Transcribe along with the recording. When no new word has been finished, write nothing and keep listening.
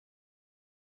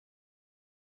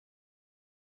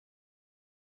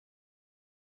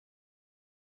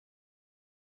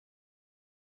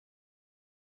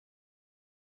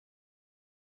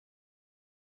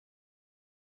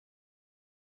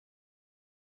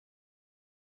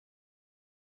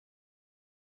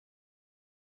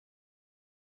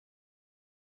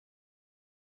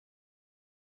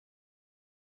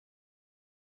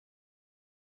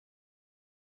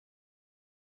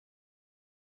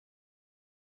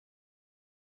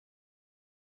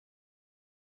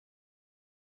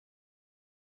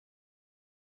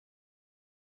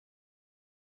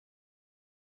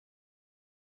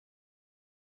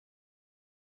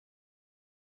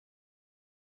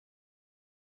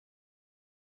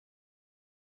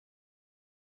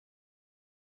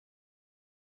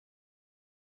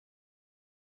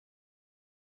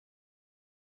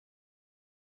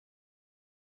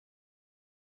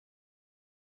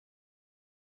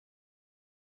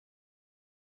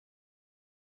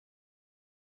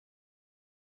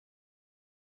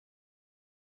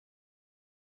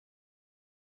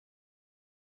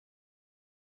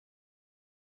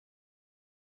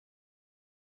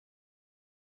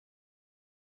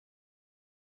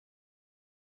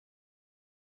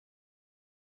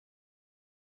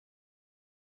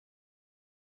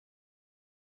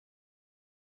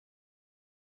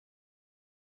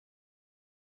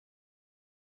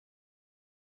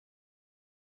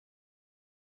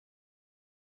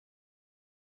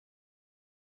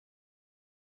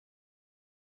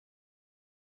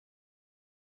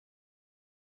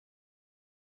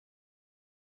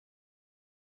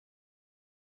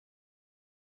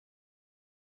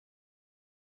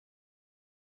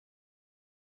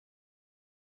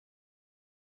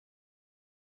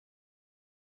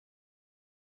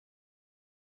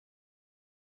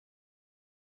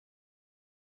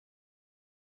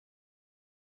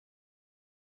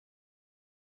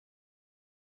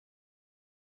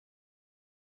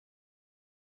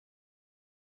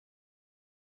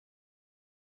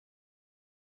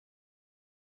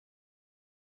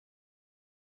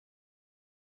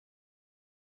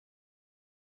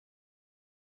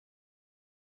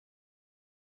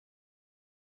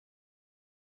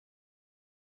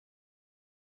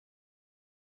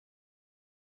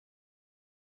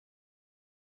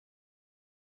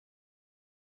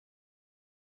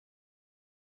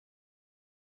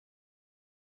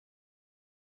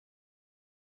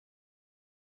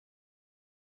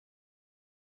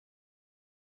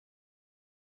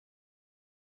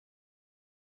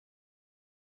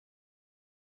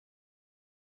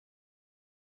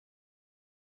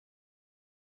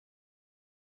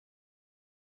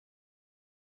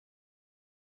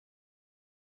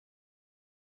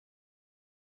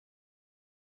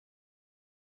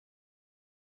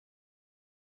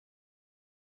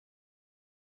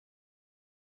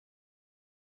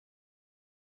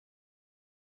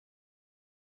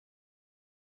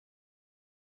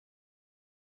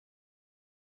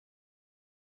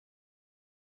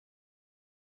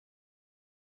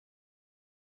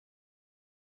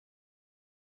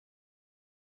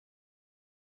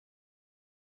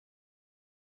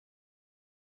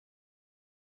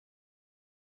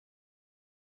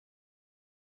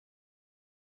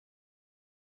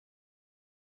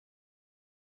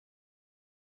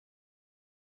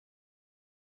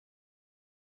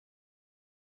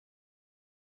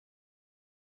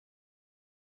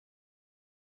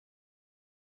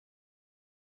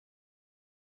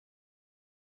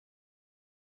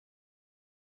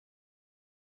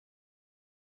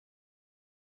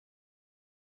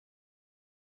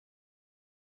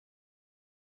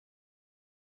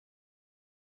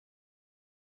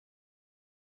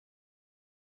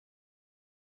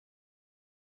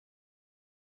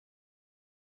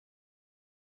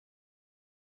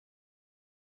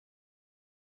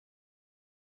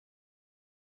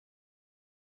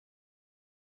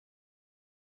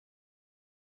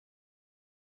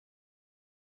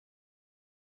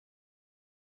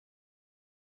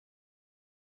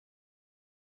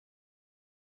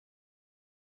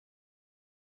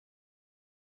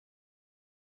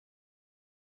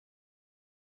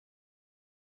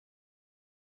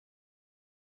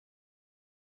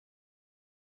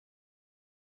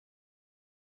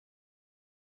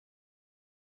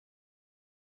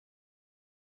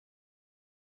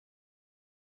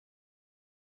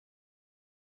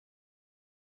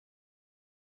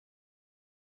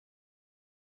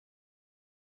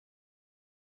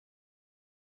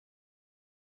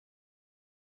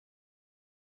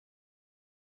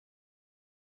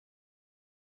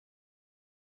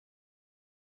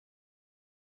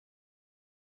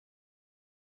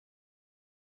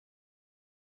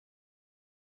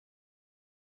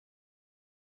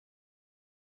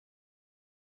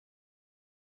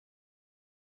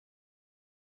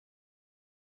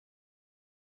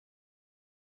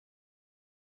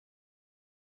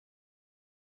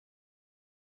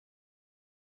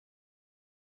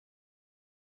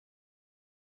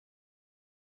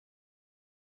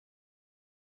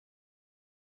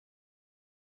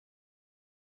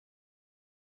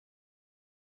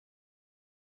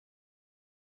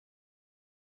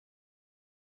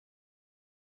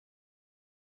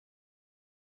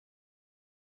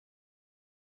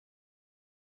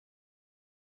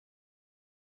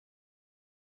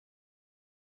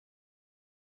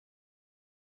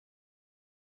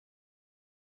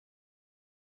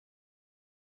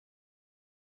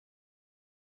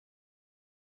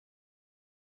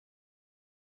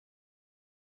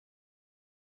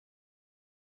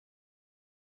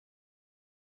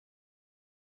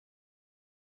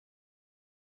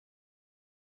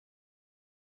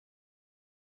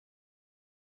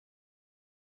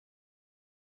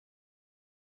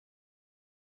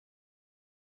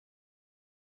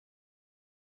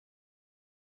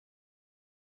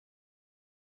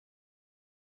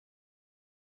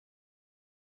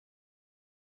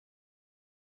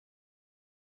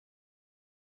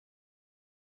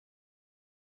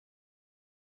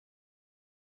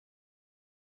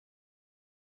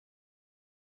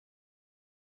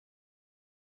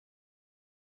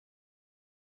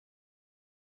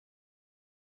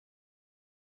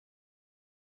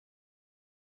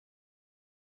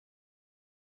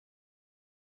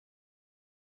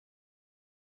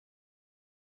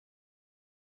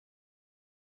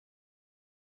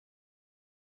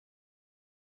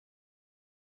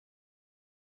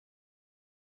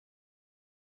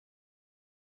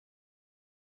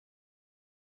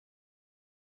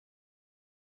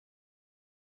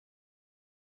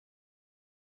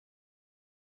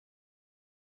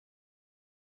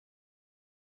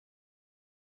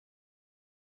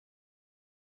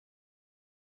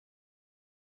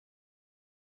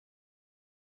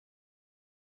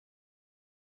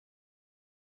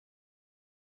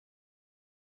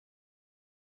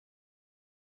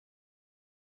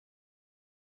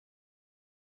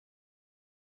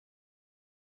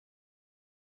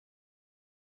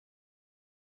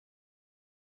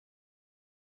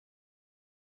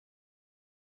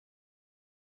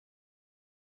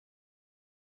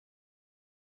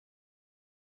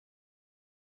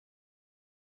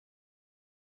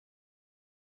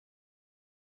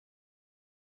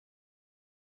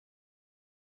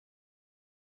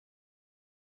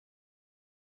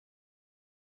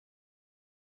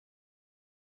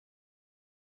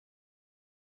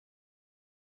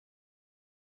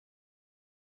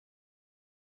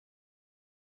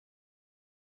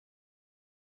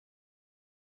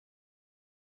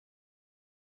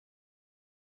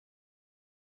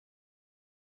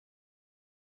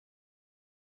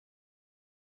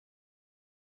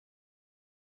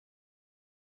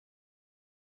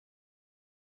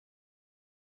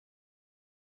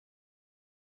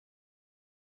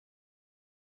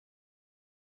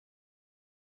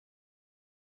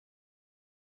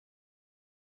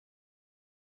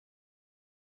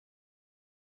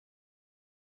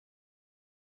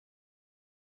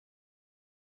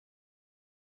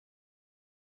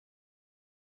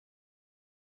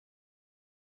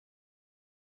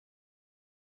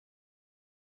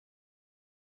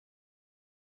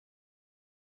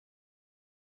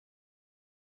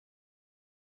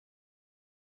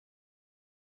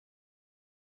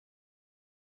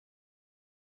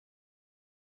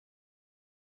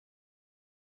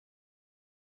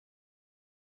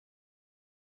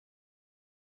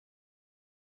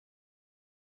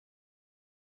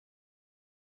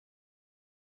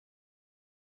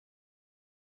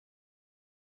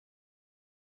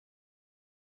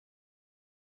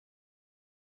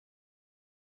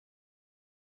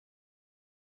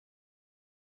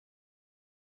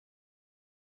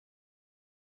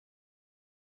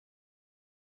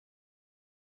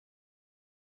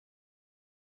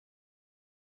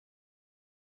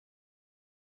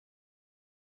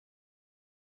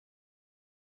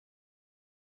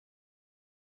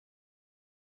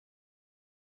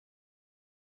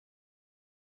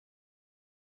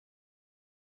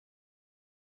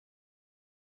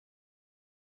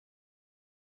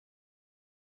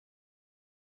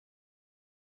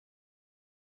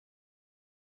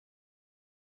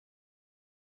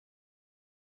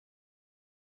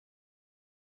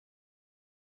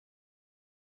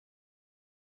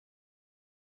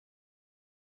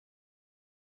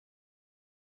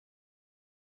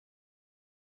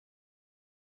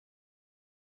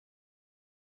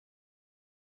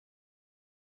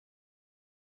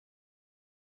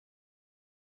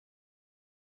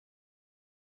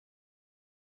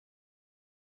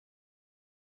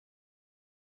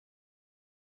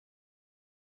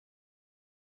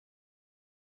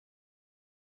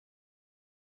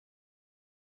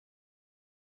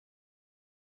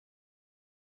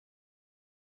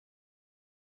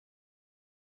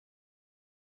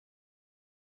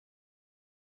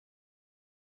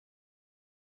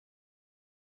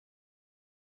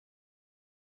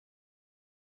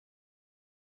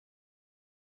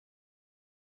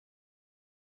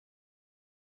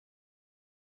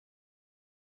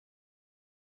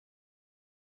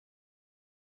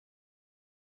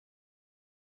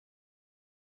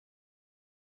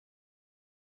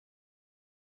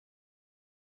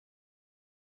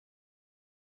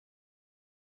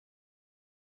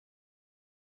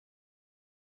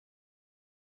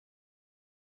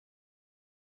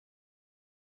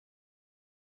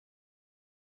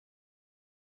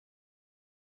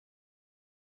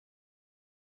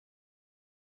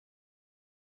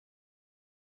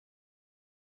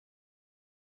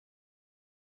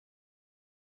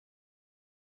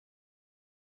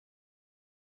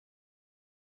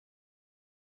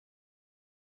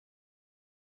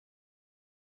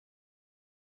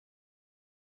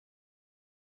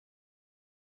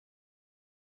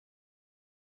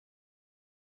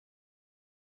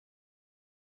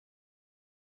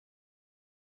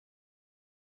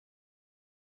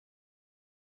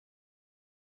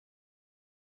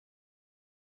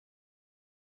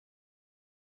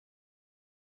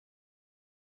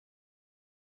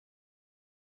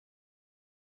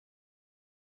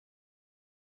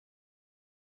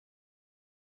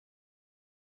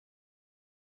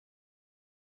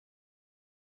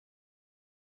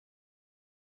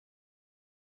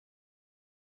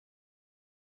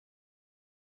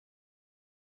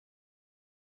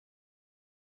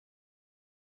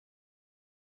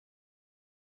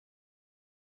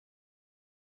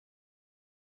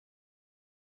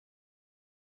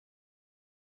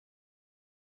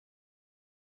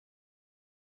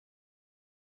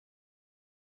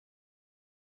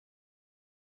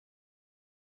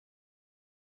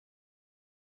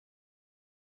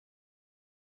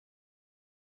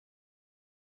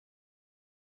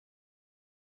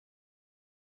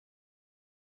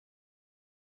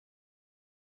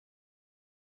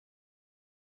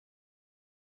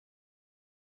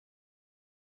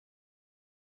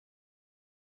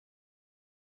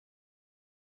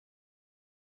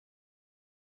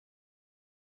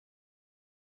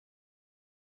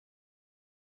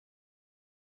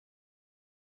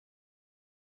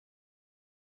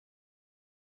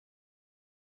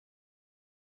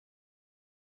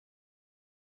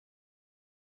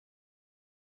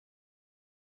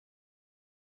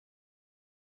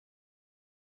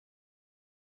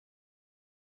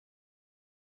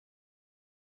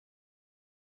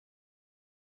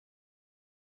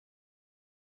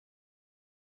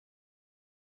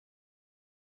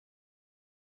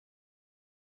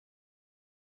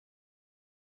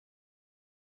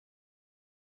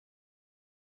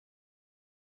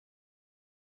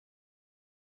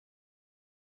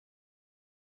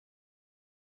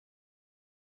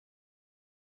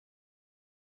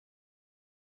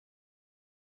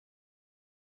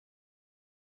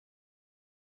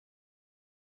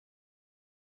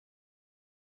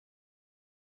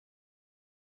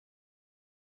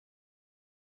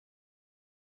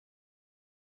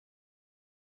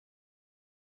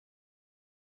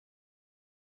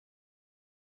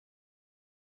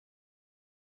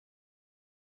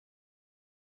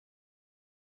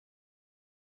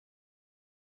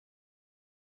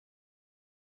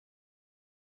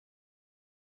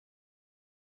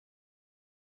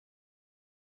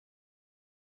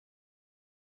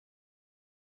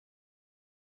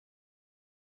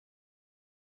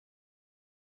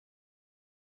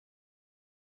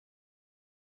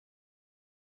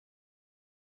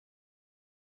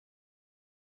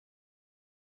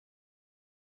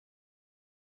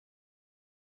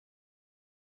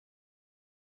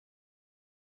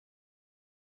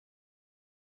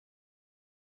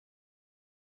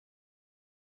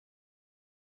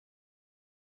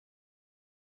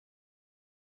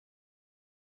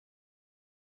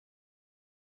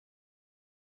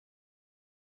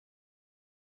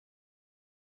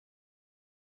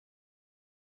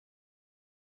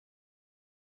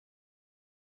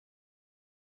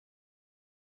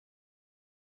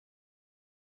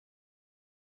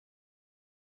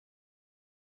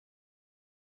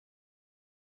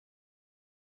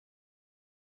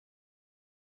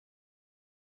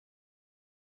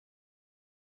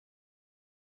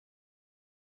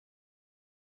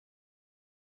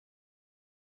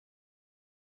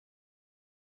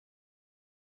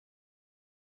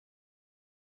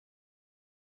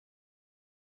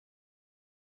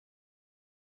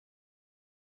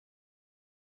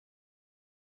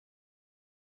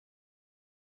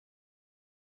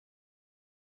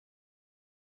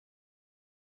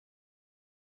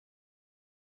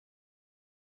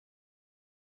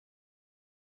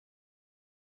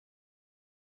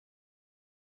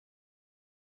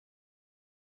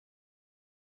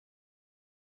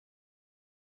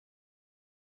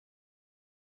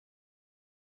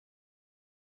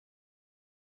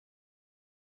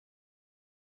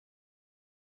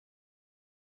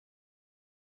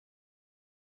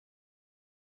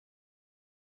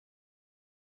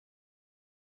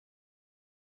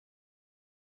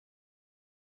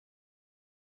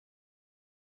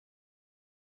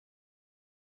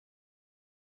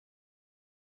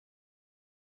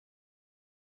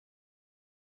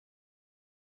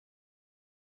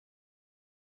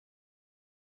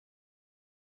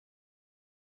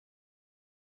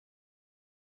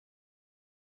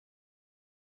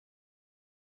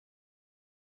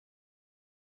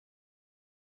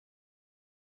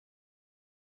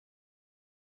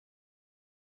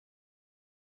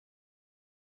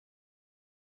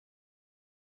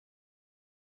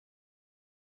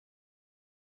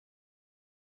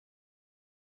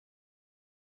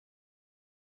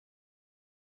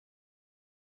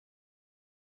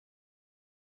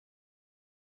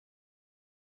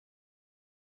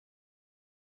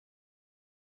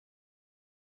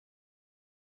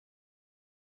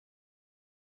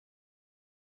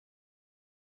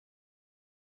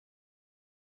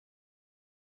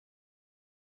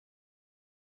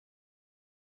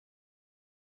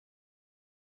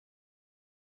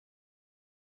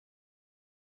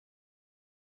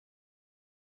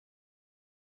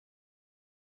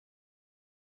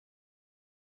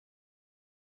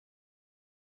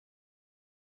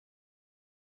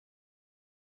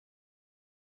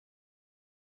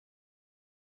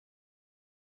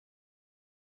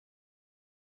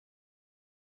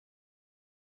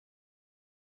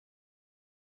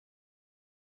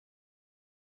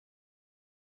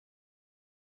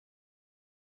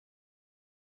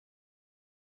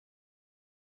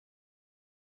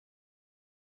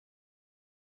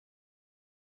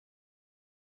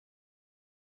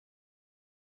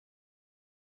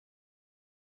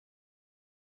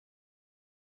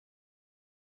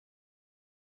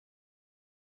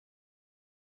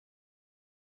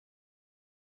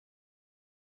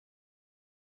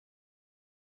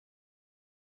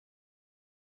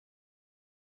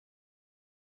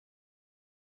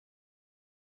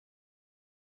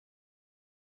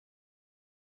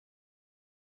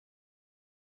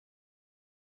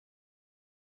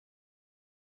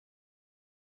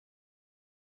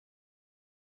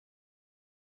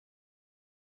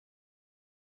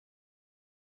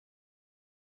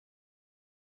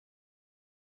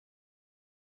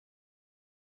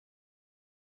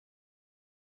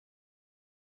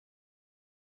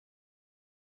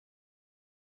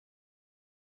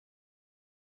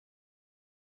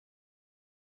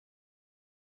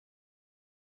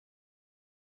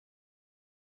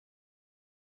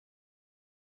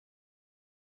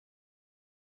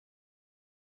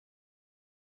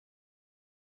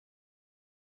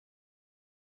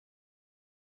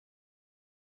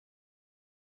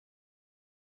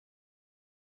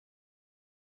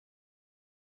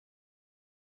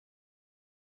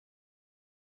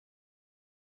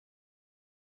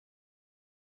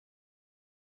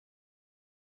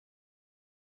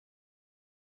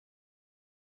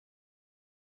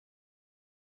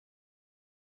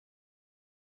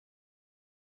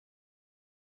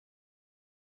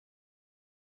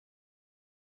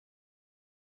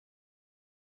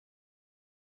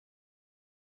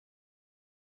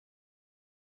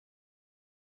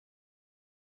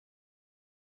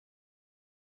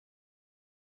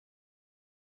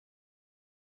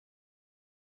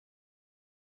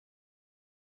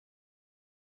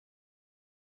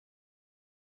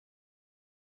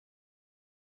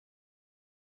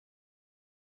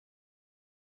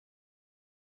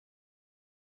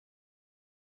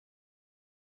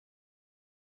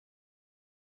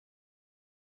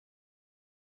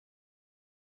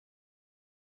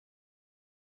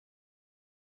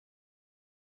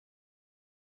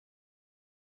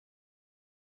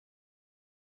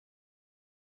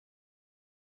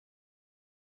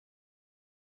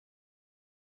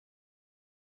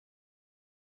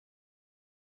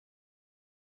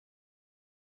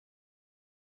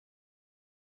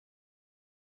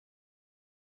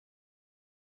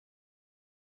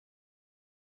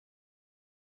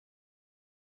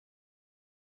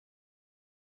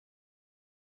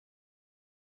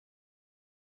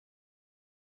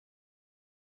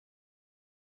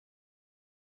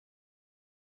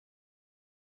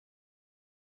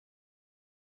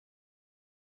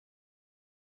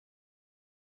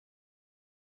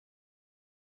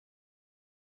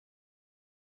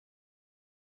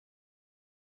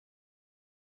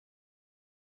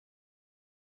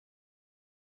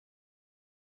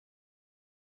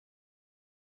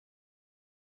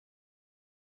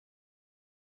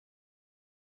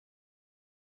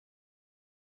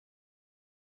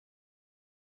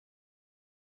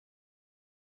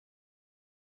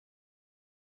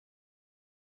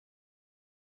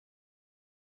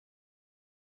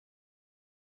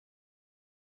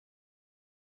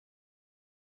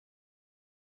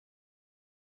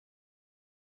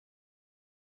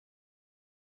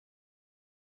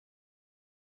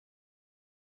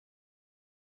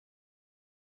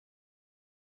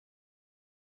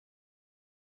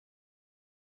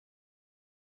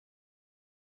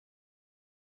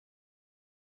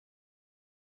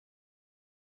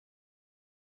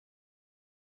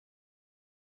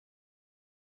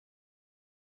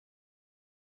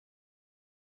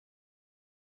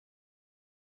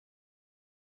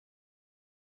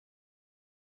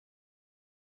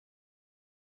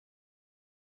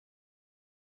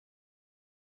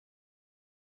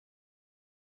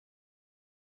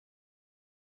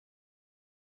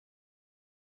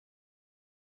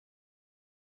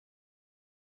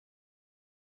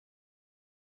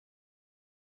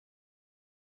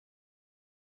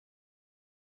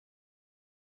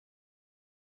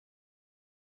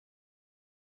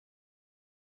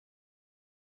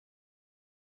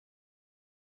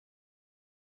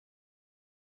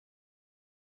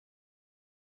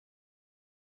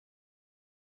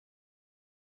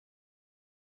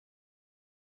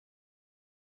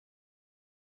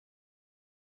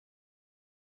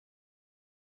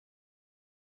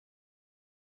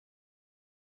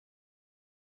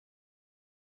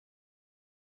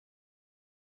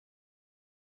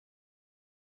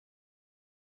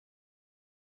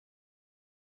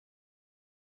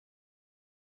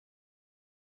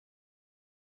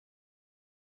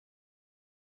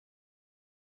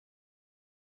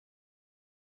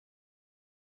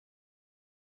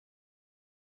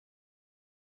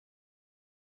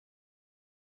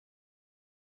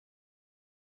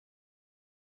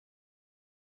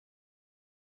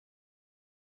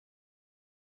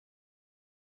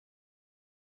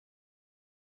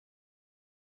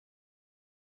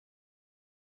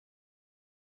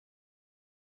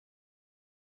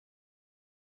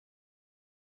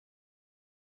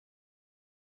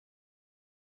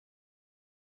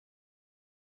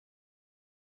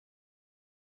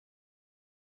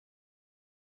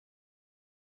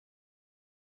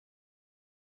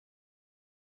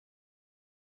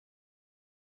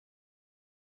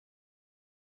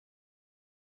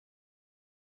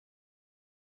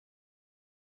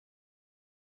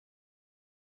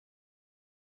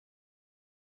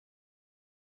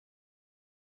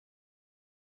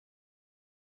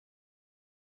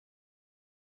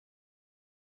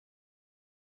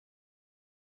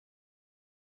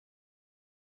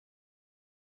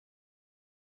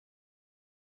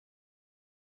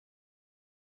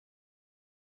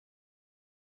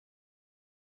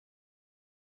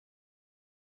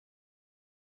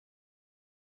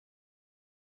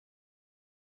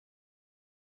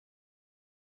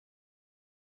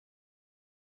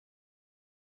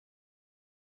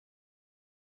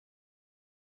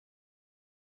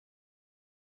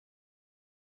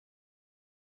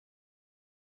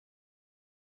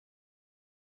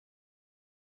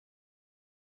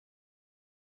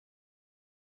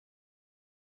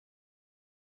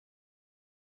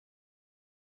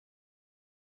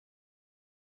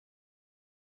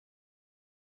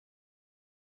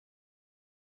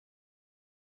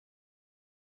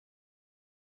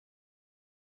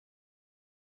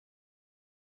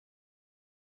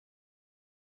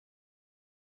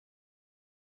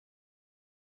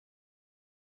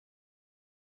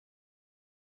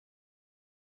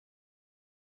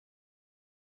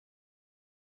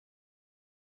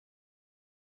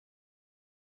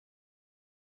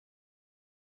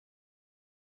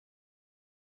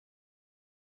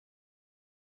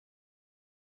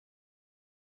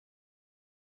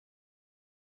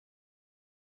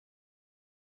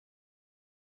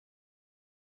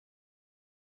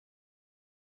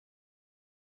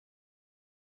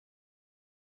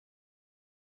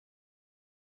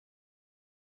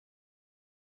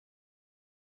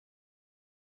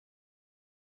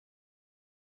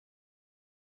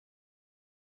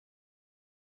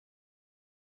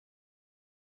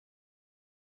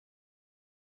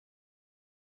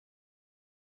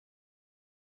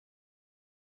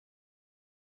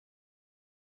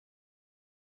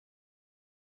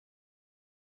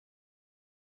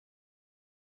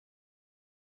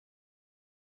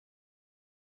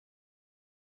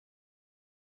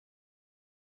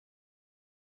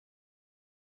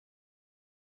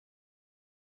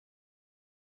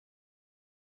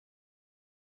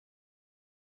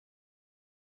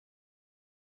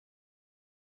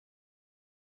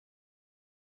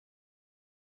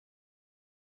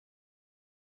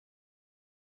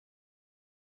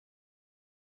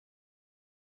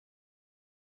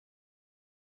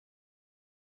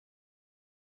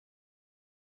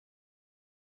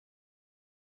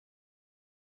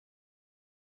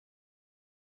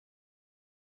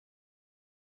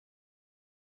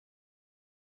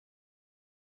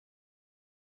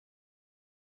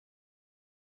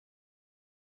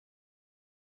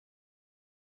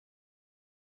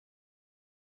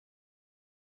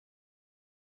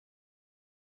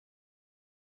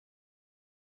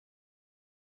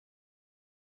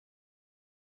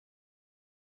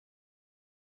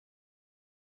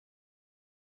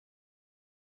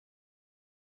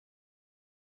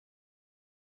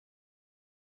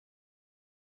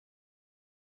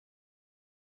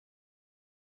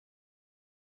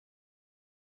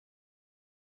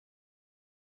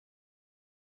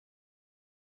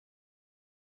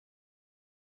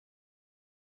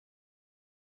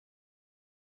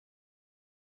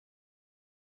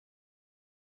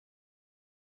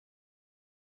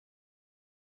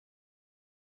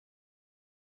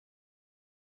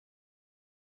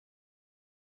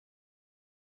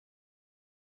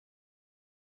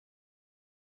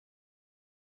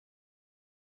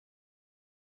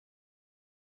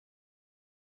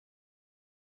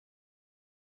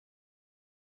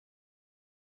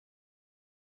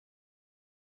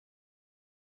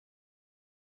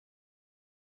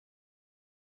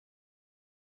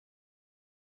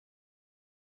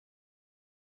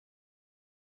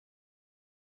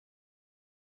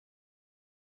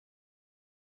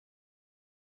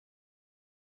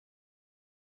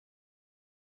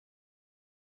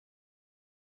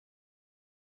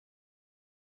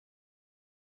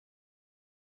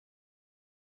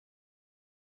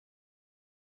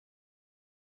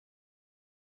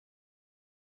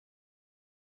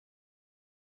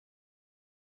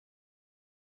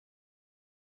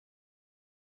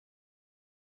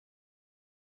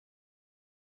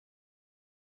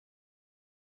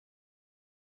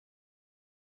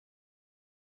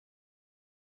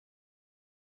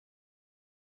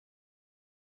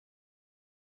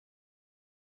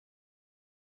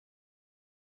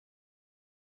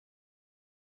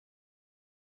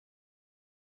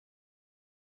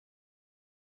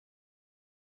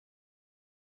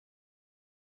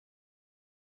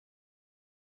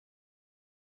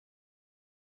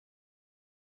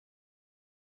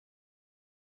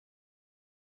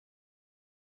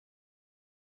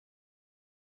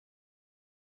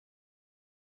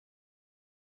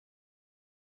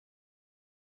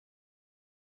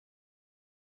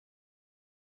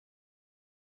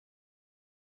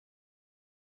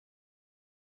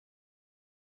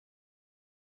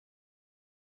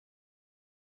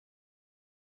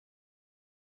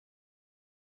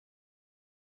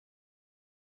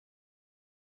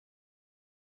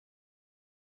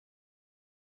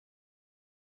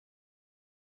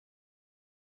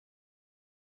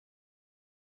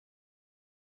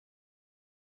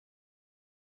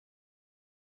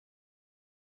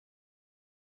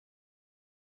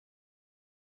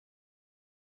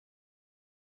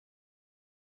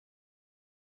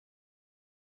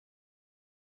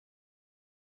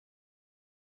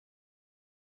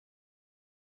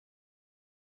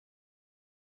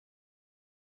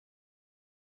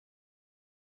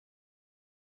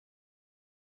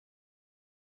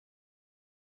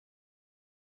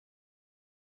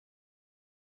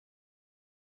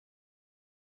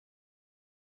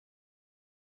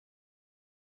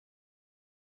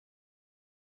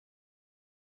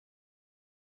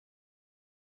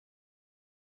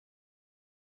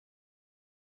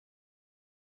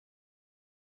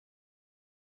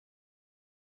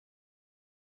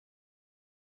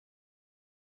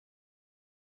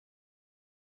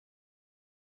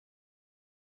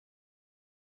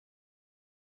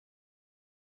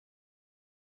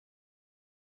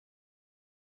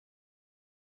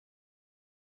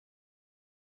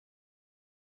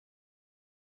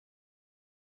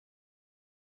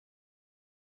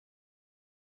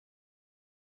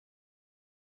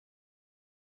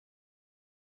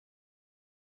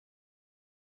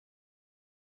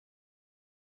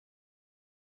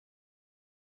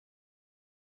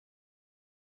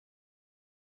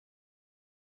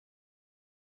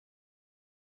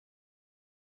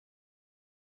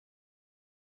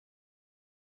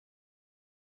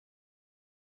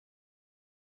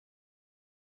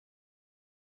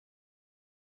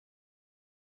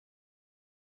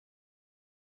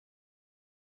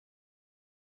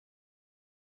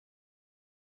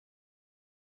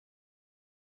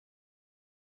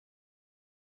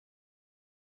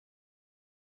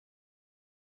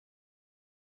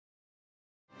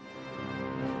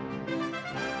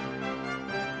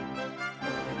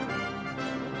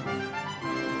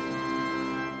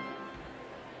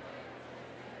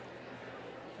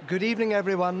Good evening,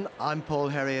 everyone. I'm Paul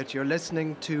Herriot. You're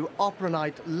listening to Opera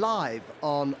Night live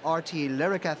on RTÉ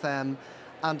Lyric FM,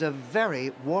 and a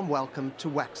very warm welcome to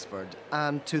Wexford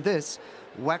and to this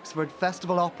Wexford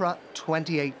Festival Opera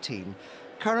 2018,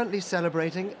 currently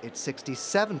celebrating its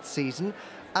 67th season.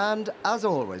 And as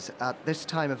always, at this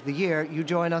time of the year, you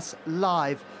join us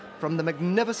live from the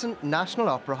magnificent National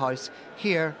Opera House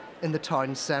here in the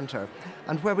town centre,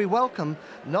 and where we welcome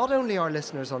not only our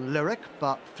listeners on Lyric,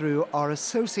 but through our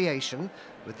association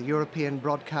with the European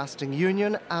Broadcasting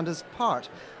Union and as part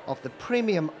of the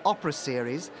Premium Opera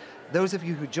Series, those of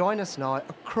you who join us now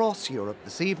across Europe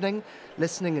this evening,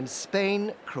 listening in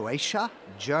Spain, Croatia,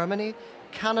 Germany,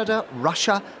 Canada,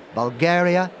 Russia,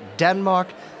 Bulgaria,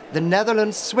 Denmark, the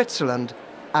Netherlands, Switzerland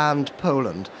and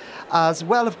Poland, as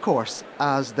well, of course,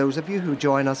 as those of you who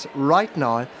join us right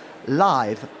now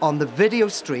live on the video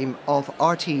stream of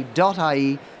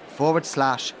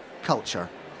rte.ie/culture.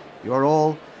 You're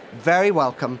all very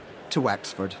welcome to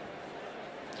Wexford.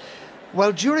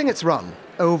 Well, during its run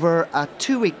over a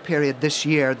 2-week period this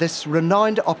year, this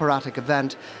renowned operatic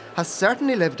event has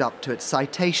certainly lived up to its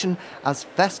citation as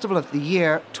Festival of the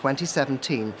Year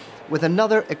 2017, with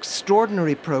another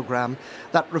extraordinary programme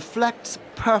that reflects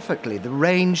perfectly the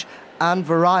range and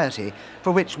variety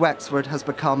for which Wexford has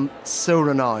become so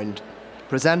renowned,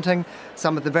 presenting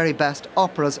some of the very best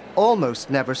operas almost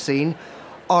never seen,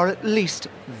 or at least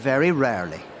very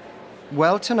rarely.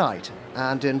 Well, tonight,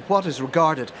 and in what is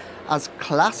regarded as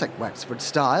classic Wexford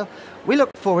style, we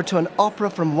look forward to an opera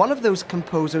from one of those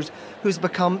composers who's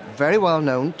become very well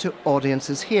known to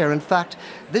audiences here. In fact,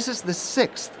 this is the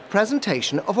 6th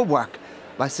presentation of a work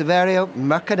by Saverio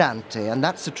Mercadante, and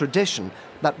that's a tradition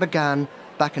that began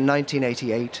back in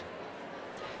 1988.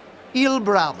 Il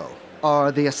Bravo,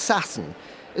 or The Assassin,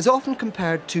 is often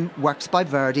compared to works by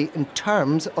Verdi in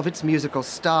terms of its musical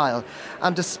style,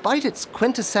 and despite its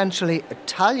quintessentially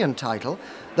Italian title,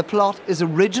 the plot is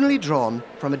originally drawn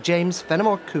from a James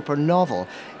Fenimore Cooper novel.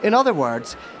 In other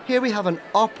words, here we have an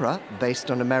opera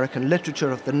based on American literature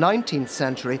of the 19th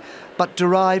century, but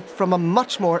derived from a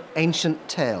much more ancient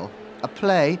tale, a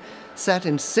play set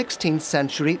in 16th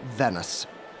century Venice.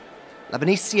 La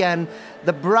Venetienne,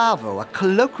 the Bravo, a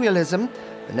colloquialism,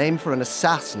 the name for an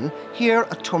assassin, here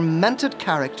a tormented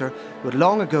character who had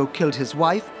long ago killed his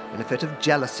wife in a fit of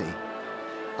jealousy,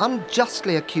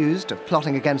 unjustly accused of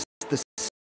plotting against the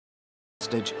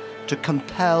hostage to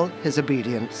compel his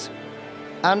obedience.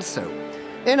 And so,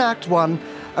 in Act 1,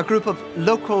 a group of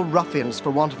local ruffians, for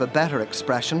want of a better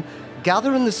expression,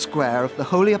 gather in the square of the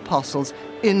Holy Apostles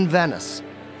in Venice.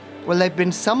 Well, they've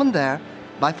been summoned there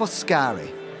by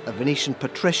Foscari, a Venetian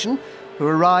patrician who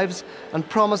arrives and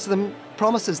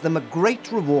promises them a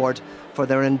great reward for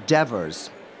their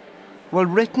endeavours. Well,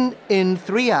 written in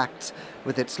 3 acts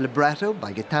with its libretto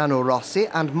by Gaetano Rossi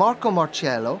and Marco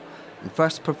Marcello, and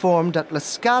first performed at La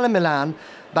Scala Milan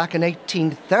back in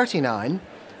 1839,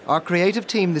 our creative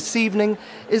team this evening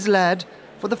is led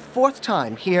for the 4th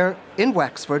time here in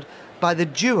Wexford by the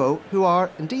duo who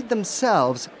are indeed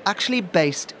themselves actually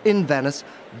based in Venice,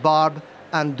 Barbe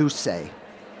and Doucet.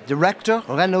 Director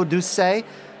Renaud Doucet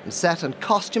and set and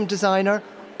costume designer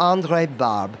André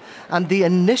Barbe. And the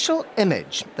initial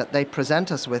image that they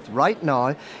present us with right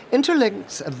now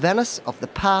interlinks a Venice of the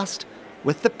past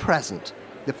with the present.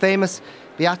 The famous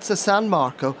Piazza San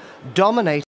Marco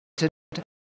dominated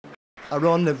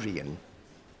around the Rien.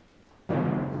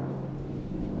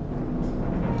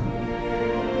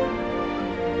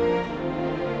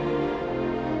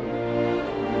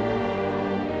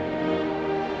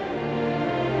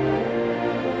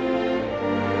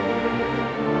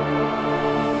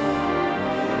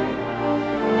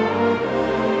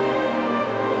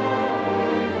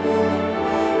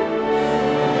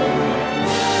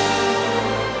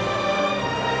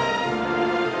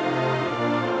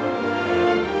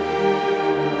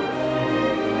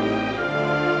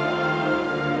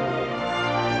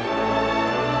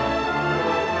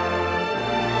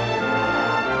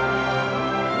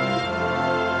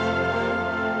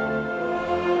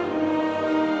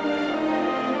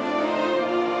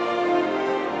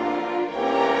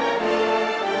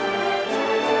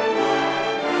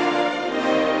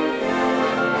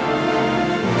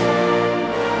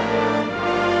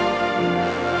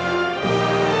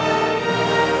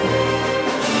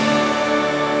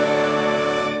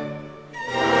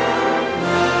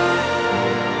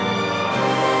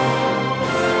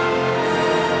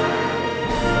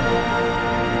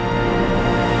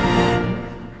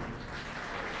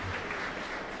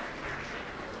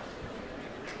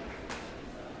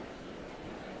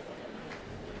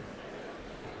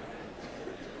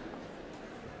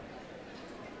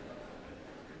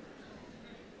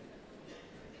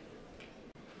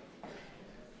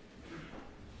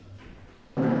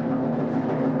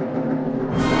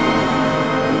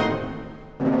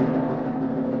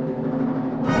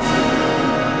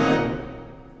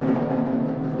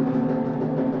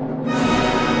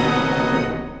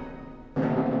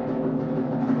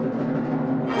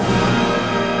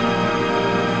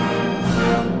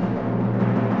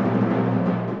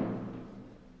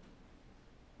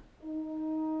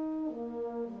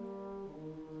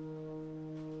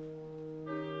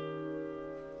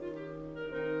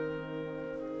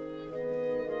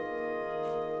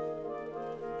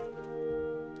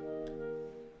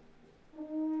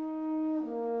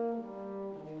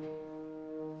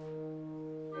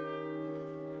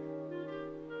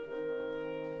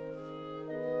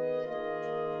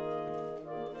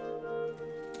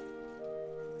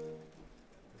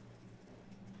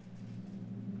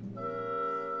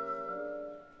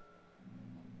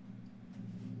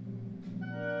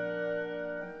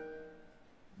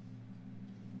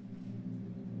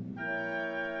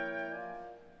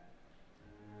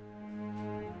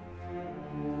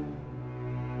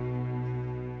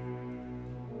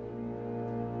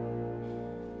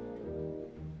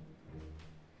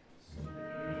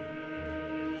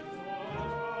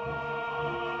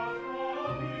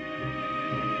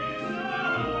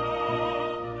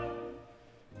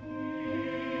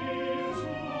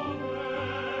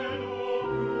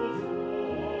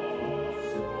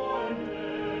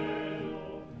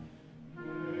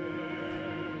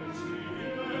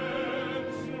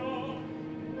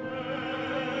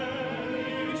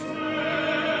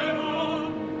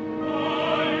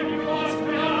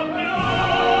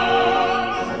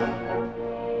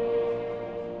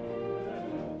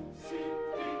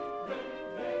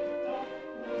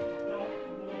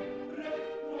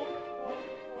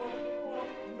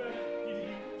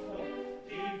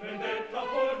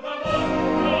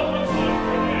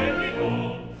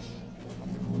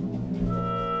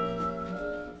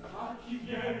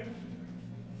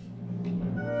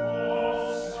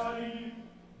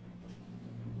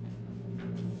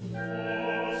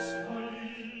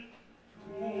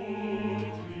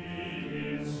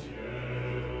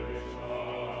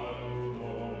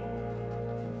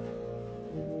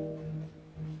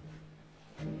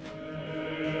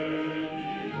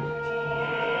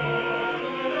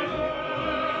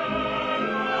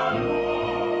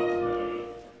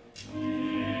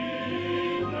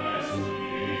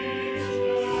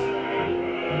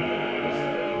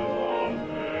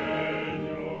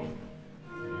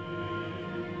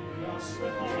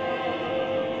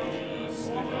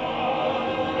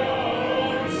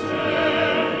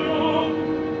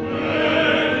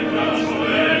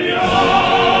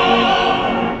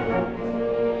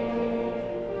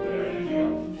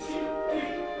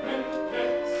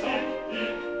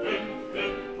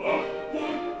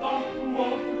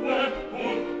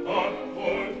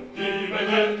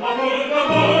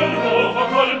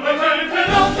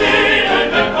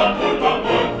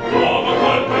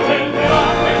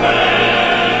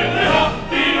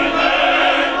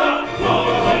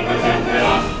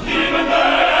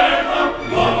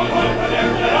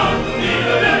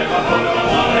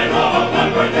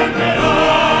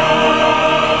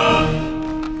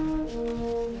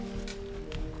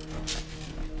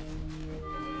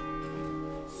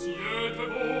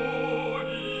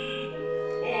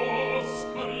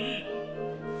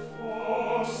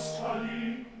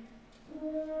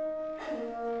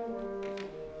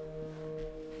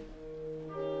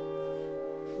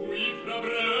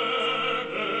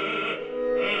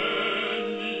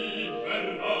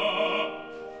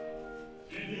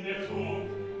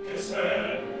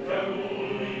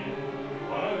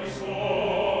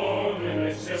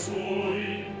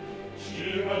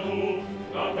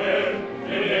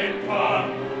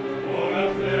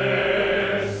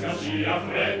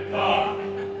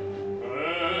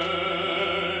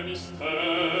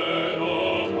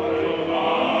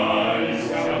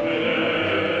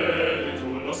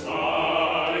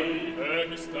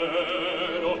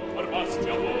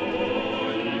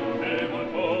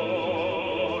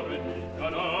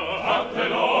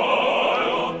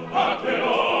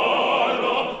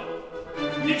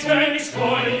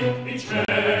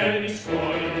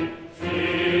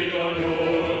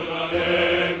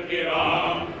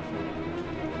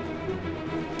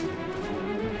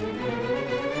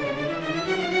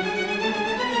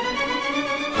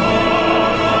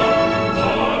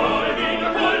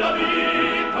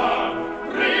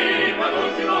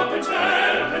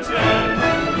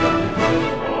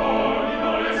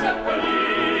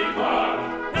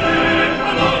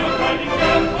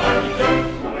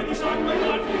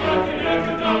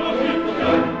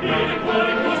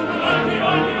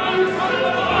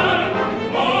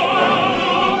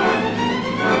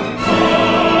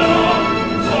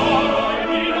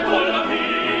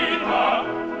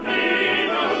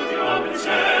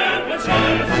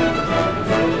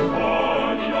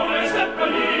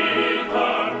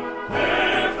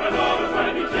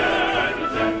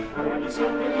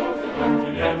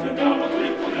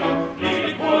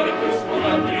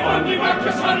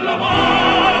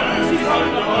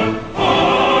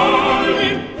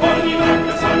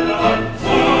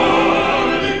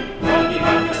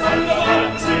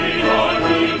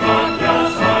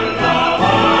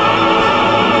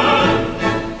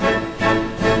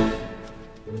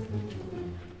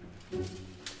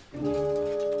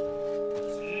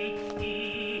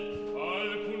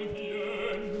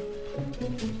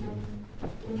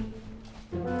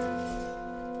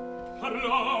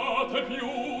 Parlate più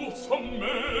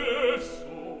sommesso.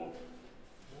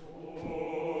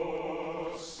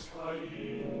 Oh,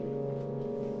 sai.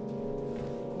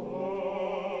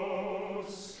 Oh,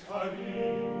 sai.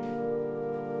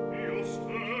 Io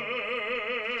stesso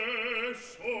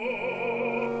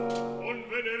con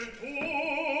veder tutti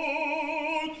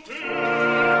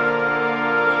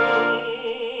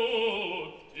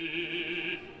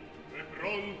e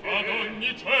pronti ad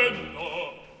ogni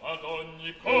cenno, ad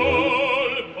ogni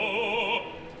colpo,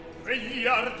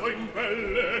 vegliardo in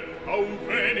pelle a un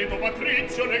veneto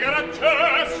patrizio negar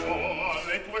accesso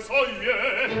alle tue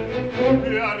soglie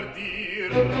e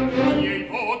ardir i miei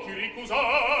voti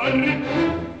ricusar.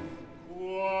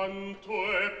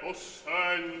 Quanto è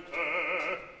possente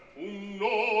un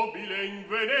nobile in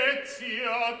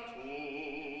Venezia tu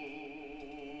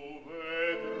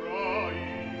vedrai.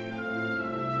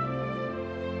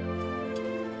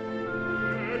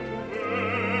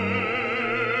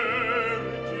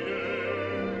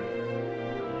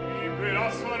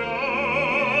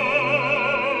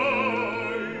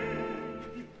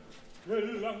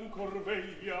 Ancor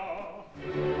veglia.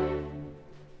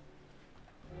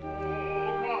 O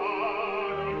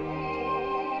cara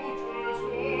luce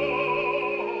sola,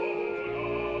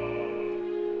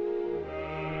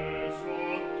 e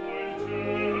sotto il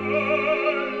ciel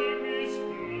mi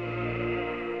splende.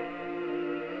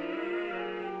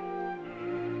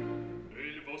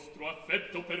 Il vostro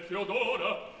affetto per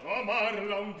Teodora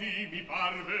amarla un dì mi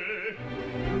parve,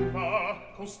 ma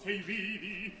costei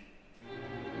vidi,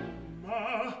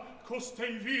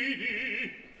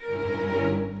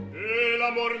 e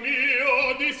l'amor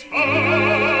mio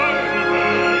disparve.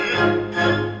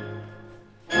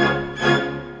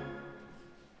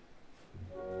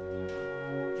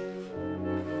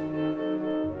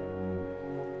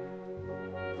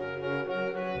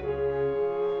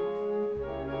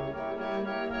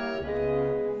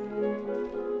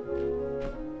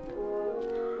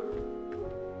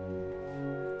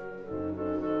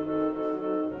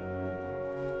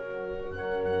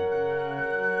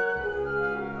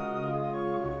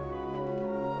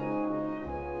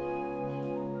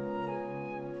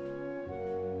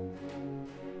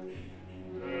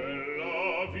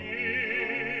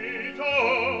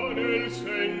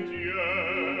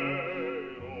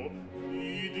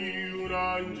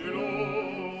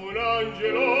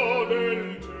 Angelo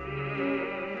del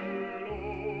cielo,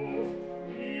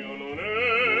 io non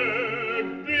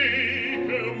ebbi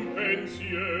che un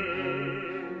pensiero,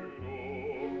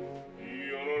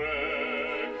 io non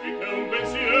ebbi che un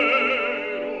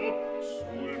pensiero,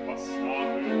 sul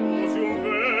passato imposi un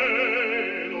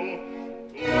velo,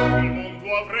 tutto il mondo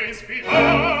avrei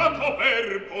sfidato per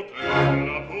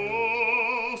poterla possedere.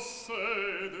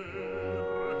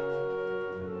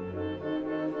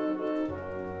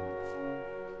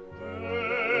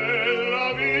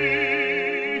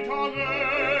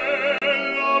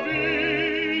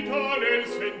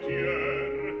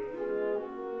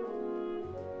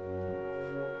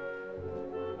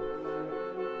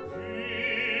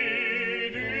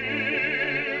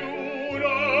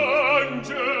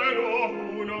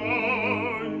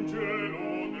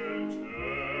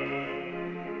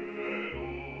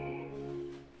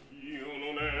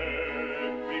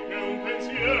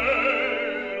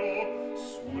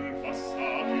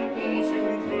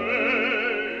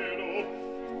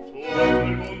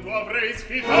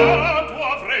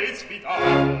 Avrei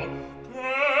sfidato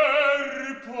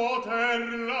per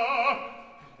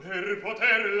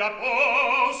poterla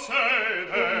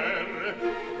possedere,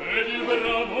 ed il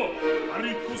bravo ha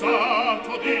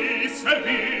ricusato di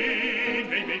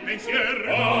servire i miei pensieri.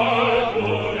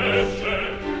 Conosce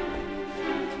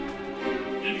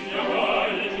il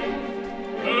chiamai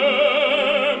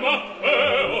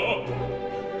Maffeo.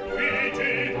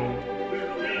 Luigi,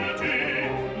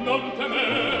 non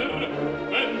temer,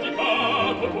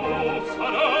 vendicato tu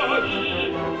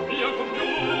sarai, via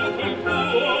compiuto il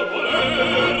tuo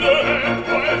volere, e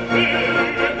poi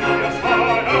figlia mia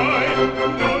sarai,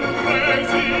 non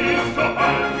resisto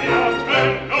al mio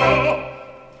accenno.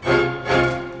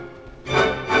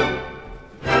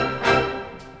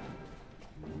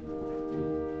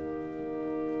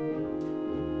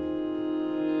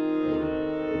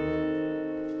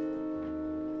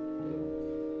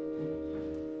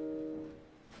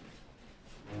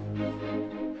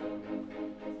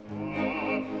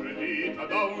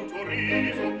 Da un tuo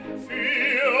riso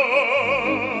fia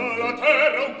la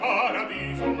terra un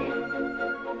paradiso,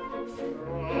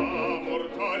 fra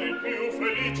mortali il più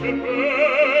felice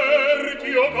per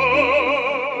ti, o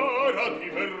cara,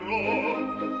 diverrò,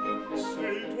 se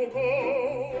il tuo cuore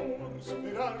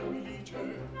darmi lice.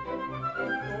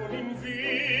 Non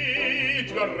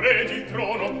inviti al regi il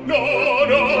trono, no,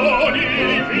 non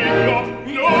invito,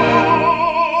 no,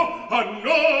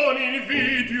 non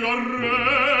inviti al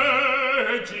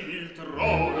regi il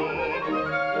trono.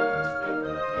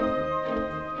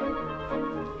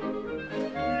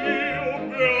 Io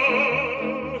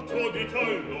beato di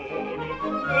tal dono,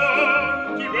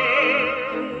 quanti beni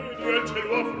al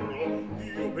cielo avrò.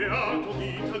 Io beato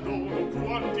di tal dono,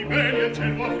 quanti beni al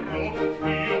cielo avrò.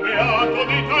 Io beato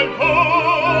di tal dono,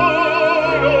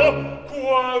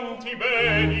 quanti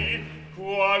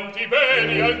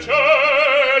beni al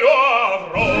cielo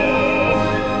avrò.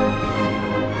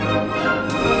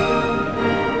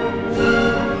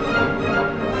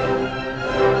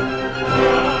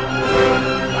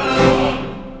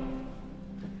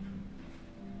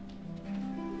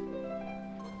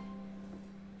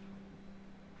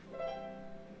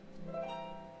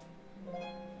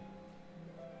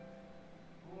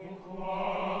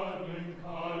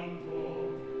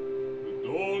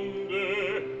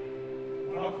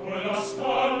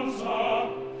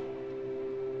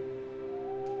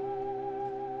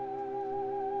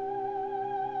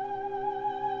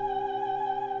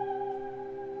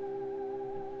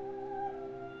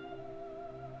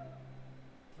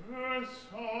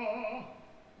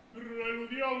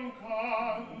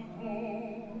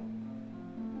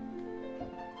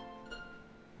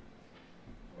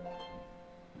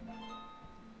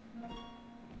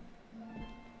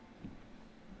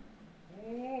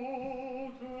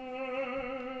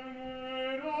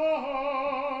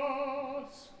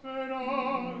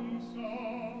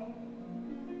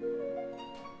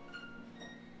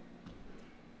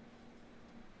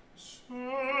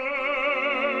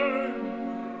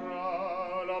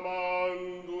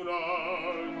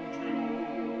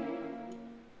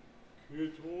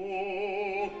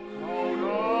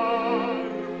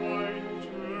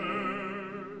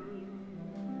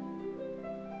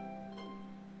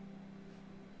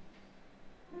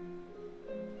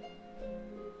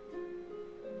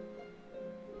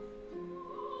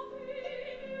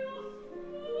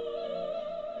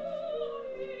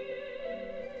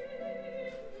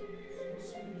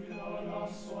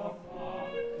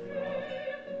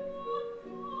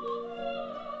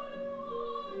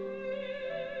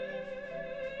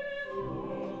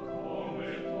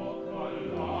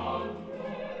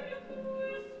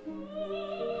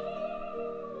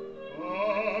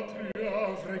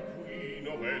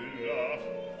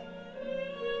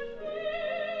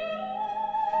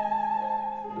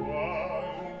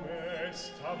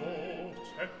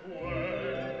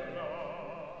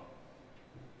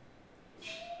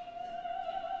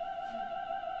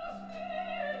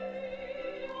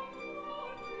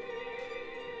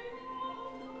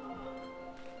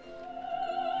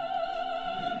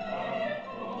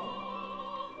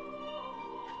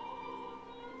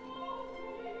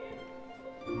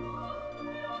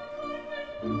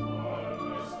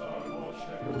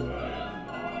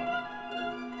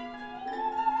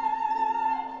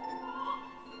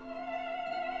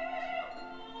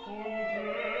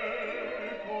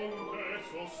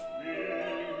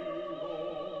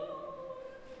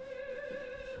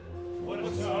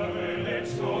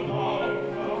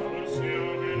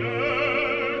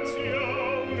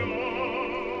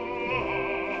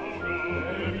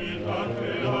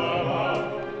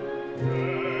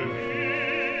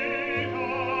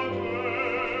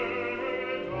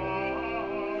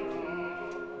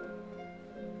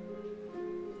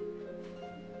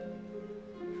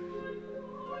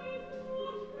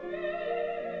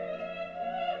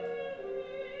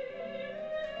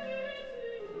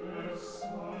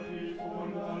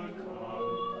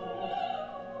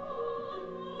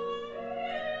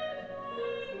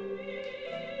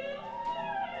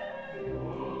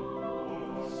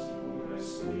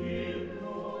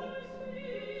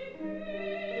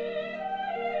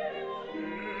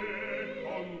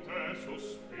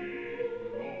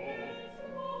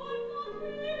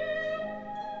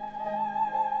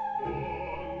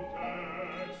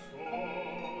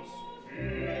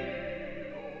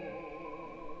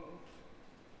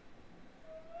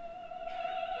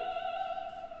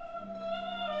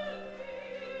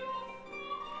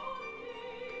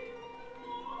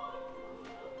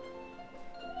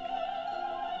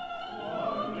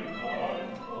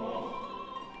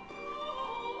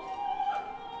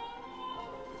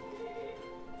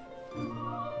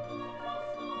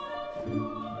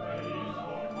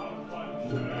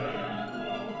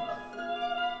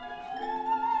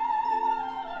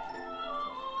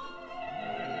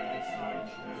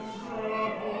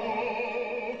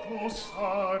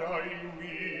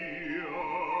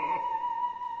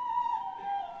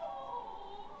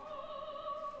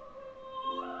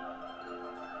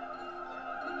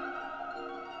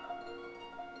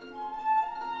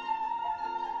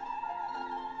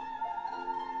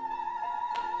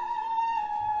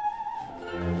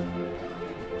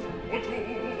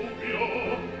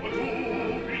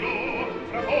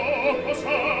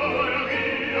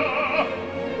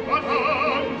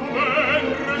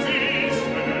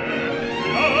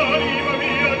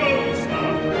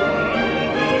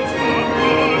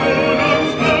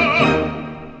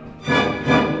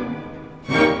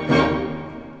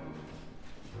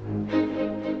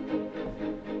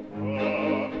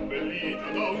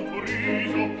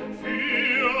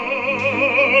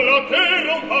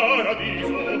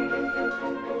 paradiso.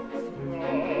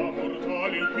 Fra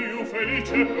mortali il più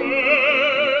felice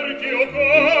per ch'io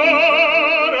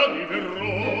cara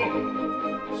diverrò.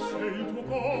 Se il tuo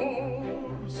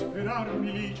cor sperar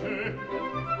mi dice,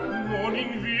 non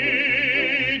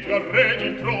invidio al re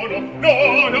il trono,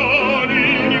 no, non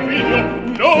invidio,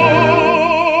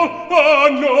 no,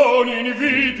 non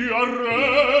invidio al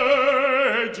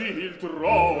re il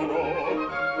trono.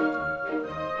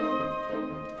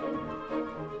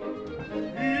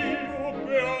 Io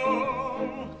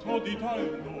beato di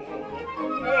tal loro,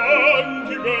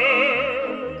 quanti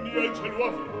beni al cielo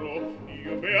avrò.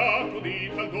 Io beato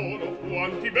di tal dono,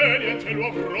 quanti beni al cielo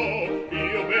avrò.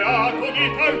 Io beato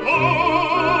di tal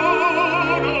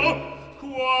dono,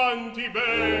 quanti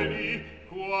beni,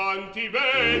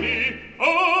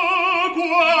 oh,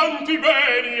 quanti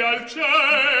beni al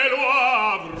cielo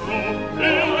avrò.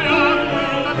 Io beato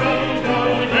di tal dono,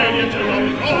 quanti beni al cielo avrò.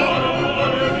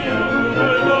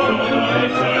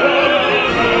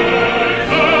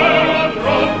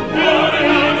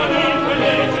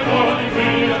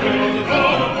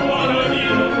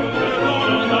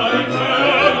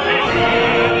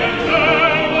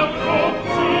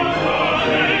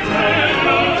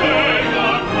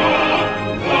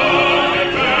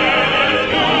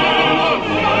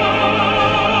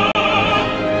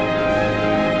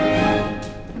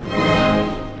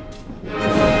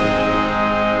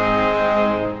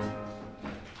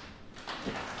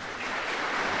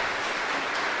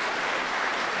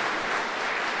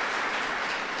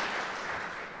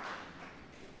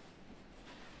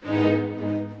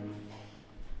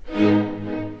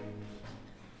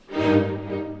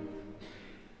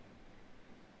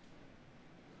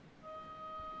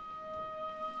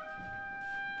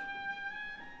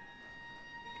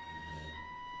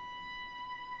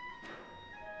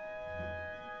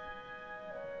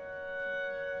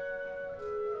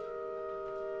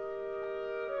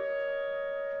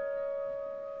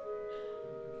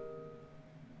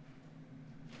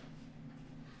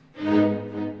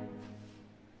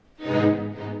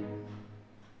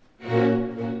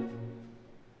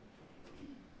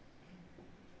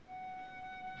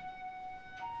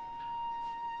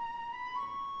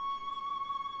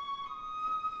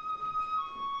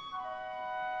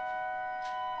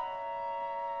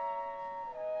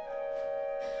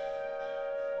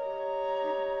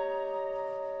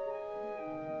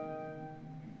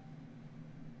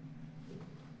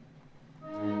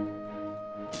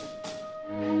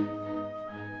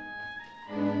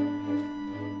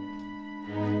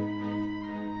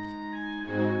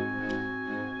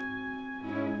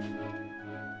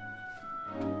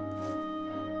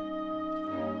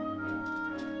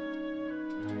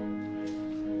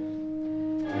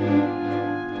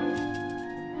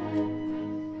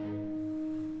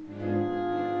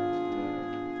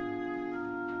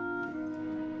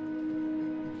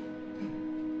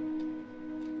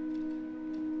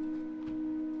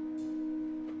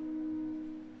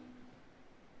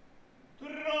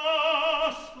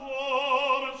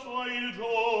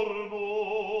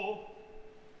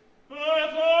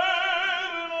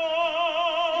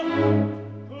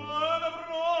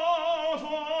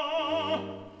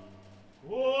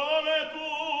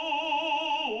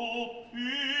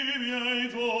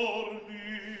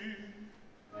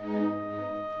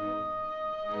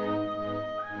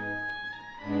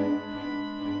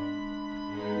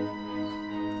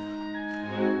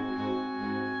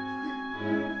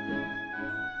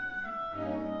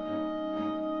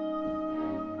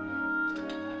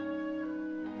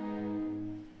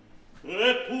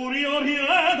 Eppur io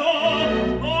riedo,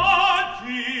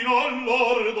 oggi non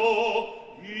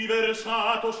lordo, di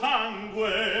versato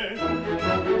sangue.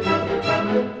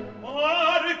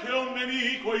 Pare che un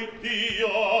nemico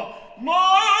Iddio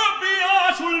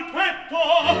m'abbia sul petto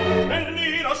e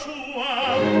l'ira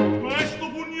sua questo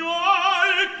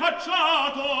pugnal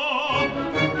cacciato.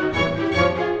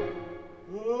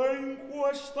 E in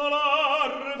questa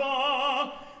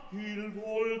larva il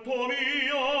volto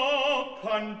mio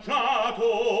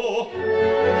cangiato.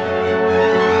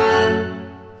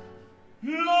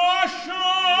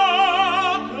 Lasciate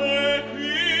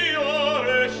ch'io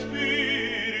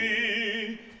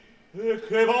respiri e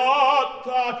che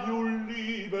batta più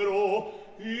libero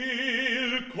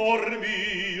il cor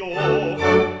mio.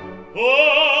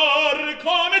 Or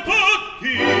come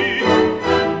tutti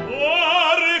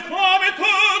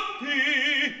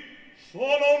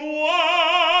sono nuovo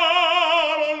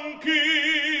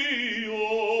anch'io.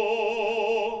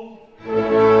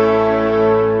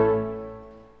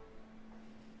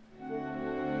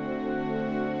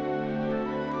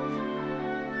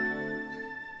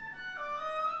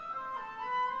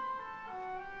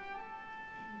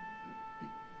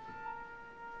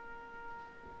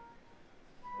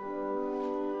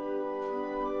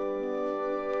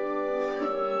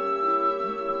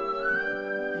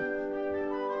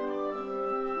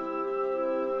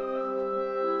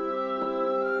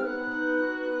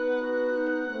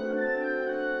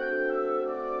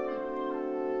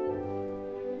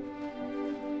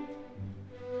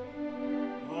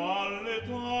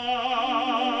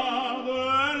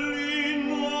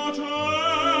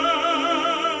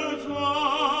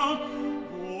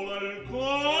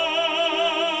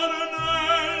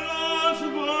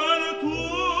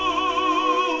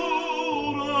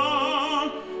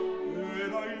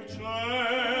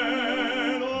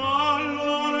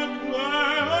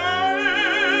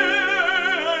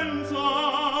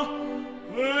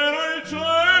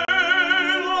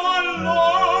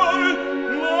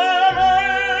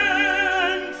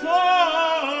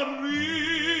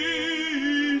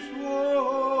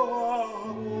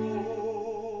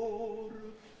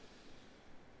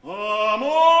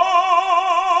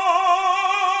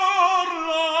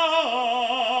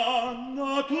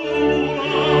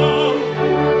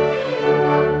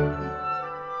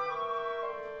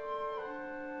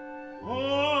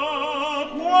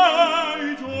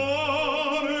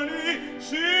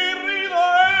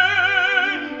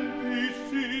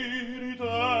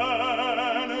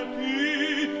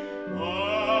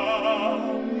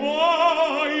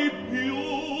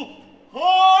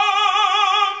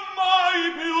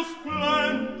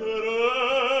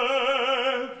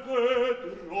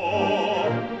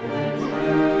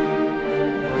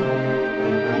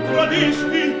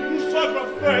 sacro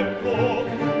affetto.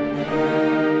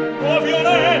 Oh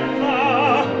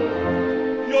Violetta,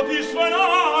 io ti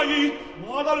svenai,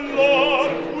 ma d'allor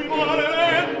fui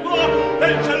maledetto,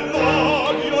 del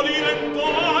cellodio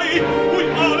diventai, fui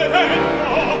maledetto.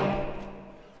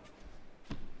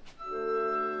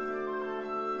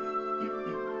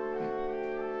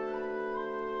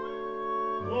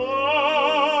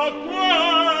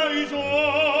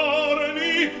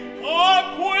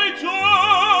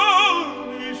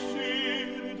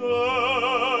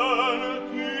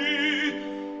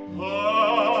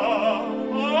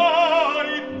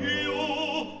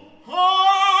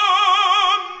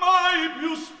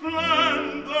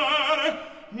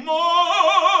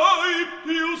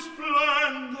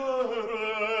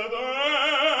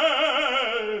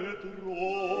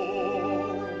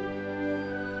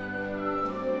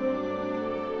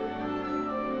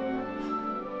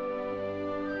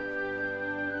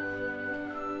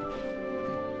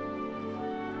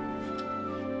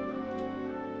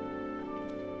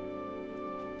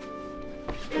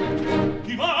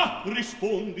 Chi va?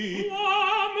 Rispondi.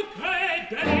 Uom che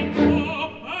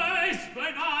dentro e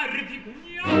svenar di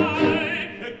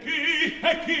pugnale. E chi?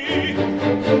 E chi?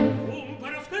 Un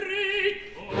però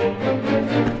scritto.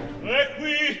 E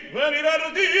qui venire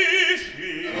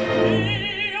ardisci.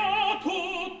 Io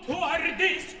tutto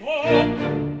ardisco. E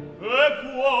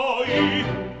vuoi?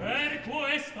 Per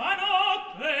questa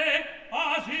notte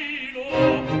asilo.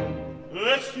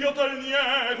 E s'io te l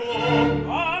niego.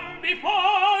 Ambi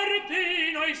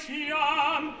forti noi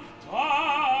siam,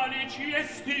 tali ci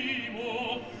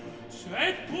estimo.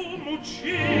 Se tu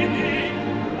m'uccidi,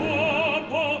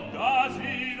 dopo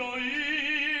d'asilo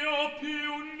io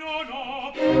più non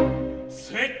ho.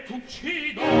 Se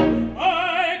t'uccido,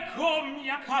 ecco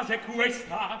mia casa è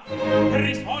questa.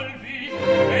 Risolvi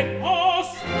e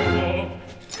posto.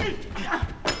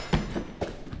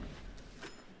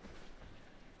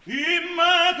 In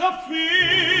me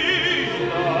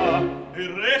t'affida e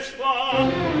resta.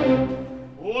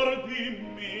 Or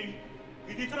dimmi,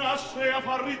 chi ti trasse a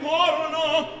far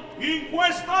ritorno in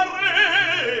questa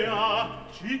rea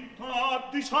città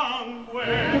di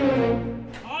sangue?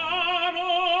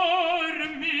 Amor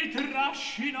mi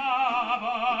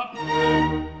trascinava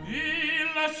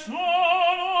il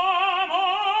solo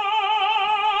amore.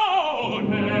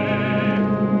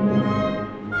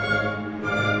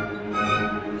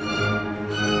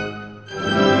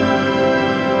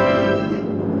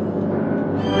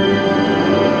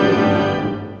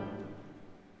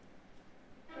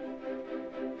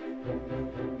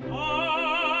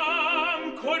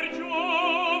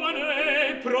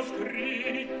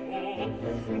 Proscritto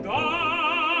da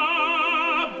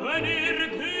venir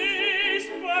di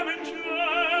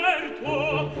spavencerto,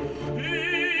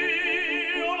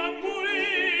 io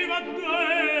languiva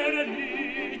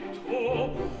delitto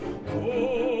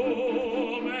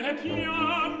come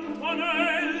pianta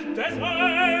nel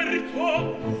deserto,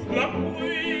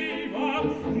 languiva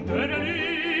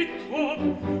delitto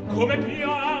come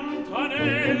pianta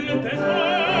nel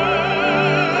deserto.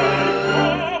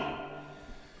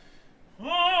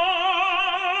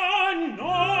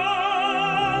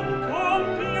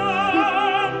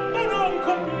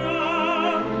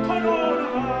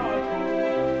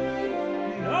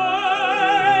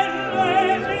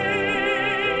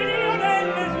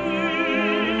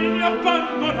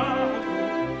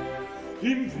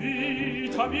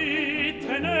 Mi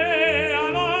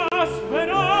tenea la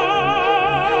speranza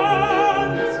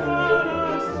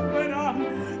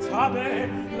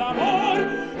dell'amor,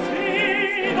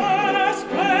 sì, la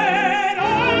speranza,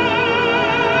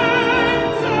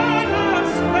 sì, la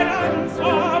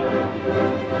speranza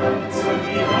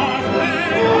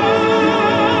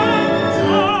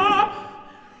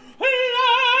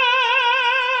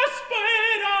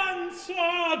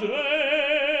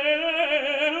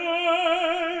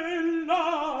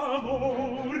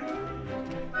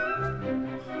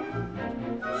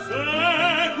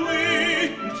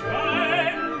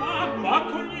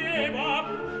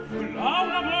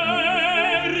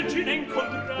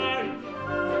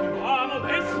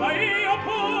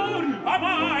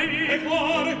e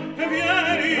cuore, e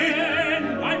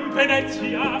vieni là in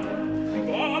Venezia,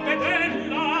 va a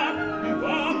vederla,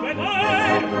 va a vederla.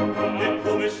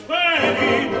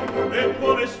 E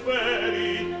come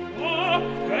speri, oh,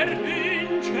 per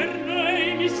vincerne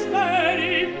i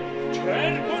misteri,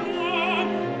 cerco un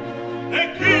uomo.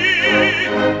 E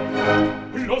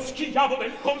chi? Lo schiavo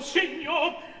del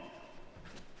consiglio,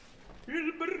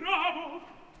 il bravo.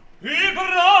 Il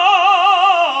bravo!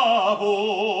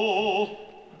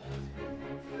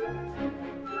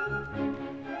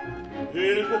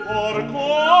 Il tuo cor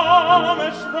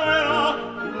come spera,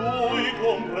 lui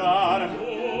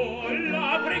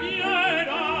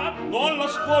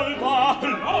colpa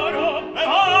loro è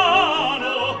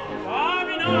vano, la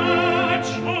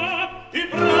minaccia, il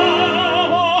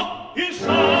bravo, il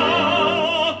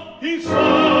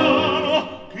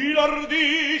sano, chi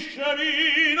l'ardisce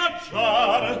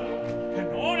minacciare, che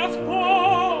non la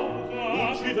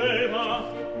sposa uccideva,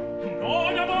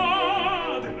 non la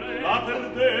madre la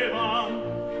perdeva,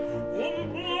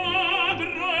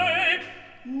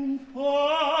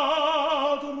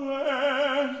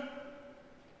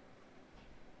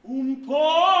 un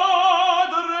padre,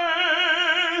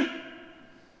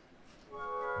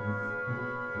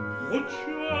 oh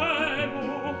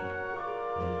cielo,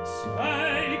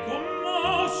 sei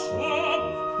commosso,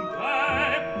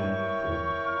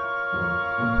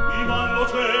 Ivan lo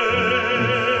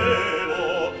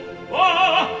cielo,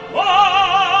 va,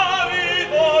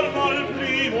 ritorno al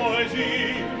primo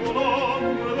esilio, non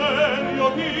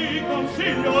Saverio ti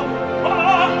consiglio,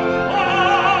 va,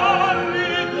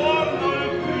 ritorno al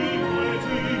primo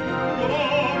esilio,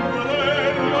 non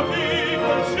Saverio ti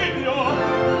consiglio.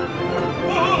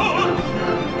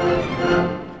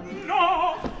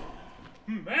 No,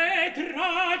 me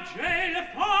tragge il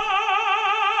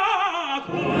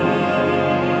fato,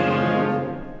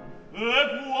 e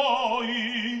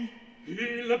vuoi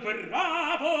il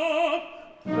bravo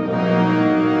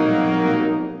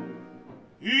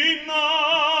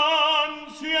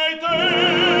innanzi ai te.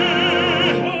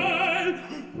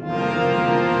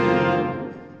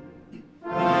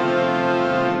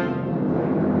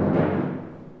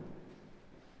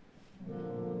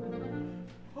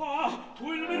 Ah,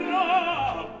 tu il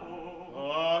bravo,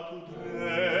 ah, tu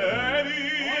tremi,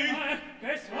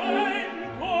 che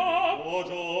sento, oh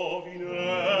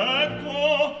giovinetto,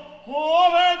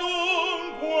 ove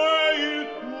dunque il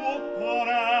tuo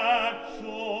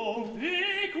coraggio,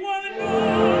 di qual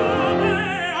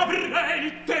nome avrei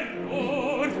il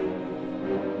terror?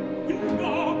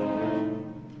 No,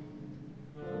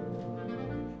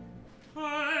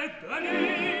 è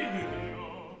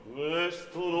delirio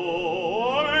questo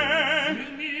nome,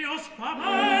 il mio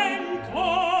spavento,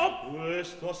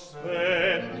 questo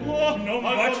aspetto, non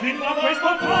vacilla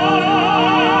questo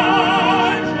coraggio.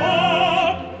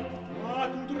 Ma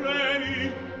tu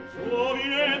tremi,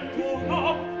 giovinetto,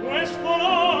 no, questo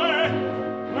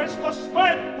nome, questo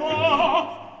aspetto,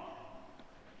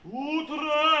 tu tremi,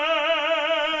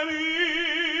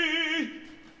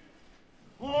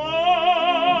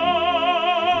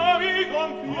 mi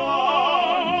compiangi,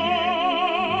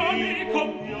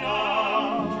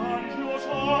 io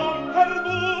son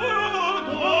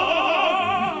perduto,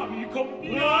 mi treo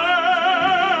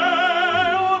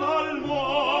dal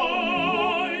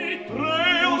mondo,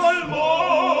 io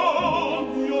sono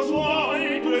tu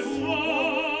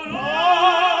solo,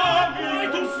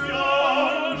 tu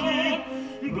piangi,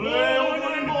 treo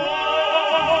dal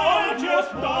mondo, io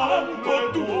stanco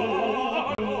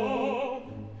tuo,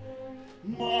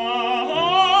 ma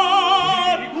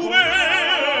tu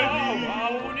vedi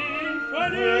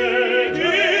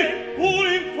un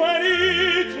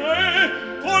infelice,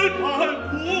 colpa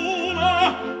alcuna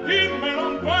in me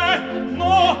non v'è,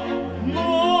 no,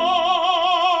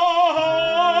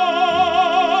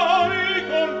 mi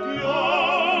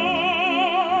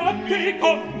compiangi,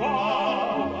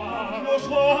 io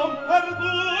son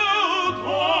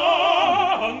perduto,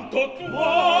 tanto tuo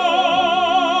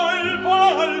il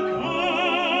balcone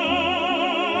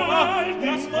ti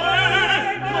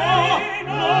aspetto,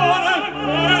 non è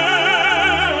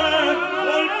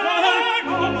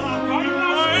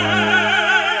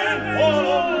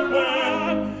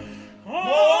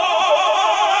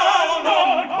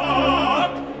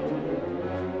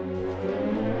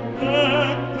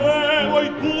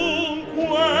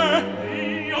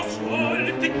io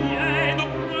sol ti chiedo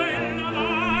quella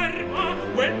l'arma,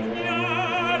 quel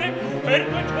pugnale, per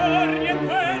 2 giorni e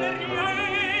quel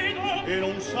riedo. E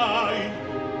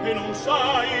non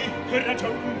sai che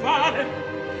ragion vale,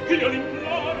 io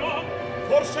l'imploro,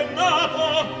 forse è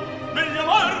nato meglio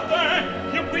morte,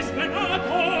 io qui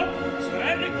spenato,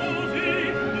 se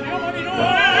ricusi io morirò.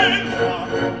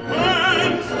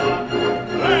 Pensa,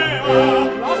 crea,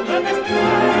 l'aspetta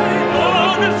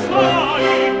strano, non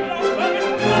sai,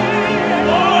 l'aspetta strano,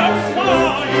 non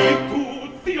sai,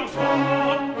 tutti lo sanno.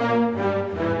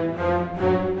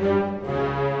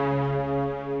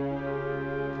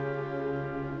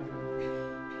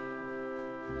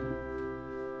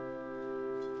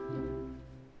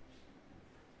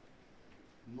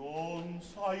 Non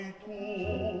sai tu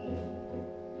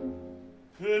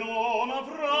che non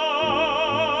avrai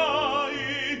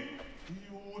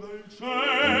più del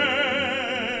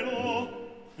cielo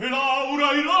e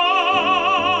l'aura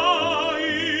irai,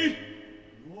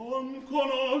 non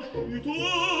conosci conosci tu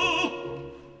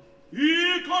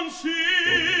il consiglio,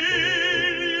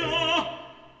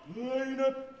 lei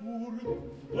neppur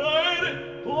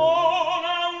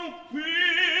perdona un figlio.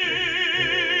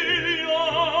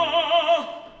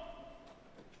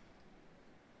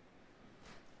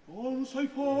 Non sai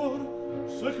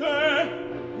forse che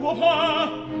tuo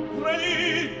padre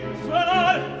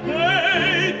sarà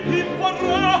lei ti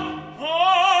imporrà.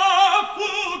 Ah,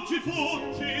 fuggi,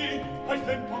 fuggi, hai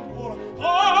tempo ancora.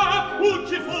 Ah,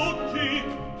 fuggi, fuggi,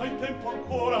 hai tempo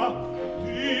ancora.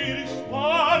 Ti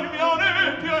risparmia né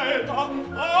pietà.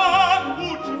 Ah,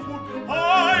 fuggi, fuggi,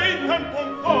 hai tempo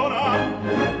ancora.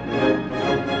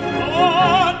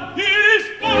 Ah, ti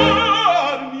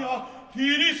risparmia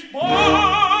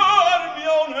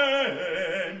né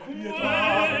pietà.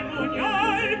 Quel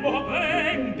pugnal può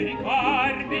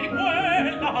vendicarmi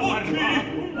quella barba.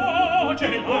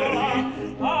 Gelari,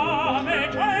 a me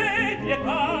chiedi e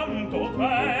tanto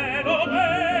te lo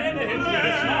bene che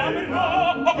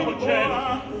saprò col cielo.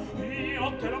 Io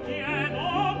te lo chiedo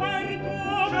per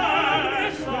tuo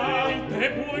padre, sai, te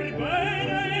pur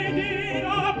bene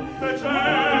dirà.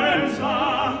 Senza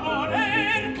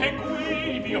voler che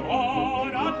qui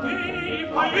ora ti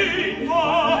fai vinto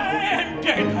e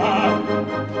pietà.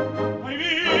 Hai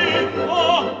vinto,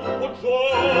 o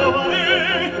giovane.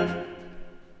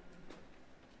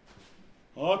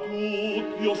 A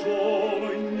tutti io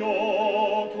sono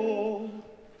ignoto.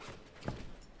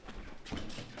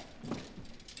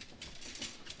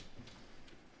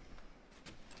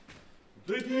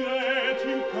 De dieci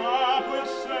il capo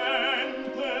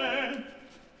assente,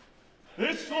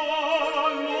 e solo a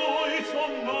lui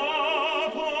son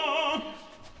nato.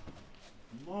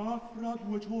 Ma fra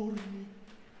 2 giorni,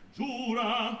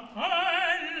 giura, è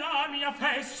la mia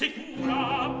fe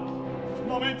sicura.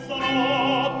 la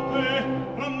mezzanotte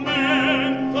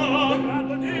rammenta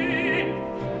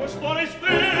quest'ora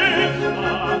stessa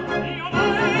Io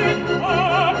vengo,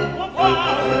 tuo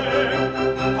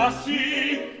padre. ah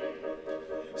sì,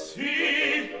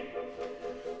 Sì,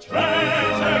 c'è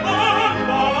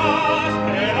seconda la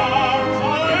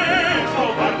speranza e so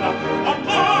guarda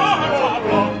ancora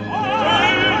saprò.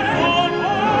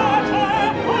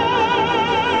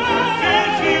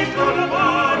 Sì,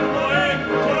 trovando e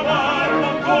trovando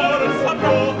ancora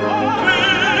saprò.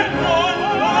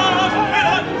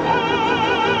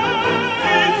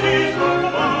 Sì,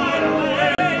 trovando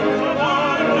e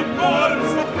trovando ancora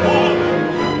saprò.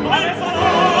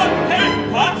 Mezzanotte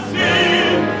passi,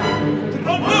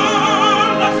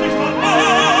 trovarla si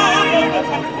salvando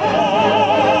saprò.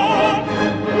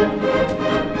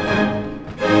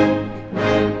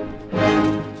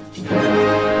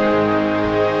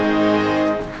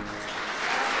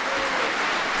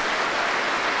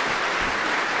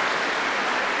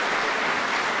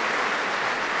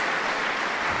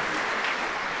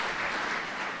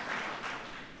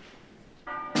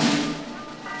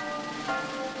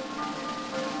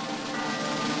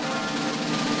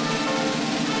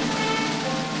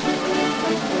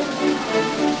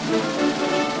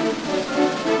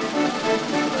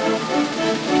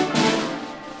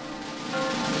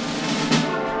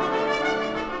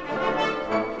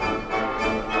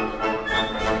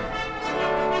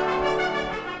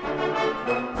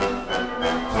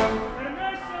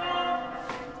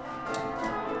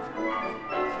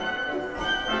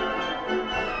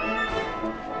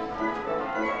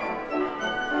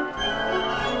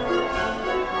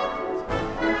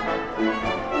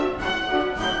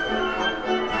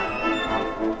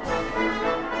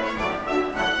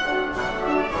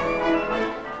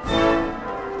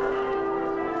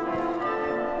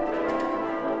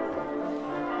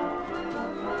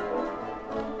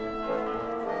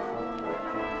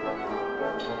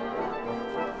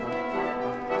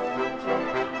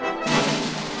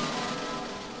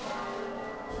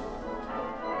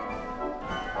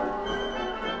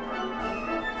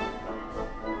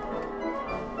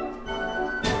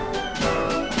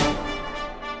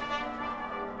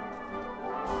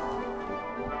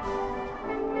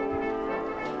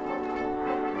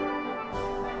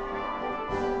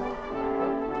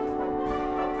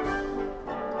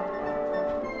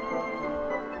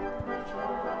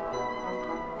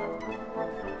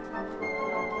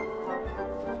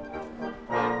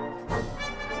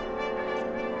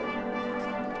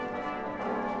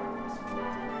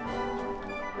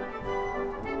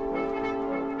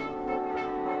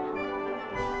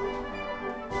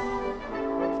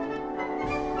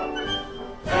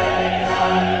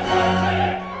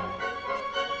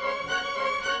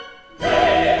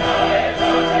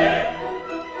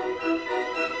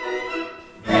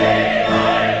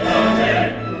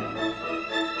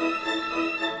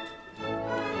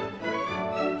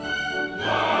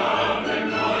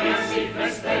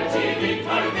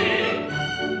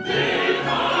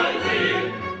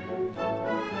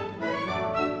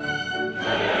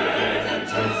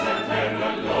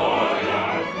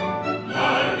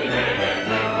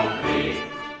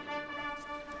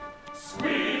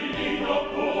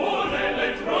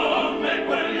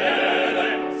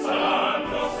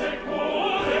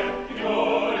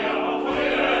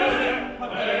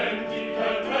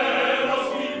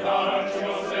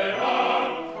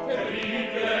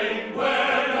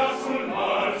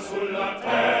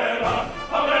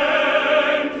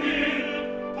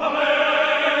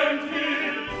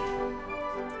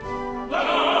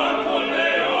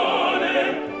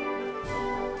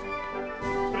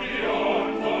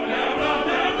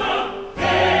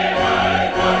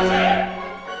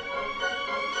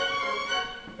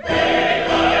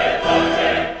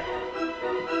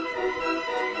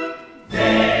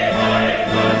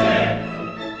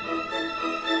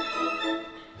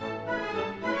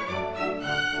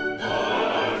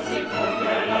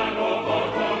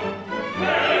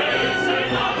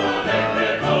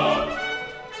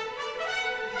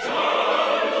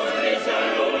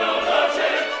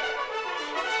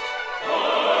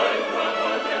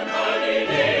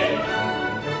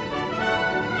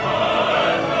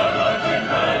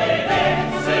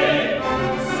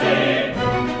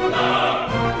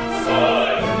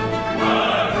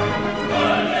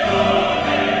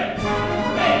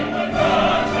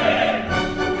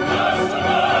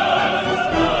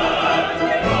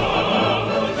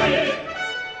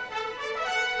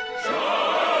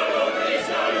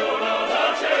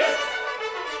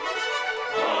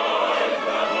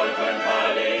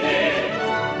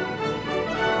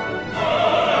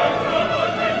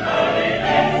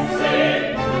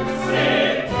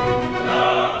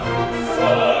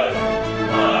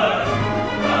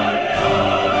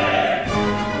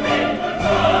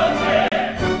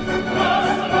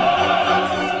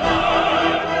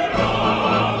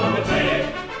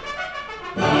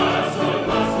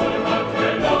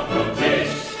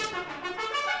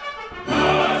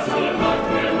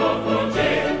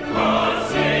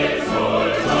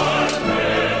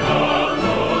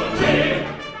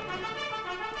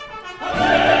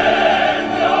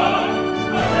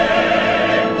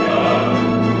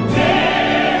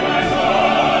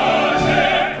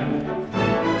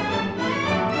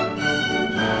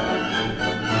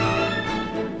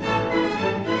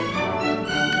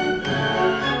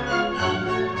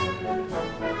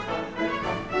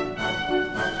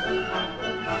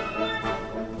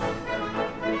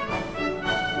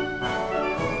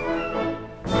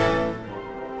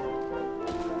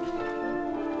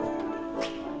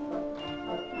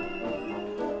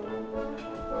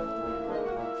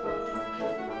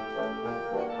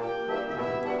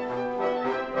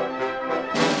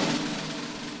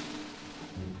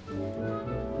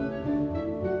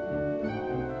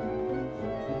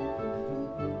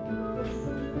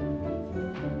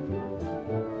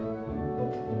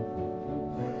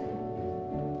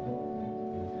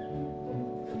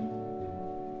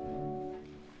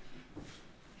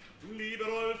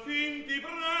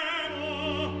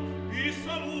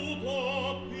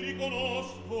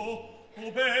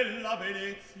 o bella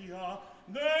Venezia,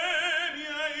 dei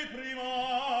miei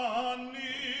prim'anni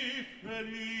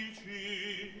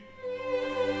felici.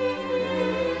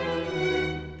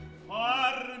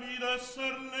 Farmi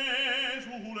d'esser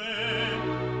l'esule,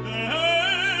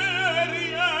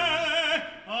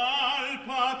 al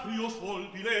patrio sol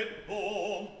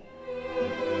diletto.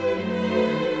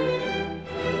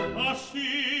 Ah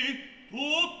sì,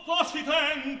 tutto si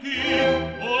tenti,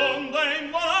 onde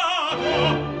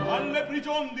imbarato, alle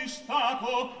prigion di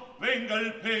stato, venga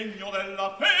il pegno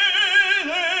della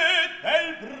fede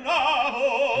del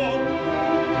bravo.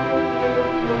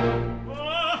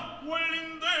 Ah,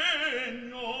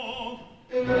 quell'indegno!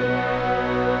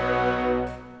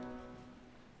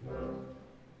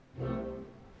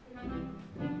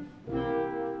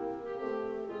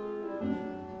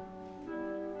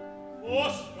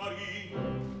 Oscari,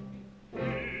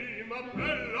 prima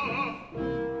bella,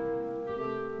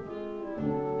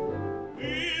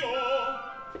 io,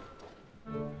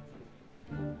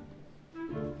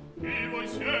 chi voi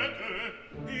siete?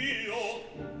 Io,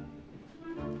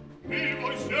 chi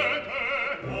voi siete?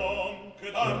 Non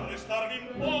che d'arrestarmi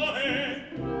impone,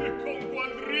 e con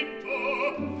qual dritto?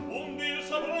 Un dil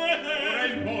saprete, ora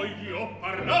il voglio,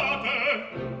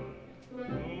 parlate.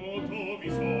 Noto vi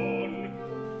son,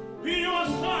 io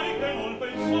assai che non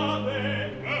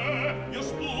pensate, io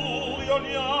studio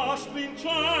gli astri in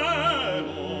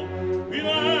cielo, vi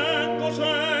leggo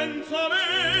senza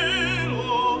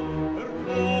velo, per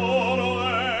loro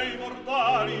e i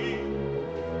mortali,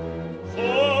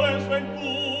 sole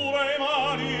sventure e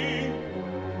mali,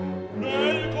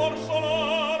 nel cor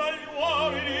sonora agli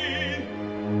uomini,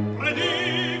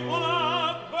 predico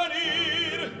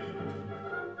l'avvenir,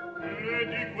 e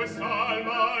di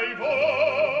quest'alma i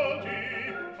voti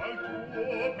al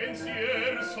tuo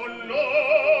pensier son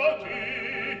noti.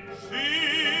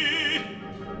 Sì,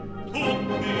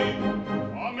 tutti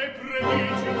a me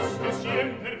predici, se sien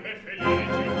per me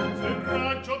felici, se il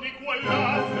raggio di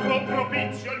quell'astro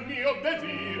propizio al mio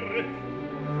desir.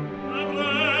 E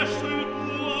presto il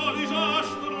tuo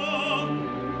disastro,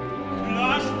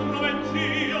 l'astro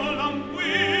vecchio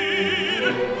languir.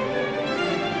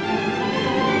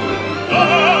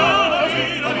 La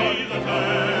vita certo,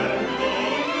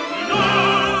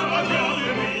 la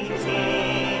vita di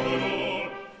sono,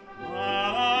 ma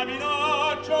la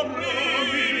minaccia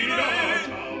orribile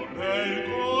nel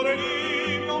cuore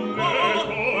lì non va,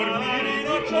 la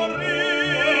minaccia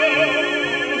orribile,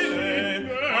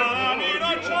 la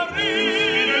minaccia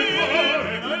orribile nel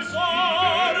cuore, nel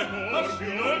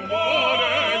cuore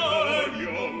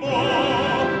non va.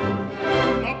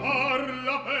 Ma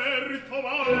parla aperto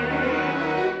vai,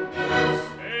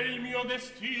 se il mio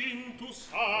destin tu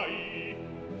sai,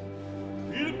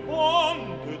 il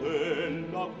ponte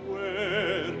della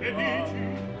guerra, e dici,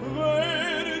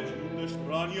 vergine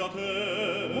strani a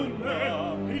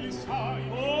terra, il sai,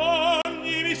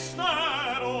 ogni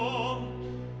mistero,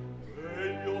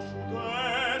 meglio su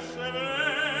te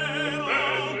severo,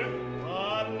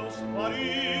 farlo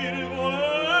sparir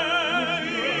volei,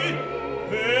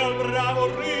 e al bravo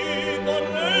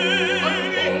ritornei,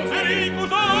 e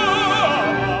ricusava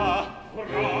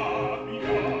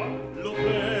rabbia, lo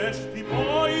festi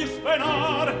poi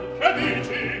svenar, che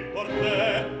dici? Per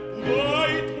te tu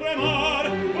vuoi tremar,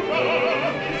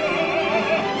 rabbia,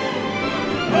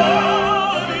 la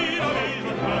vita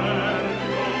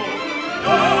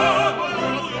certo,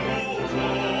 quello illuso,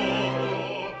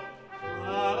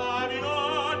 la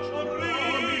minaccia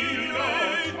orribile,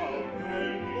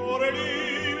 nel cuore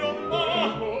lì non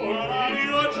va.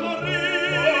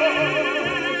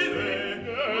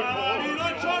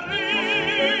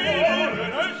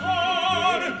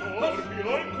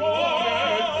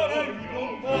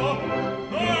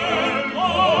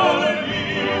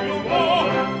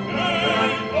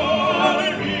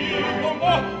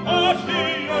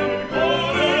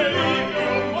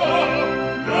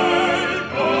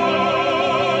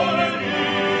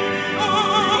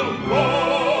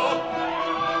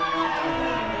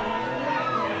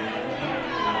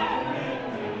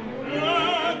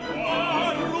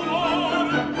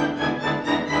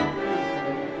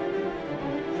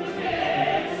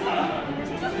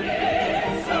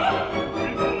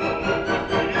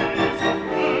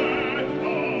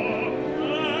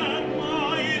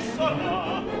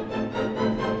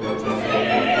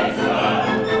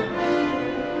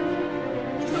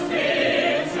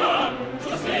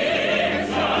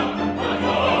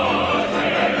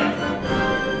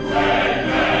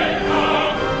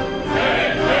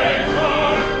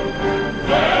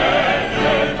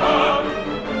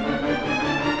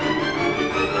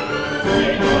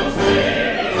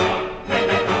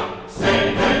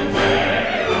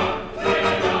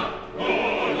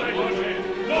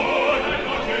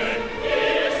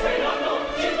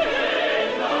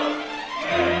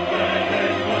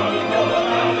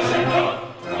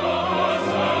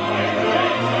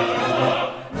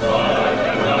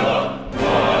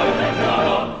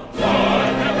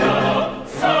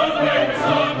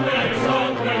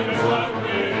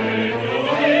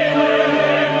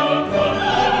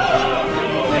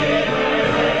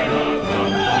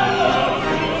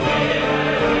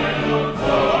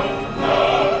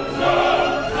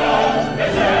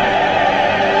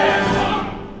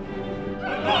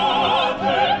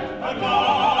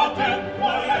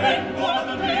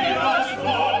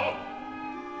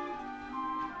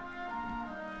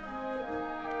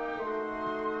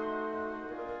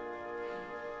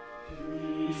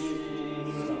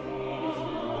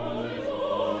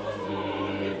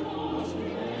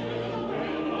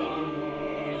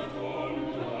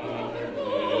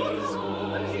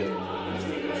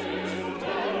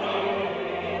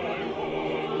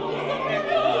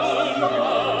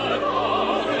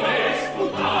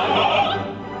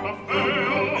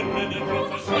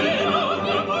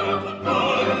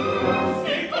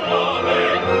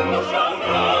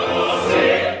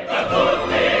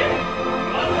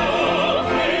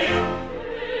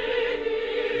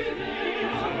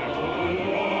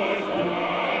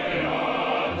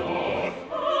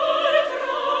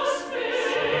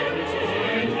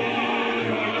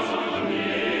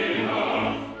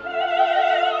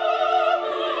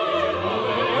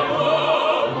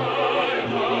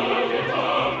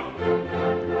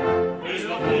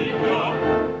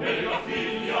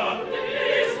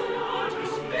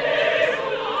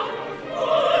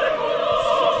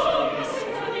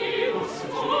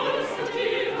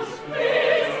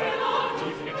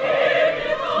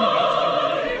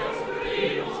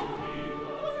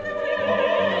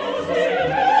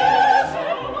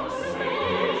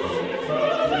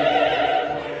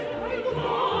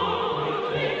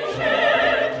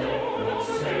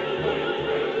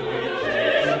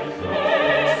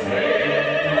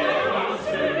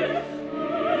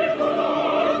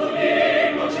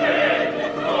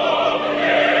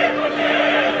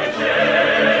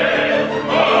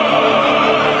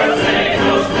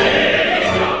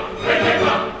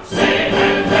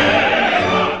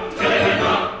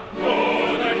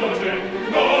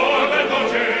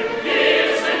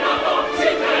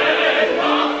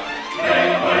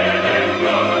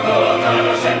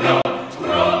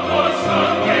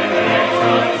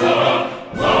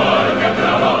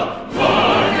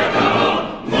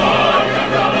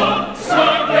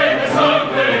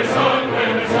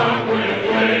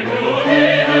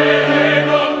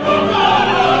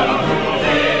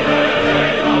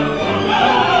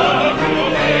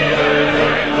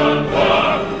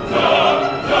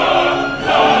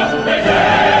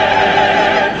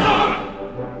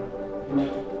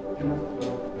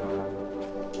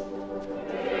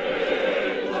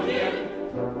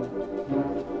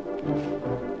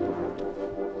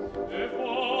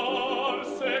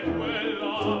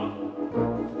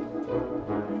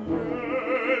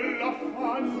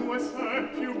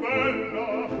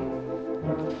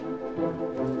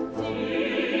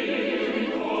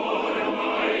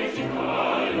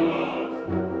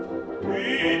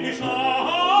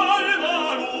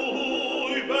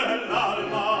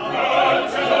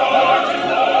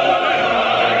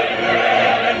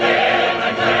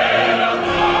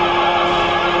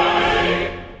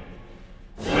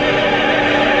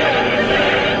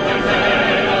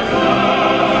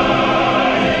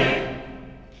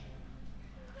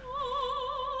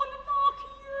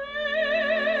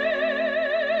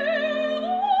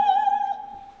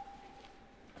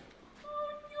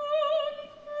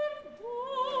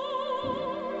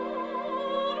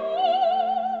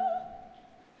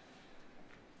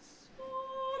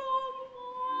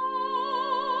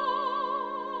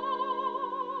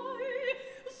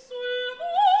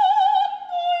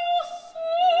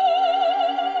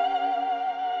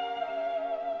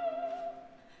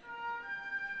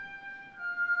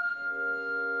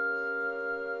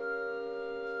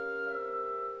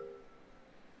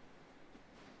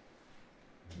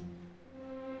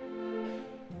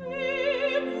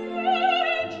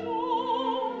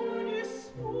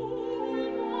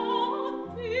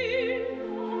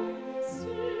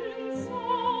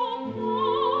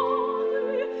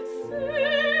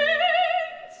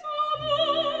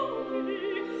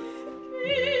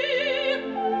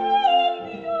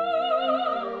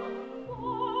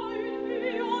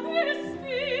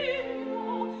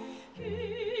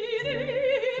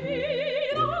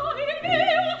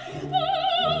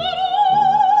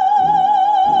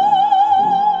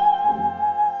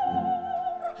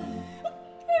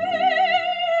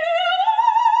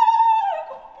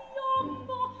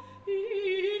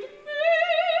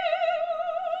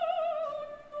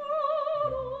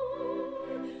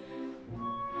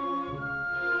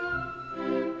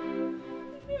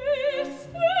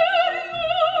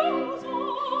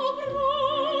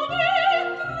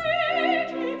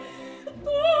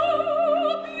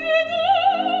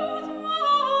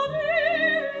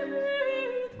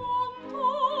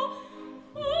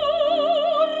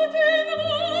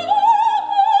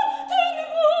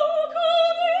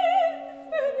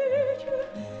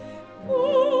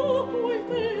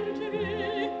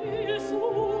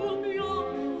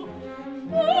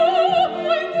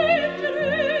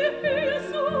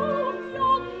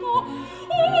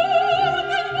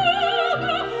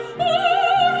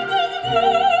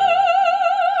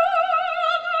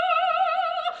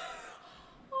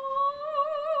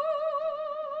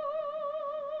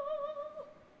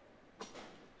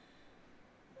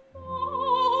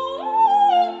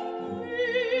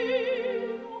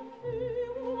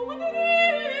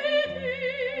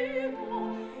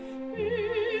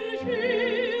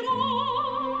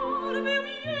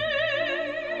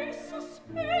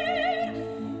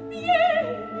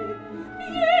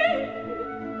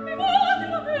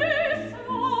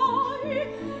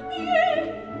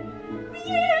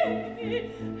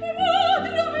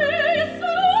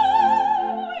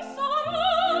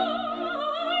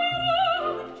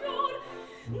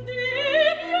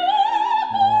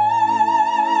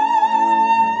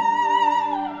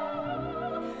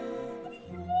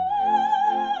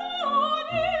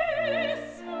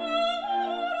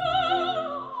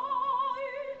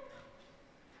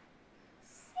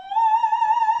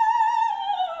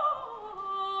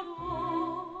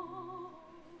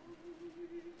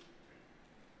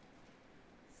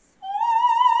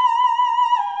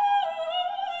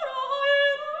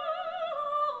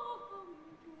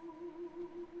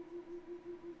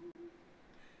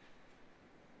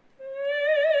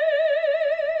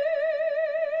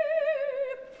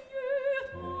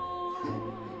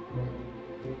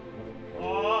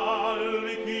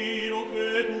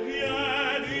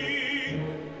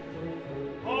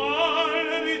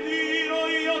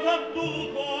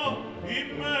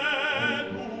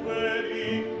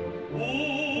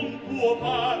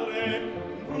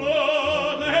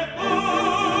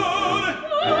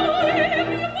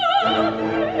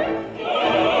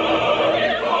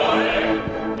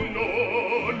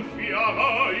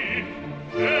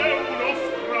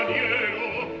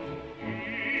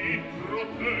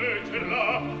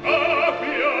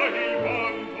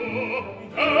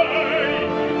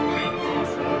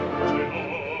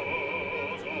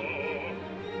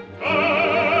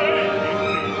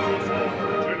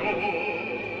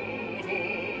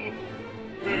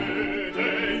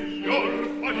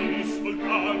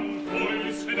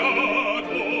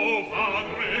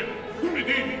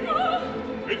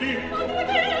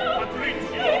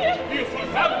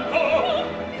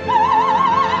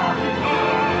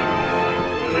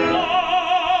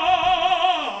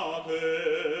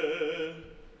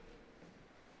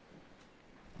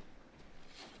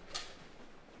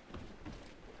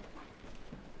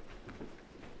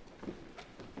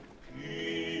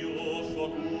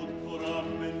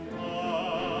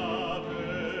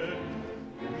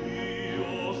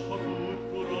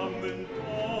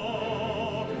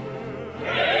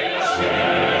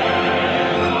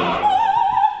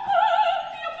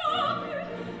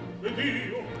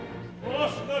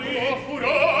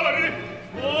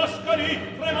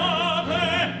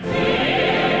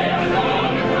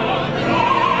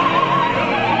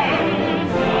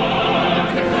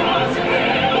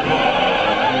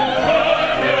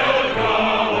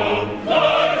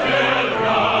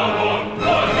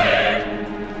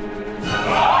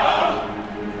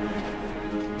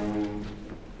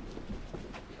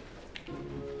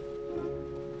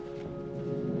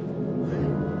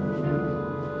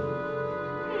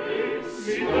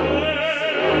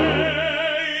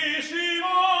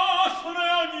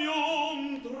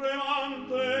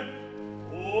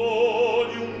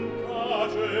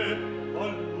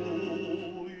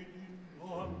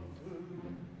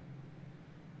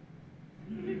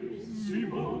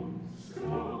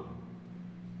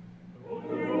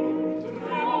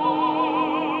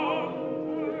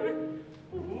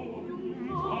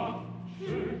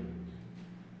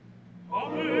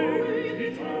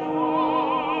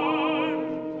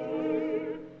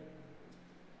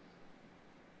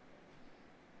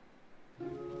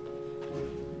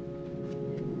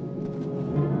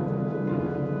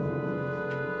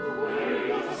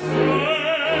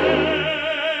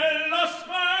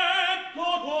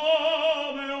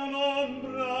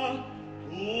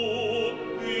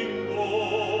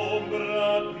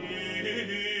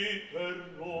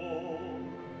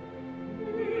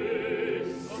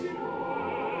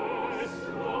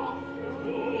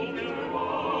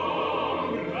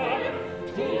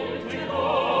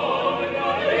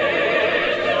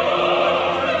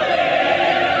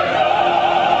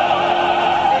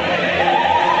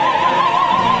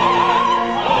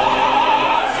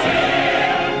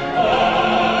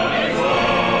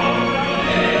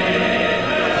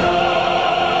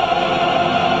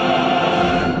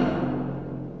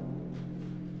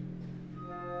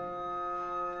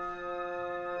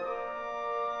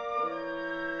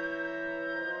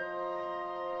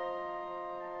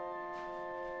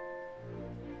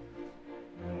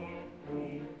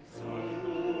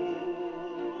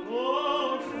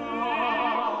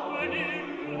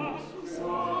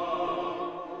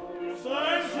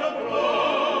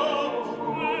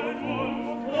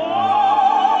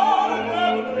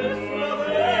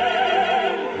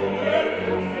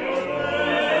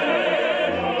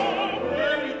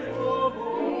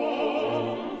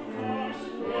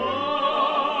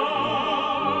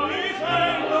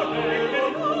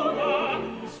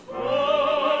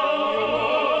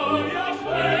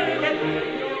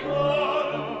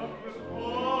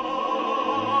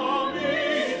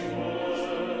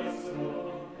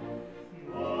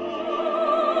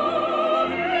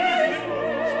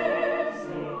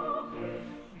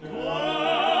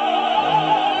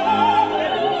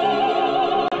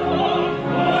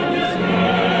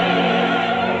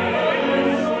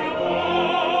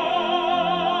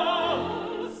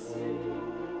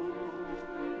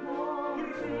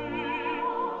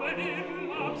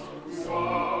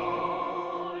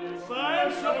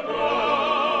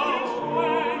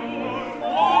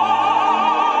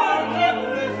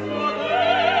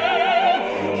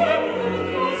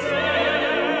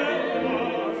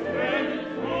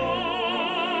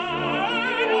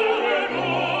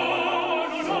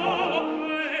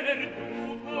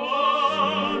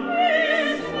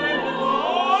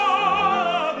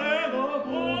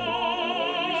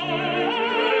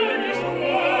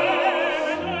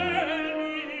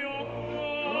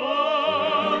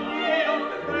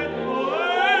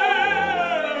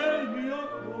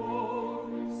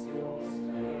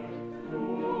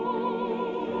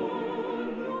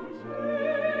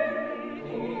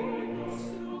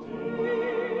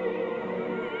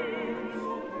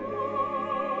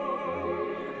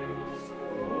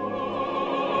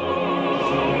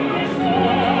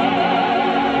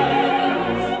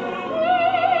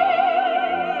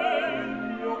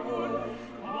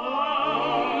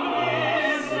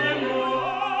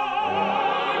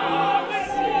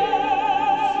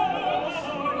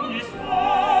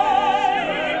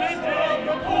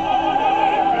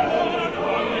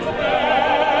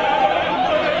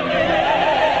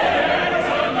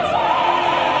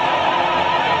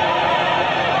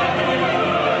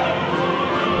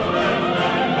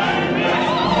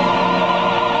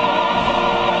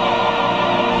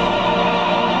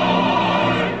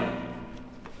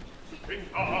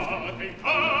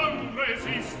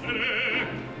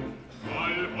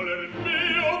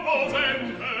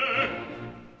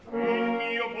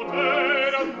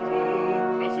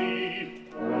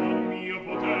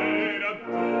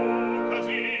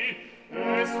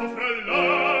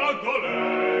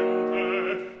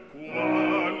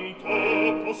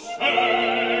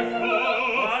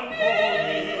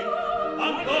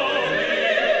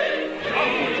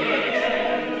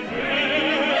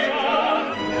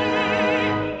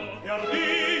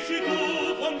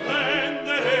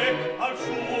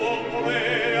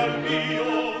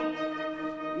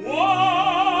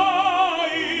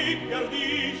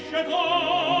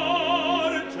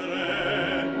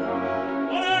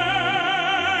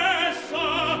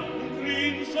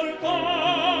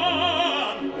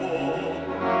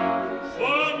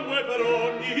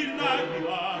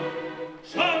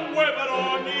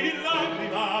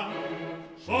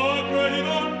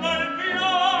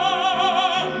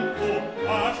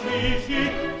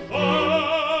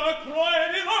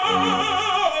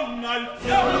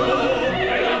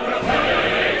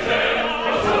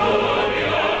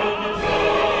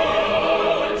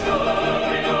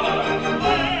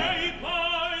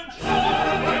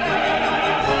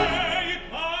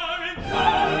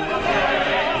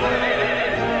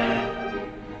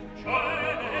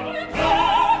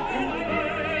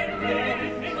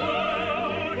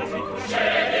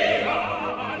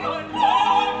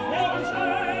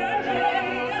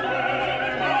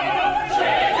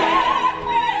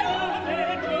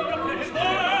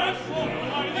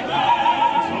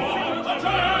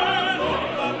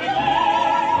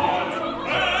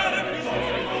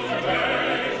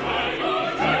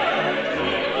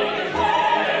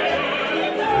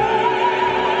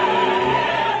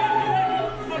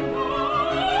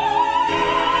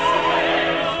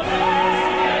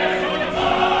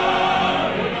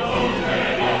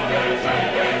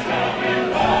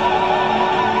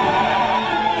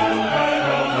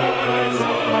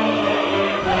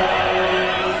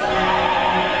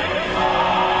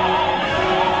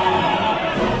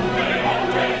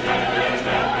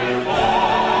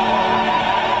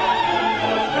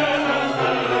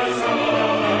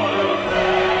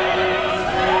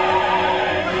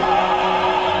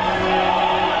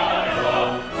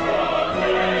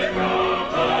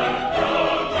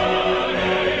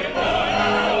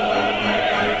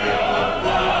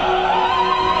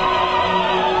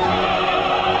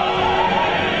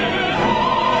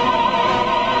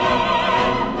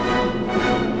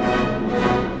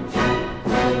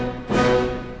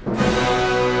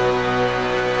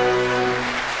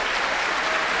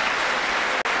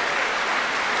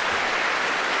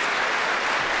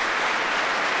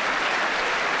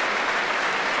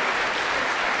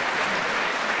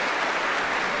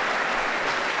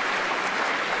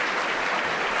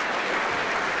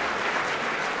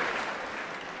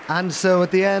 And so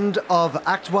at the end of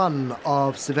Act 1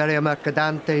 of Saverio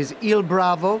Mercadante's Il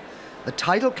Bravo, the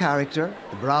title character,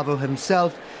 the Bravo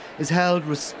himself, is held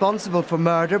responsible for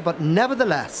murder, but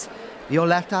nevertheless,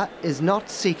 Violetta is not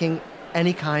seeking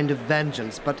any kind of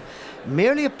vengeance, but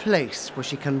merely a place where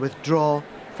she can withdraw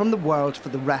from the world for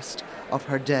the rest of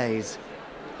her days.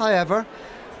 However,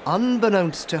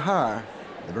 unbeknownst to her,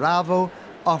 the Bravo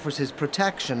offers his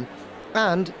protection,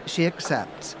 and she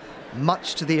accepts,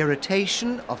 much to the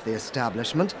irritation of the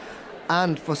establishment,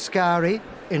 and Foscari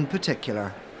in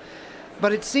particular.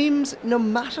 But it seems no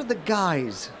matter the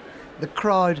guise, the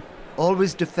crowd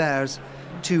always defers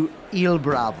to Il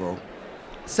Bravo.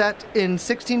 Set in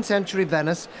 16th century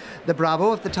Venice, the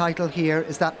Bravo of the title here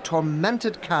is that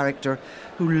tormented character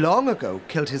who long ago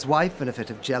killed his wife in a fit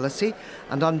of jealousy,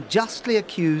 and unjustly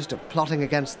accused of plotting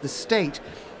against the state,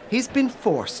 he's been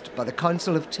forced by the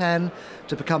Council of Ten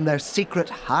to become their secret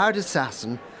hired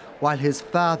assassin, while his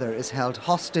father is held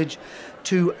hostage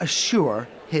to assure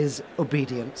his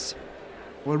obedience.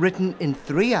 Well, written in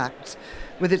 3 acts,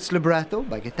 with its libretto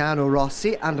by Gaetano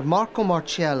Rossi and Marco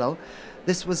Marcello,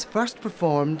 this was first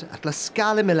performed at La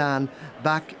Scala Milan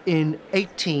back in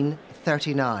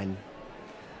 1839.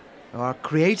 Our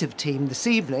creative team this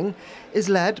evening is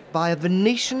led by a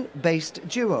Venetian-based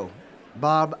duo,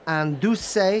 Barb and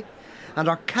Doucet, and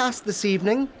our cast this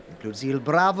evening includes Il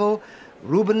Bravo,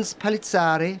 Rubens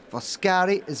Pellizzari,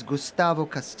 Foscari is Gustavo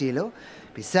Castillo,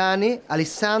 Pisani,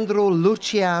 Alessandro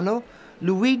Luciano,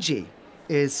 Luigi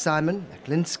is Simon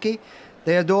Meklinski,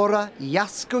 Theodora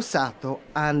Jascosato,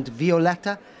 and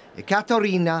Violetta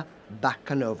Ekaterina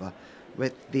Bakanova,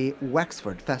 with the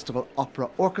Wexford Festival Opera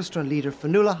Orchestra leader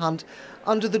Fionnuala Hunt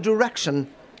under the direction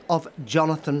of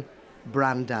Jonathan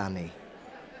Brandani.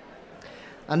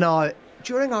 And now,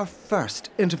 during our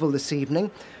first interval this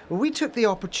evening, we took the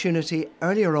opportunity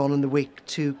earlier on in the week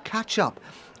to catch up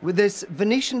with this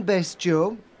Venetian-based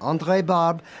duo, André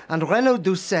Barbe and Renaud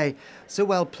Doucet, so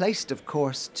well placed, of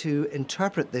course, to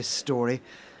interpret this story,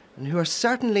 and who are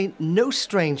certainly no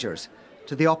strangers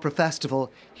to the opera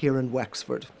festival here in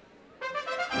Wexford.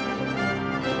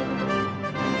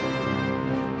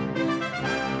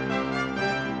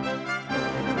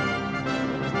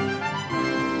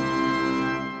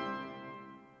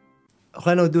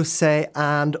 Renaud Doucet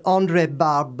and André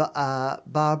Barbe,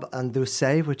 Barbe and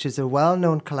Doucet, which is a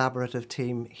well-known collaborative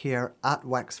team here at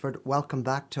Wexford. Welcome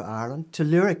back to Ireland, to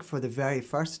Lyric for the very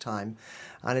first time,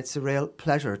 and it's a real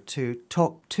pleasure to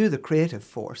talk to the creative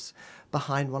force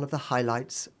behind one of the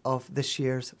highlights of this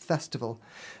year's festival.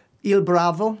 Il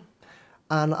Bravo,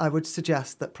 and I would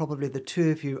suggest that probably the two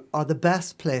of you are the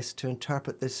best placed to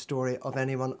interpret this story of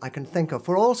anyone I can think of,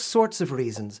 for all sorts of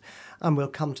reasons, and we'll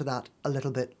come to that a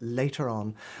little bit later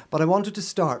on. But I wanted to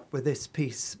start with this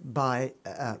piece by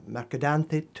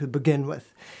Mercadante to begin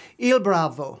with. Il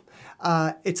Bravo.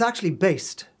 It's actually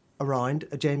based around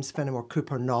a James Fenimore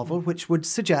Cooper novel, which would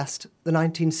suggest the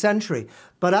 19th century.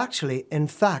 But actually, in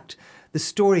fact, the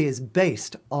story is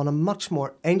based on a much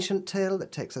more ancient tale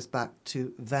that takes us back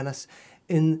to Venice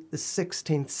in the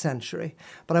 16th century.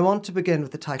 But I want to begin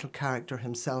with the title character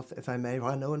himself, if I may,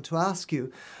 Renaud, and to ask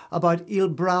you about Il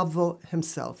Bravo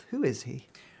himself. Who is he?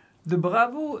 The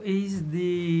Bravo is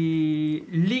the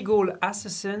legal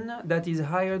assassin that is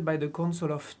hired by the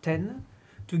Council of Ten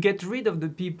to get rid of the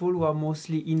people who are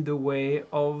mostly in the way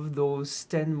of those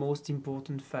 10 most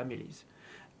important families.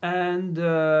 And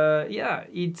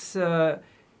it's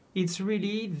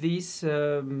really this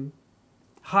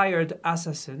hired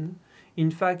assassin. In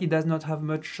fact, he does not have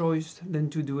much choice than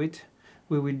to do it.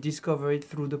 We will discover it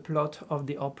through the plot of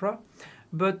the opera.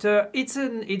 But it's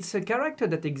a character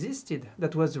that existed,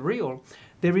 that was real.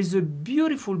 There is a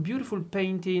beautiful, beautiful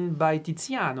painting by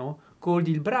Tiziano called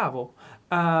Il Bravo.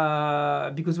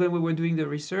 Because when we were doing the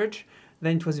research,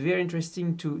 then it was very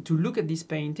interesting to look at this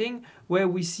painting where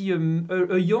we see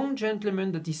a young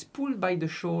gentleman that is pulled by the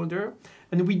shoulder,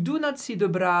 and we do not see the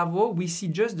Bravo, we see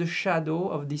just the shadow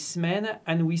of this man,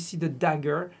 and we see the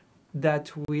dagger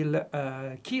that will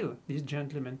kill this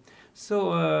gentleman.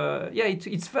 So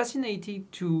it's fascinating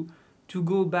to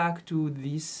go back to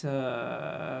this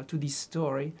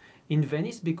story in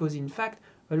Venice, because in fact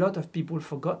a lot of people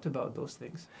forgot about those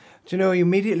things. Do you know, you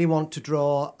immediately want to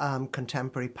draw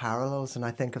contemporary parallels, and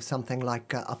I think of something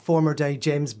like a former day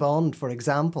James Bond, for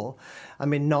example. I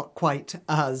mean, not quite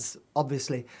as,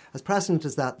 obviously, as prescient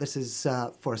as that. This is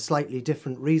for a slightly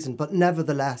different reason, but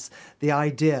nevertheless, the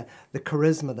idea, the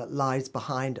charisma that lies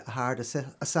behind a hired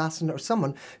assassin or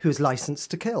someone who's licensed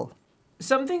to kill.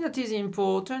 something that is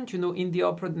important, in the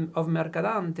opera of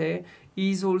Mercadante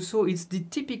is also, it's the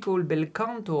typical bel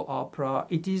canto opera.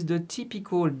 It is the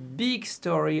typical big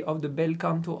story of the bel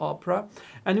canto opera.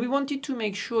 And we wanted to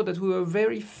make sure that we were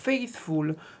very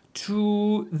faithful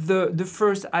to the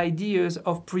first ideas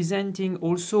of presenting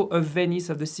also a Venice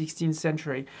of the 16th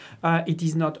century. It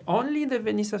is not only the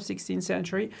Venice of 16th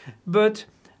century, but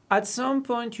at some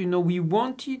point, we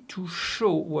wanted to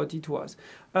show what it was.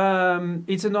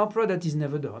 It's an opera that is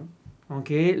never done.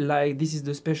 Okay, like this is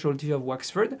the specialty of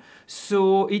Wexford.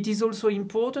 So it is also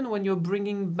important when you're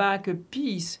bringing back a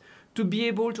piece to be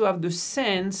able to have the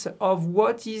sense of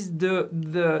what is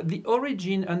the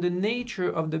origin and the nature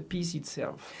of the piece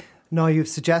itself. Now, you've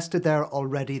suggested there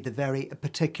already the very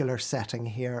particular setting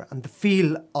here and the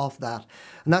feel of that.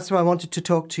 And that's why I wanted to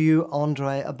talk to you,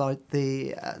 Andre, about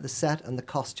the set and the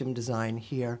costume design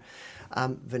here.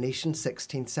 Venetian,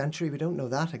 16th century, we don't know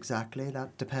that exactly.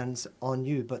 That depends on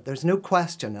you. But there's no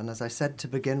question, and as I said to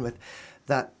begin with,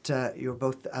 that you're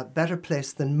both better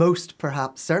placed than most,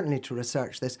 perhaps, certainly to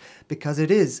research this, because it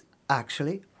is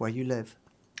actually where you live.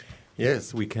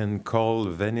 Yes, we can call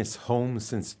Venice home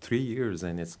since 3 years,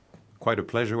 and it's quite a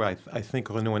pleasure. I think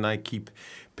Renaud and I keep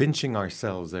pinching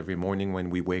ourselves every morning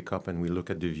when we wake up and we look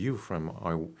at the view from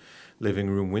our living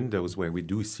room windows, where we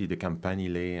do see the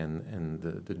campanile and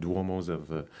the duomos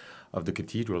of the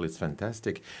cathedral. It's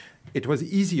fantastic. It was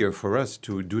easier for us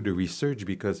to do the research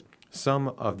because some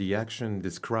of the action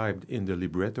described in the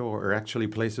libretto are actually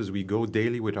places we go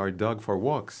daily with our dog for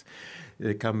walks.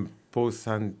 Campo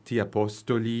Santi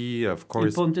Apostoli, of course.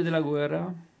 Il Ponte della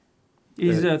Guerra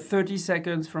is 30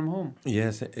 seconds from home.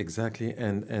 Yes, exactly.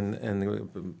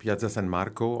 And Piazza San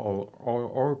Marco,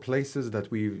 or places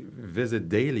that we visit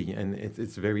daily, and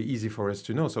it's very easy for us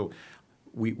to know. So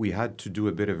we had to do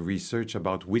a bit of research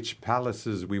about which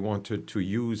palaces we wanted to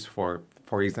use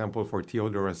for example, for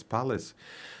Theodora's palace.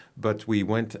 But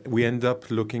we end up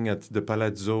looking at the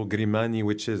Palazzo Grimani,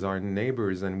 which is our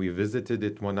neighbors, and we visited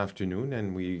it one afternoon,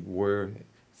 and we were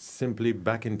simply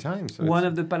back in time. So one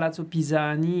of the Palazzo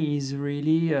Pisani is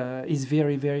really is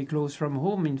very, very close from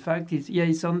home. In fact,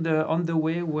 it's on the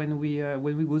way when we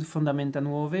go to Fondamenta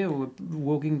Nuove,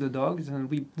 walking the dogs, and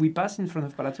we pass in front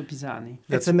of Palazzo Pisani.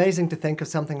 It's amazing to think of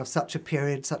something of such a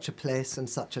period, such a place, and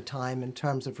such a time in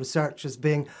terms of research as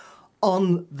being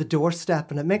on the doorstep,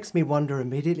 and it makes me wonder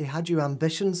immediately, had you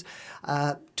ambitions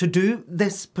to do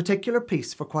this particular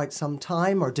piece for quite some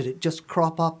time, or did it just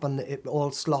crop up and it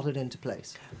all slotted into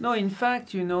place? No, in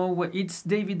fact, it's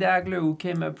David Agler who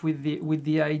came up with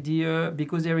the idea,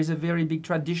 because there is a very big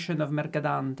tradition of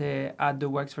Mercadante at the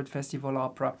Wexford Festival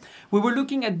Opera. We were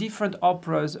looking at different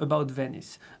operas about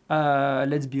Venice.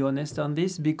 Let's be honest on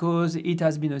this, because it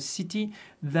has been a city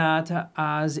that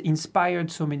has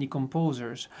inspired so many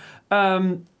composers.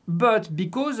 But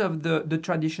because of the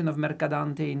tradition of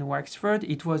Mercadante in Wexford,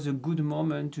 it was a good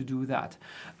moment to do that.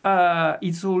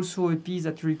 It's also a piece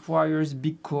that requires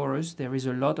big chorus. There is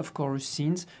a lot of chorus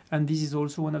scenes, and this is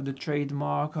also one of the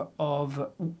trademark of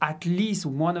at least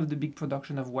one of the big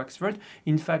production of Wexford.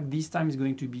 In fact, this time is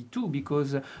going to be two,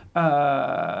 because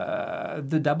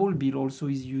the double bill also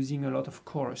is using a lot of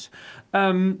chorus.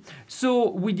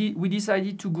 So we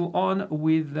decided to go on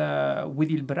with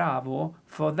Il Bravo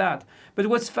for that. But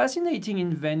what's fascinating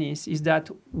in Venice is that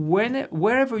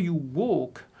wherever you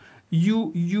walk,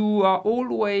 you are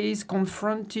always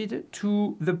confronted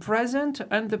to the present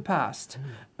and the past.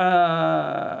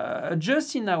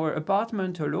 Just in our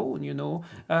apartment alone,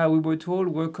 we were told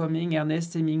we're coming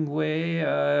Ernest Hemingway,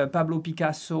 Pablo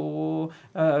Picasso,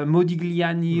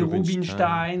 Modigliani,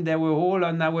 Rubinstein. They were all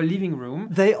on our living room.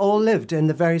 They all lived in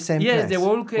the very same place? Yes, they were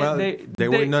all... Well, they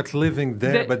were not living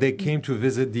there, but they came to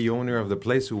visit the owner of the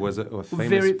place, who was a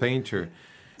famous painter.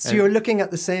 So you're looking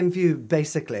at the same view,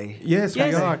 basically? Yes,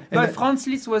 we are. But Franz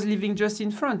Liszt was living just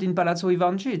in front, in Palazzo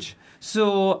Ivancic.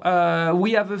 So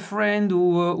we have a friend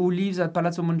who lives at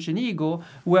Palazzo Moncenigo,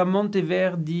 where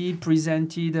Monteverdi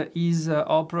presented his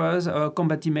operas,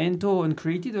 Combattimento, and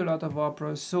created a lot of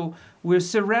operas. So we're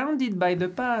surrounded by the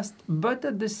past, but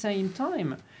at the same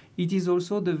time, it is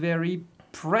also the very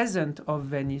present of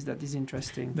Venice that is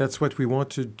interesting. That's what we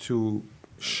wanted to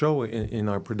show in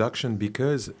our production,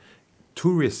 because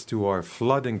tourists who are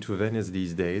flooding to Venice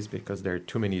these days, because there are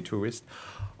too many tourists,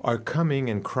 are coming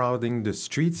and crowding the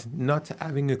streets, not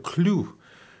having a clue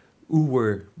who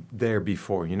were there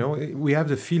before. You know, we have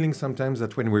the feeling sometimes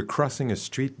that when we're crossing a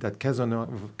street that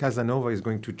Casanova is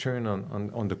going to turn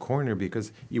on the corner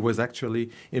because he was actually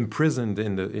imprisoned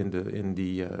in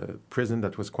the prison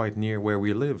that was quite near where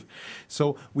we live.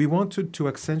 So we wanted to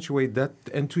accentuate that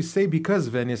and to say because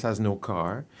Venice has no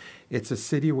car, it's a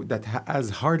city that has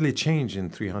hardly changed in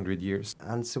 300 years.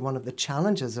 And so one of the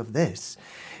challenges of this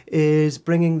is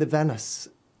bringing the Venice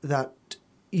that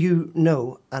you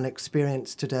know and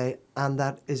experience today and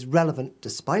that is relevant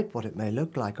despite what it may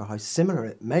look like or how similar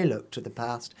it may look to the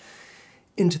past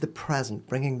into the present,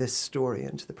 bringing this story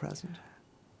into the present.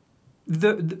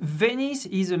 The Venice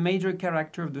is a major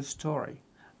character of the story.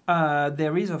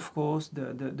 There is, of course,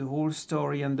 the whole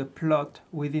story and the plot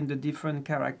within the different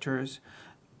characters.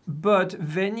 But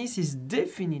Venice is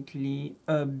definitely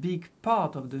a big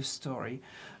part of the story.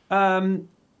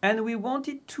 And we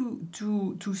wanted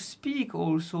to speak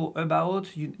also about,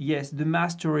 yes, the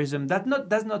mass tourism. That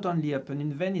does not only happen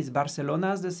in Venice. Barcelona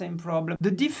has the same problem.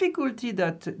 The difficulty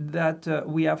that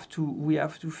we have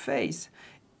to face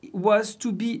was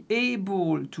to be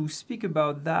able to speak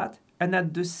about that and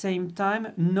at the same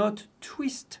time not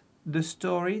twist the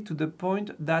story to the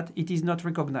point that it is not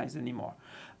recognized anymore.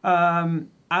 With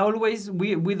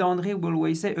André, we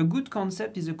always say a good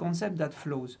concept is a concept that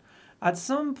flows. At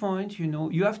some point,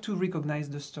 you have to recognize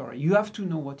the story. You have to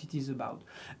know what it is about.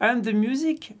 And the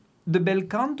music, the bel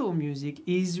canto music,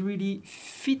 is really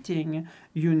fitting,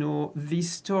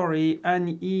 this story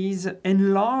and is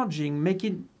enlarging,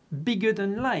 making bigger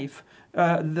than life,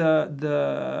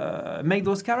 make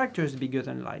those characters bigger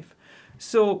than life.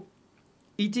 So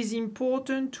it is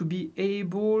important to be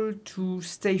able to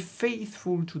stay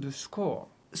faithful to the score.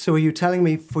 So are you telling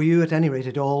me, for you at any rate,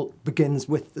 it all begins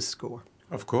with the score?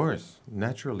 Of course,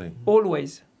 naturally.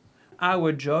 Always.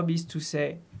 Our job is to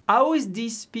say, how is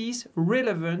this piece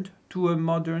relevant to a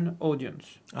modern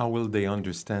audience? How will they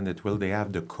understand it? Will they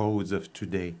have the codes of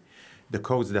today? The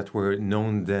codes that were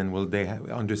known then, will they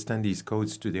understand these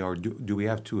codes today? Or do we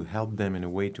have to help them in a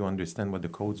way to understand what the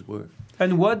codes were?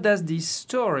 And what does this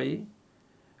story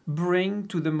bring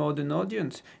to the modern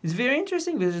audience? It's very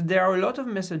interesting because there are a lot of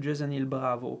messages in Il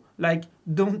Bravo, like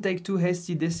don't take too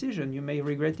hasty decision, you may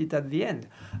regret it at the end,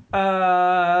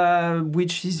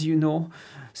 which is,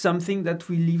 something that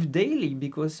we live daily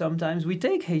because sometimes we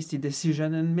take hasty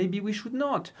decision and maybe we should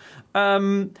not.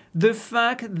 The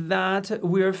fact that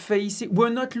we're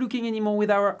not looking anymore with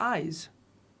our eyes.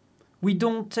 We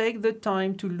don't take the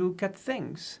time to look at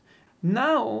things.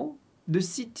 Now, the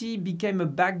city became a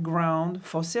background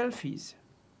for selfies.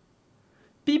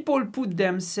 People put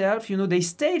themselves, they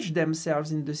stage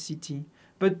themselves in the city,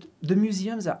 but the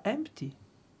museums are empty.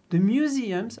 The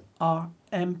museums are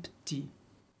empty.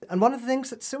 And one of the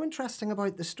things that's so interesting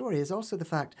about the story is also the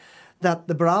fact that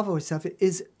the Bravo itself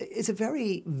is a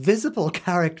very visible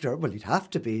character. Well, you'd have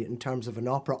to be in terms of an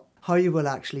opera. How you will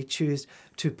actually choose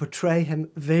to portray him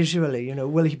visually.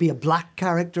 Will he be a black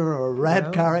character or a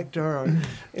red character? Or,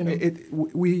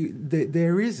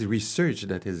 there is research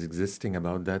that is existing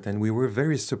about that, and we were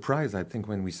very surprised, I think,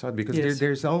 when we saw it, because yes.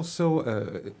 there's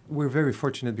also, we're very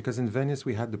fortunate because in Venice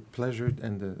we had the pleasure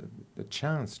and the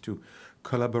chance to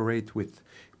collaborate with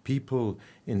people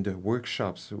in the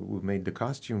workshops who made the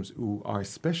costumes who are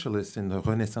specialists in the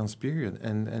Renaissance period,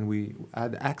 and we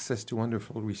had access to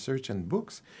wonderful research and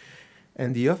books.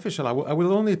 And the official, I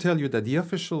will only tell you that the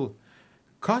official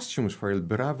costumes for Il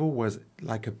Bravo was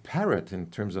like a parrot in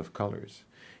terms of colors.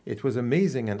 It was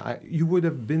amazing, and you would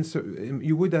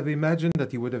have imagined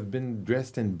that he would have been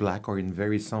dressed in black or in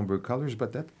very somber colors,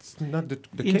 but that's not the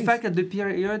case. In fact, at the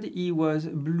period, he was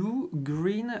blue,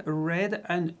 green, red,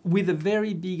 and with a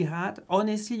very big hat.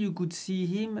 Honestly, you could see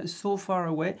him so far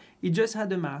away. He just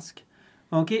had a mask,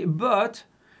 okay? But,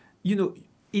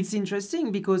 it's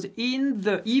interesting because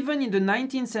even in the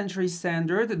 19th century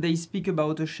standard, they speak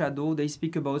about a shadow. They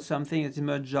speak about something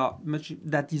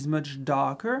that is much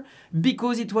darker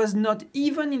because it was not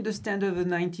even in the standard of the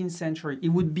 19th century. It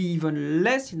would be even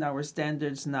less in our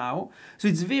standards now. So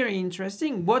it's very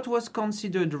interesting. What was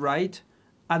considered right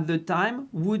at the time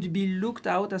would be looked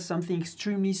out as something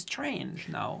extremely strange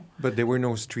now. But there were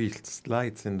no street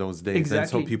lights in those days.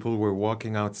 Exactly. And so people were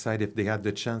walking outside. If they had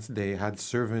the chance, they had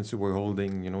servants who were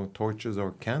holding, torches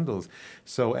or candles.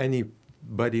 So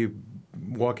anybody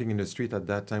walking in the street at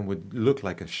that time would look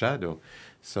like a shadow.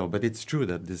 So, but it's true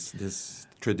that this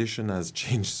tradition has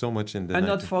changed so much in the And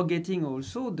not forgetting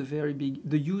also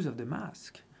the use of the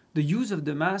mask. The use of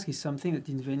the mask is something that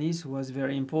in Venice was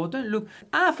very important. Look,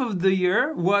 half of the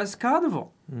year was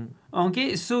Carnival.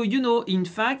 Okay, so, in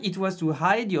fact, it was to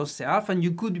hide yourself and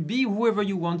you could be whoever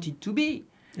you wanted to be.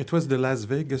 It was the Las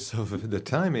Vegas of the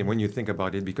time, and when you think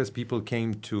about it, because people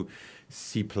came to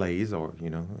see plays or,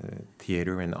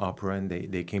 theater and opera, and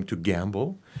they came to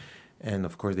gamble. And,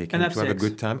 of course, they came to have a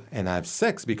good time and have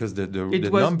sex, because the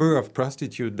number of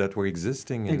prostitutes that were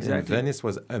existing in Venice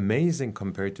was amazing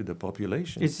compared to the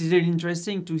population. It's really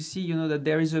interesting to see, that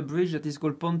there is a bridge that is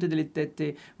called Ponte delle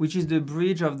Tette, which is the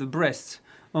bridge of the breasts,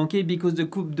 okay? Because the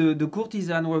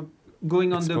courtisans were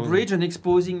going on the bridge and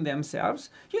exposing themselves,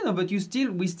 but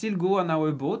we still go on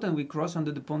our boat and we cross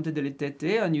under the Ponte delle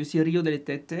Tette, and you see Rio delle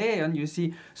Tette, and you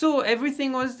see... So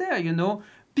everything was there,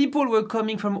 People were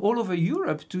coming from all over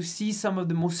Europe to see some of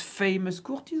the most famous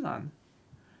courtesans.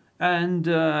 And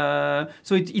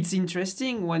so it's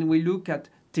interesting when we look at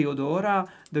Theodora,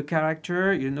 the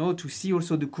character, to see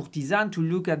also the courtesan, to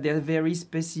look at their very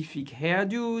specific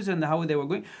hairdos and how they were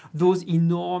going. Those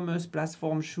enormous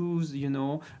platform shoes,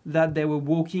 that they were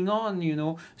walking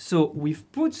on, So we've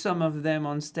put some of them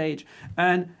on stage.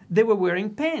 And they were wearing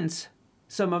pants.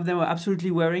 Some of them were absolutely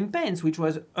wearing pants, which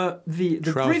was the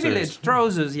privilege,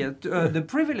 trousers, the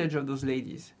privilege of those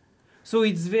ladies. So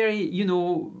it's very,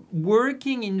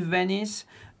 working in Venice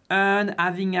and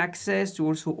having access to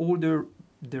also all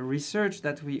the research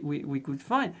that we could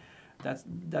find.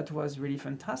 That was really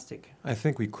fantastic. I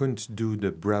think we couldn't do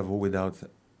the Bravo without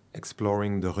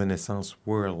exploring the Renaissance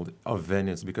world of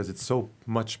Venice, because it's so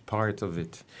much part of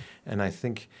it. And I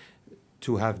think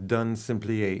to have done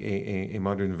simply a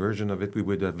modern version of it, we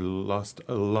would have lost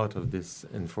a lot of this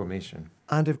information.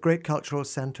 And if great cultural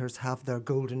centres have their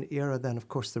golden era, then of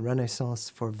course the Renaissance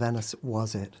for Venice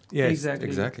was it. Yes,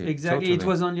 exactly. Totally. It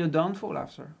was only a downfall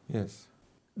after. Yes.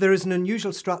 There is an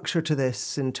unusual structure to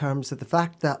this in terms of the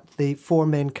fact that the four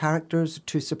main characters,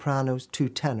 2 sopranos, 2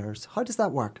 tenors. How does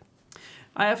that work?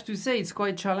 I have to say it's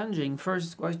quite challenging. First,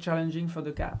 it's quite challenging for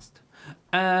the cast.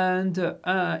 And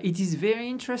it is very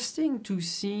interesting to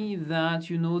see that,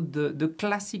 the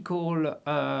classical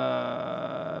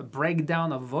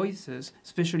breakdown of voices,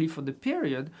 especially for the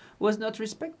period, was not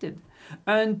respected.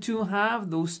 And to have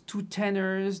those 2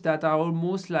 tenors that are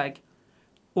almost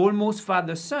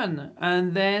father-son,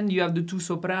 and then you have the 2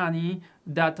 soprani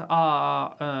that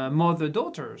are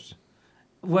mother-daughters,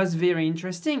 was very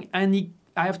interesting. And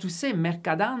I have to say,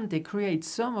 Mercadante creates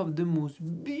some of the most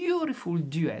beautiful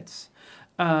duets.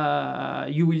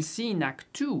 You will see in Act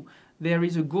 2, there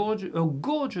is a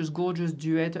gorgeous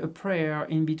duet, a prayer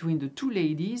in between the 2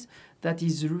 ladies that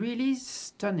is really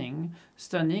stunning.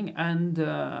 And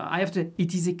I have to,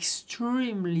 it is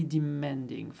extremely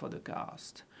demanding for the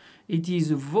cast. It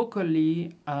is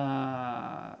vocally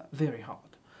very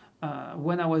hard.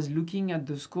 When I was looking at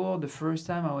the score the first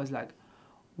time, I was like,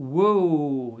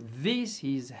 whoa, this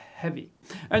is heavy.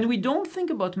 And we don't think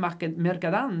about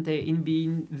Mercadante in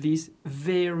being this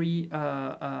very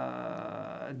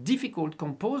difficult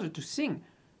composer to sing.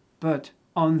 But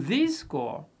on this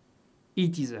score,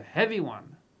 it is a heavy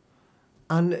one.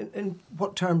 And in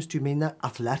what terms do you mean that?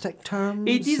 Athletic terms?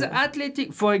 It is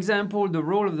athletic. For example, the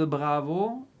role of the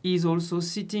Bravo is also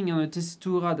sitting on a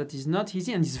tessitura that is not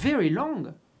easy and is very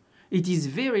long. It is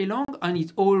very long and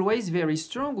it's always very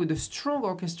strong with a strong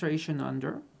orchestration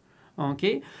under.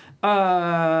 Okay,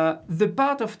 the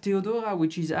part of Theodora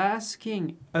which is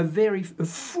asking a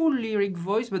full lyric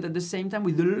voice, but at the same time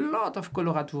with a lot of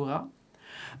coloratura.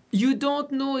 You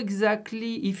don't know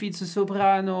exactly if it's a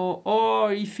soprano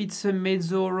or if it's a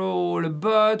mezzo role,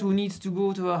 but who needs to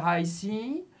go to a high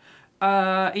C.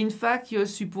 In fact, you're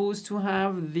supposed to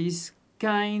have this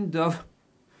kind of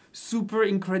super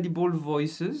incredible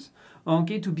voices,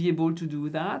 okay, to be able to do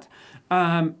that.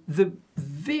 The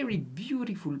very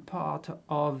beautiful part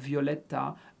of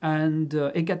Violetta and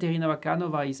Ekaterina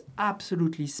Bakanova is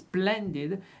absolutely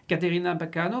splendid. Ekaterina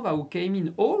Bakanova, who came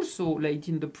in also late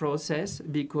in the process,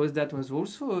 because that was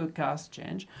also a cast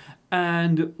change,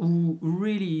 and who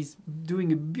really is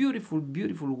doing a beautiful,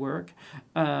 beautiful work,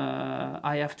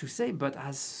 I have to say, but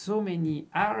has so many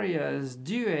arias,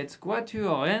 duets,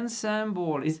 quatuor,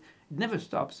 ensemble, it never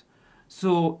stops.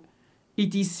 So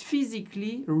it is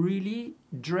physically really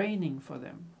draining for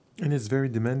them. And it's very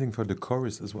demanding for the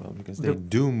chorus as well, because they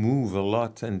do move a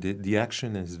lot, and the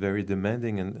action is very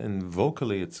demanding, and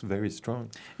vocally it's very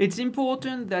strong. It's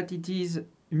important that it is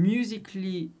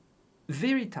musically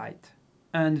very tight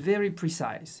and very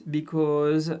precise,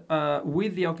 because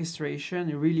with the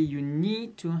orchestration, really you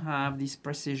need to have this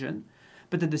precision.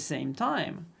 But at the same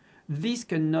time, this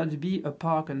cannot be a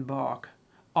Park and Bark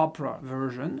opera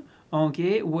version,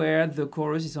 okay, where the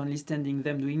chorus is only standing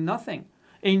them doing nothing.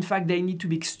 In fact, they need to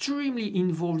be extremely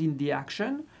involved in the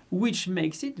action, which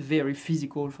makes it very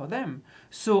physical for them.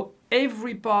 So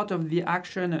every part of the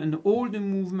action and all the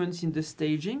movements in the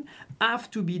staging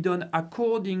have to be done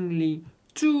accordingly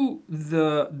to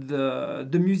the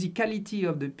musicality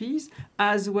of the piece,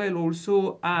 as well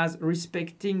also as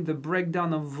respecting the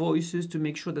breakdown of voices to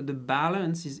make sure that the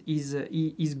balance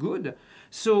is good.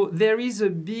 So there is a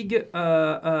big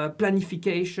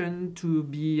planification to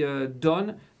be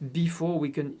done before we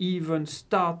can even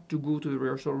start to go to the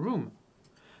rehearsal room.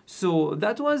 So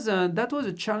that was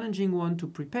a challenging one to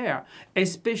prepare,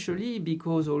 especially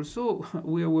because also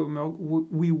we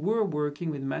were working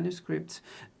with manuscripts,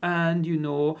 and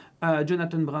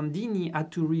Jonathan Brandini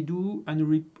had to redo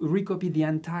and recopy the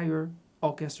entire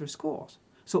orchestra scores.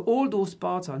 So all those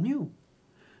parts are new.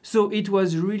 So it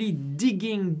was really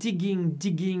digging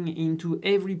into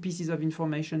every pieces of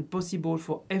information possible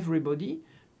for everybody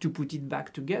to put it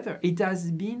back together. It has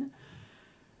been,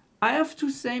 I have to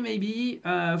say, maybe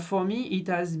for me, it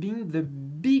has been the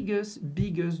biggest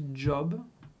job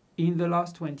in the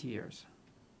last 20 years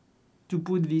to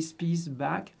put this piece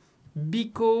back,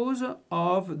 because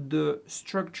of the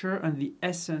structure and the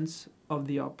essence of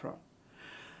the opera.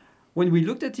 When we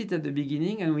looked at it at the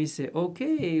beginning and we say,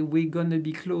 okay, we're gonna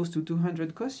be close to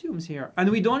 200 costumes here, and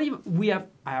we don't even,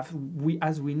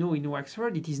 as we know in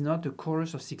Wexford, it is not a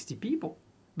chorus of 60 people.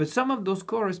 But some of those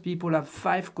chorus people have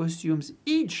 5 costumes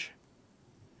each,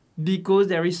 because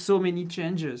there is so many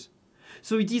changes.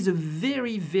 So it is a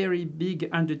very big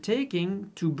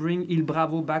undertaking to bring Il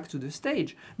Bravo back to the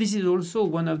stage. This is also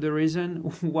one of the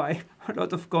reasons why a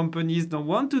lot of companies don't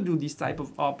want to do this type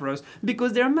of operas,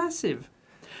 because they're massive.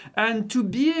 And to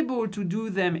be able to do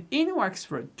them in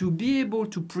Wexford, to be able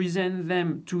to present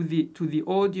them to the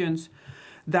audience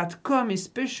that come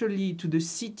especially to the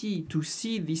city to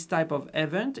see this type of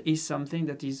event, is something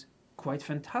that is quite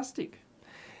fantastic.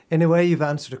 In a way, you've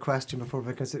answered a question before,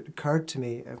 because it occurred to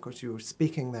me, of course, you were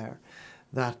speaking there,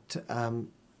 that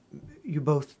you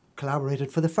both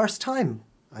collaborated for the first time,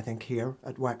 I think, here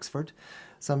at Wexford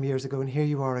some years ago. And here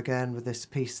you are again with this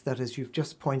piece that, as you've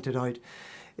just pointed out,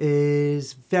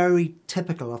 is very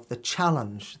typical of the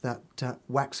challenge that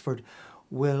Wexford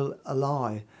will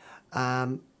allow.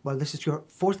 Well, this is your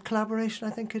 4th collaboration,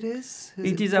 I think it is?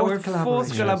 It is our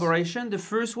 4th collaboration. The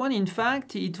first one, in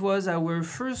fact, it was our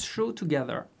first show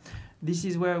together. This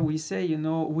is where we say,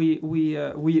 we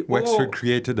Wexford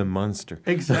created a monster.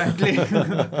 Exactly.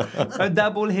 A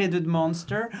double-headed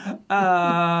monster.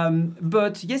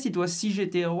 But yes, it was Si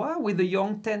j'étais roi with a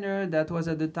young tenor that was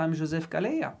at the time Joseph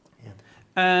Calleja.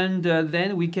 And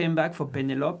then we came back for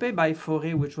Penelope by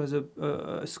Fauré, which was a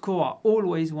score I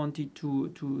always wanted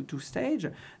to stage.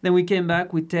 Then we came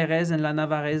back with Thérèse and La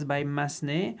Navarrese by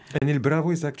Massenet. And Il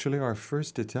Bravo is actually our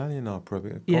first Italian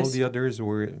opera. Yes. All the others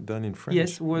were done in French.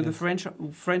 Yes, the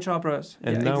French operas.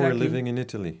 And now we're living in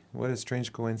Italy. What a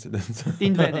strange coincidence.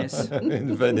 In Venice.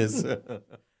 In Venice.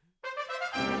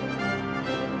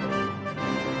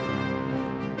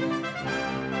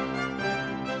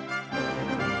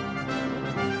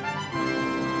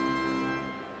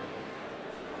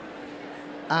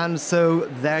 And so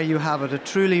there you have it, a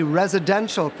truly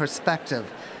residential perspective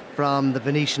from the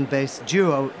Venetian-based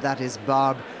duo that is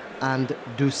Barbe and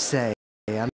Doucet.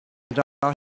 And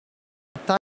our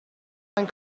Sciagurato,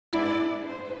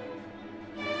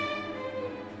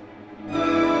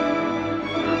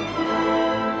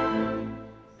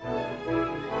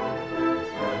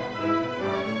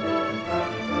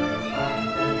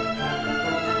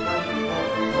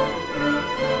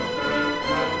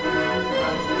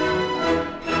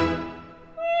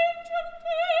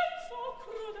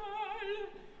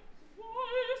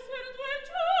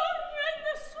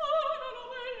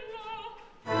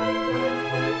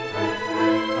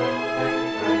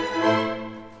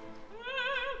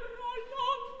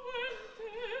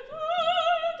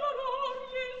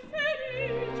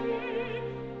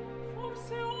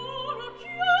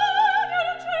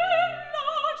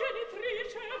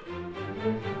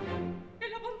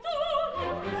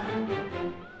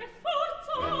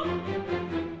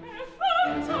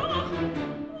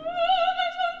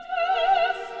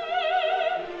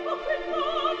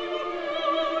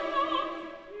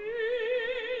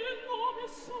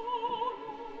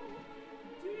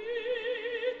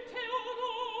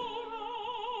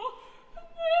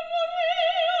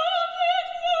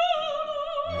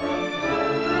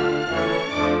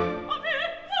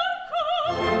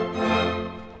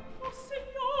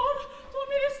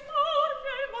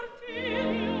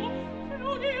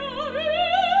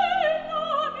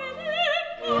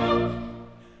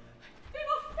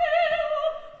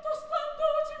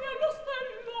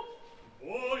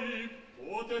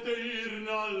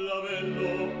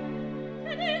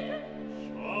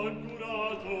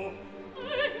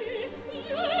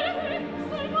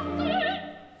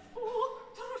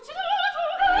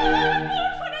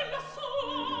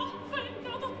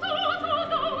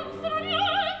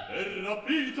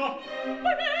 tutto.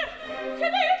 Che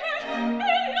dite?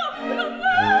 Ella non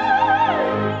bello!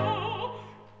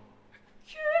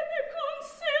 Che mi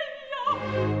consiglia?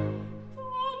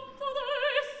 Tanto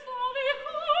d'essa vi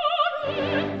corre.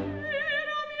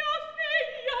 Era mia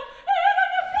figlia!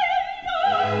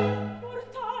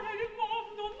 Portare il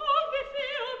mondo non vi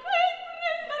fio che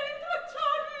imprendere in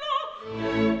tracciarla.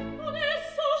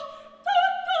 Adesso tutto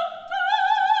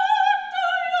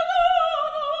io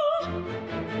dono.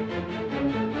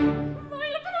 Ma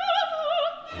il bravo!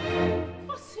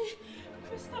 Ma sì,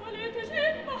 questa valete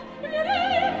gemma mi reca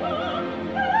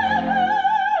è bella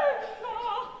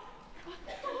a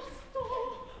tosto.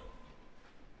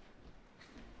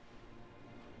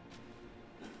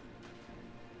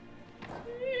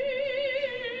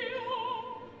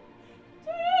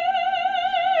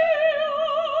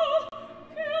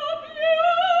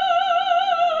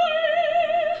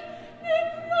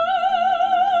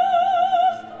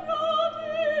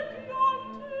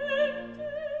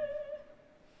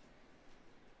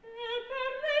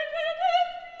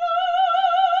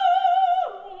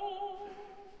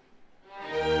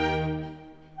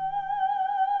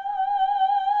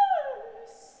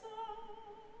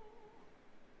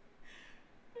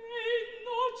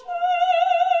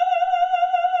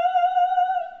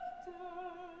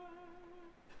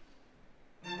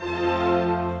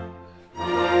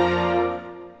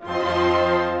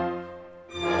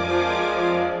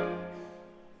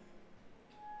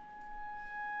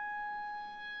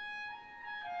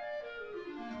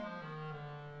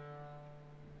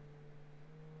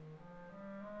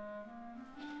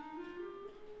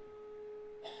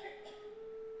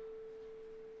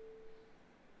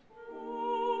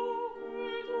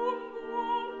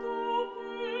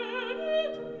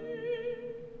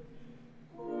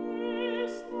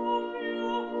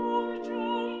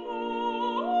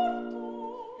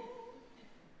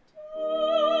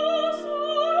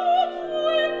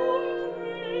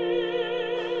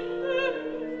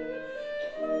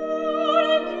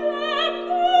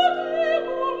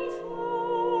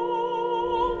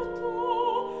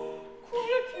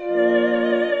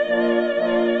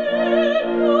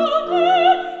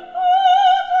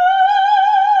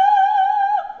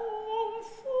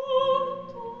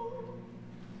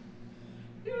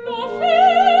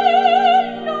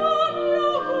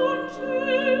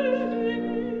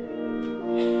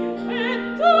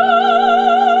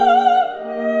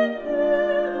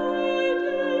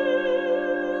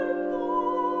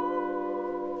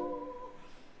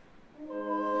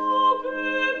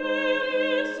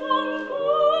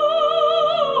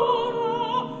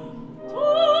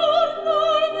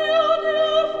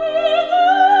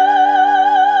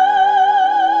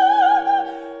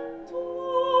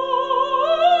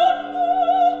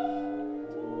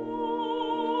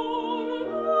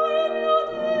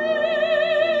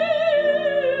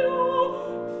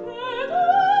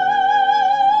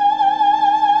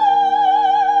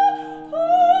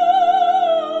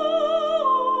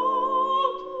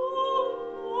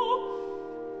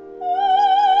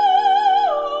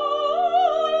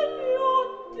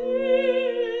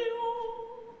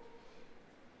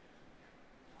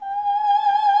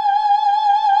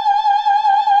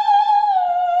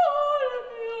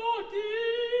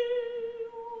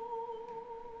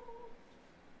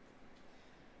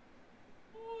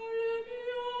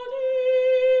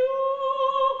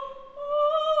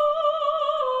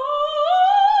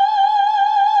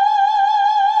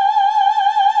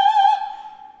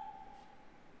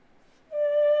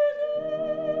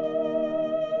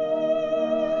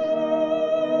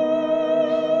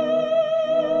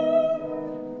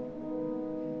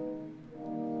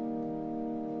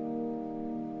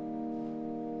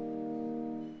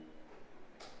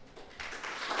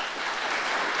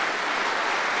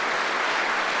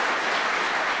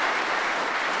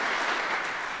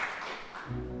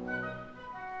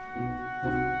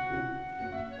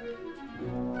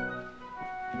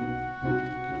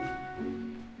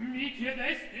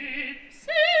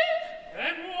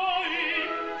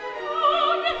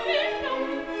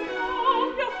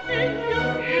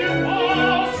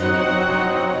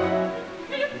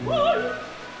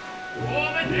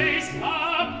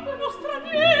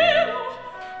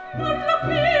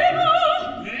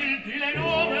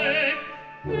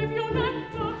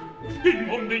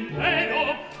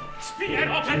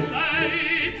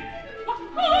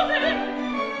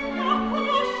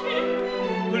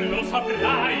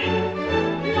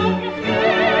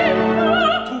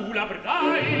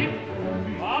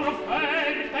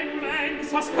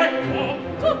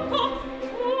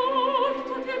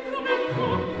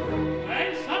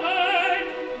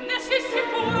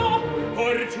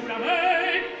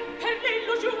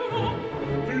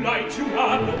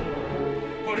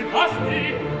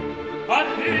 Asti,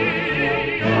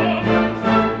 addio.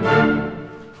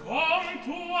 Con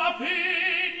tua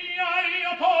figlia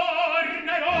io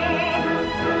tornerò.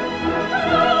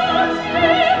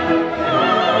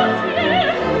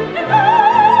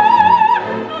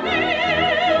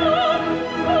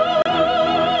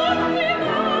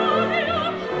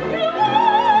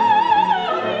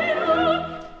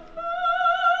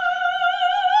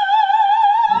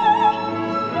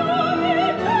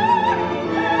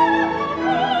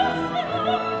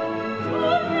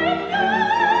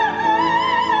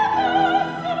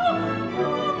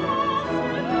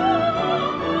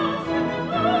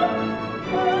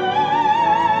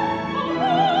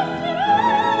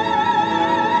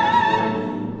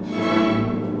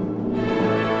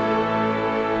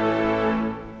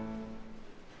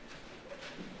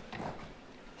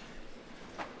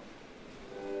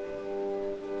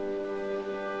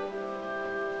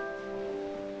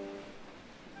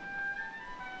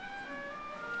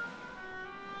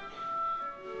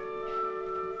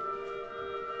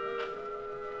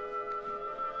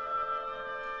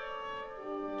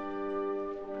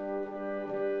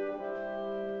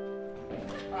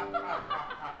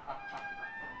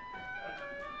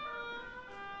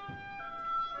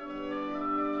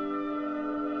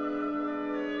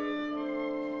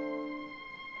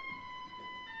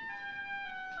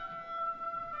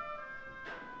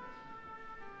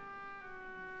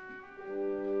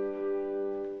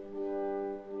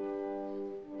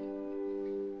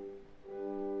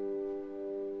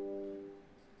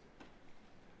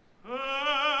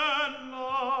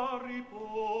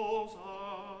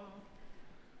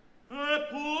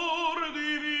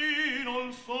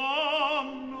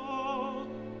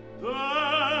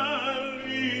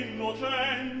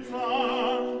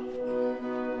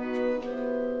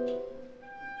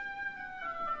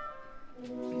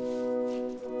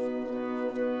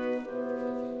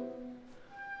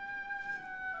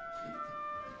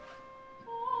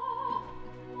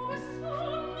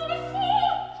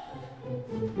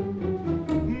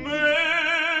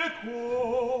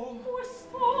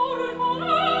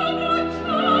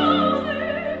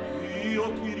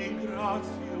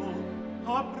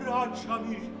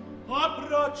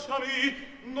 Abbracciami,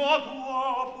 no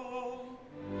dopo.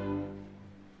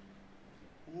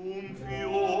 Un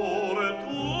fiore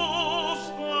tu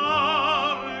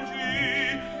spargi,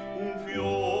 un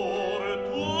fiore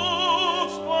tu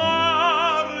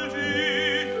spargi,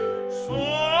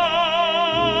 sovra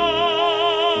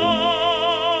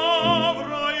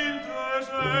il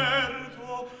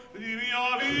deserto di mia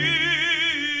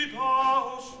vita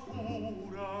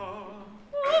oscura.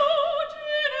 Oh,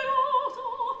 generoso,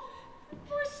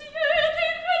 voi siete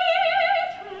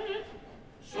infelice.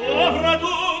 Sovra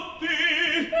tutti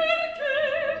Perché?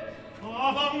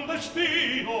 ava un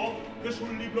destino che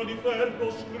sul libro di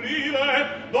ferro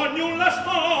scrive d'ognun la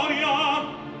storia,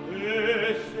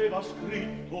 e se va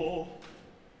scritto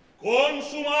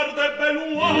consumar debbe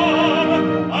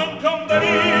l'uomo anche un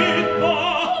delitto.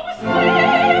 Come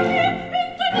siete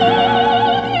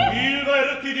intemori? Il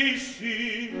ver ti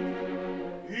dissi,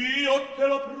 io te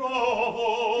lo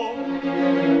provo,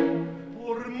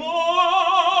 ormodi.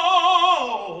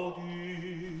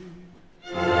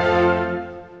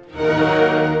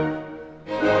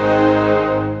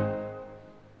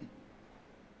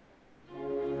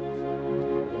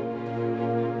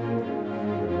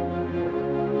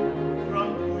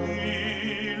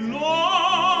 Tranquillo,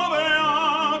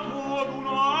 beato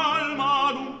d'un'alma,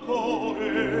 d'un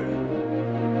core,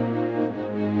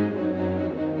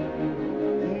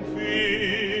 un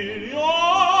figlio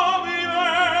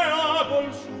vivea col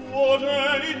suo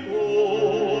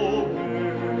genitore,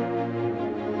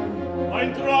 ma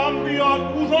entrambi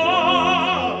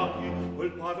accusati,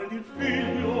 quel padre ed il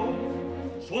figlio,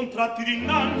 son tratti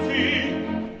dinanzi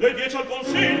dei 10 al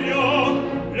consiglio,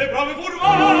 le prove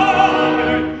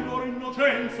furbare di loro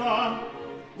innocenza,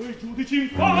 quei giudici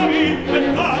infami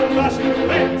e tanta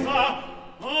sentenza.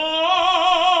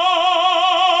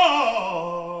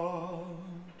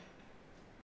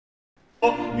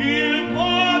 Il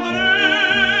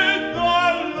padre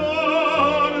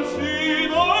d'allor si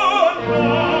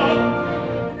donna,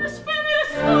 Ne spene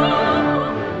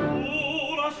sono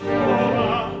una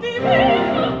sola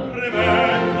divino.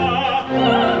 tremenda,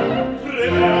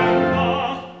 tremenda.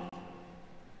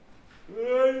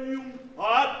 Egli un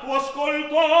patto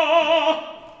ascoltò,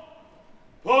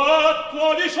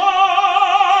 patto di sangue.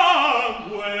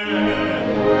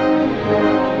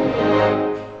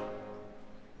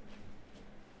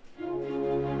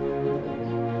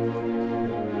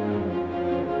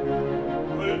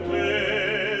 Quel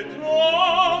tetro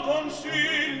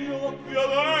consiglio che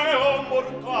avea un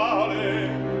mortale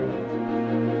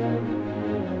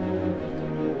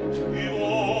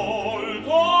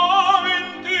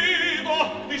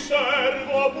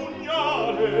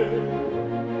pugnale.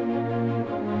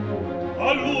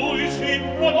 A lui si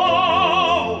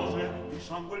propose di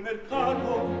sangue il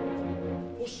mercato,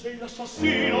 fosse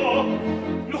l'assassino,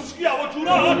 lo schiavo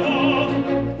giurato,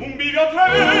 un bivio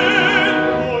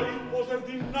tremendo il poser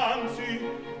dinanzi,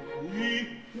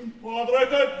 qui un padre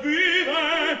che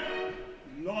vive,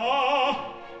 là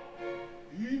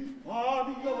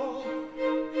infamia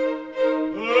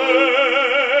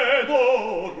ed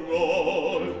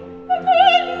orror.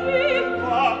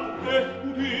 Padre,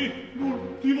 udì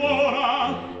l'ultim'ora,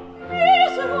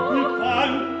 il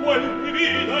pan quel che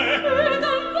vide, ed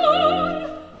allor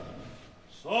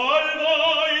salva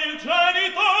il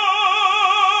genitore.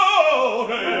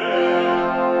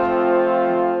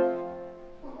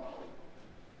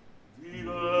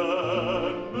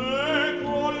 Divenne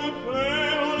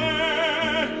colpevole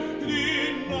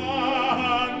dinanzi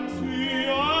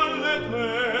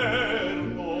all'Eterno,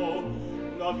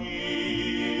 la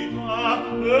vita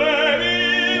resa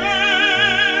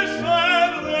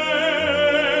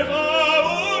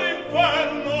un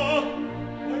inferno,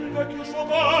 e il vecchio suo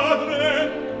padre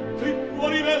ti può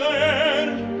riveder,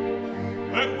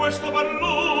 e questo per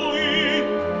lui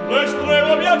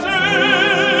l'estremo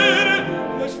piacere,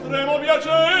 l'estremo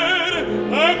piacere,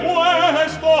 e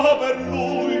questo per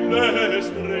lui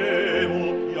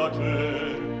l'estremo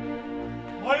piacere.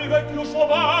 Ma il vecchio suo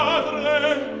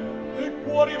padre ti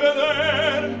può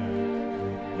rivedere,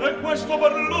 e questo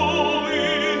per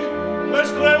lui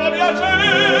l'estremo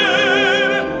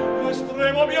piacere,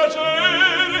 l'estremo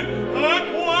piacere,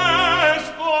 e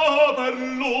questo per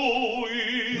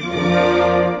lui,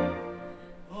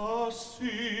 ah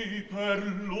sì, per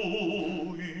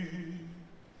lui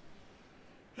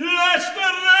l'estremo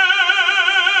piacere.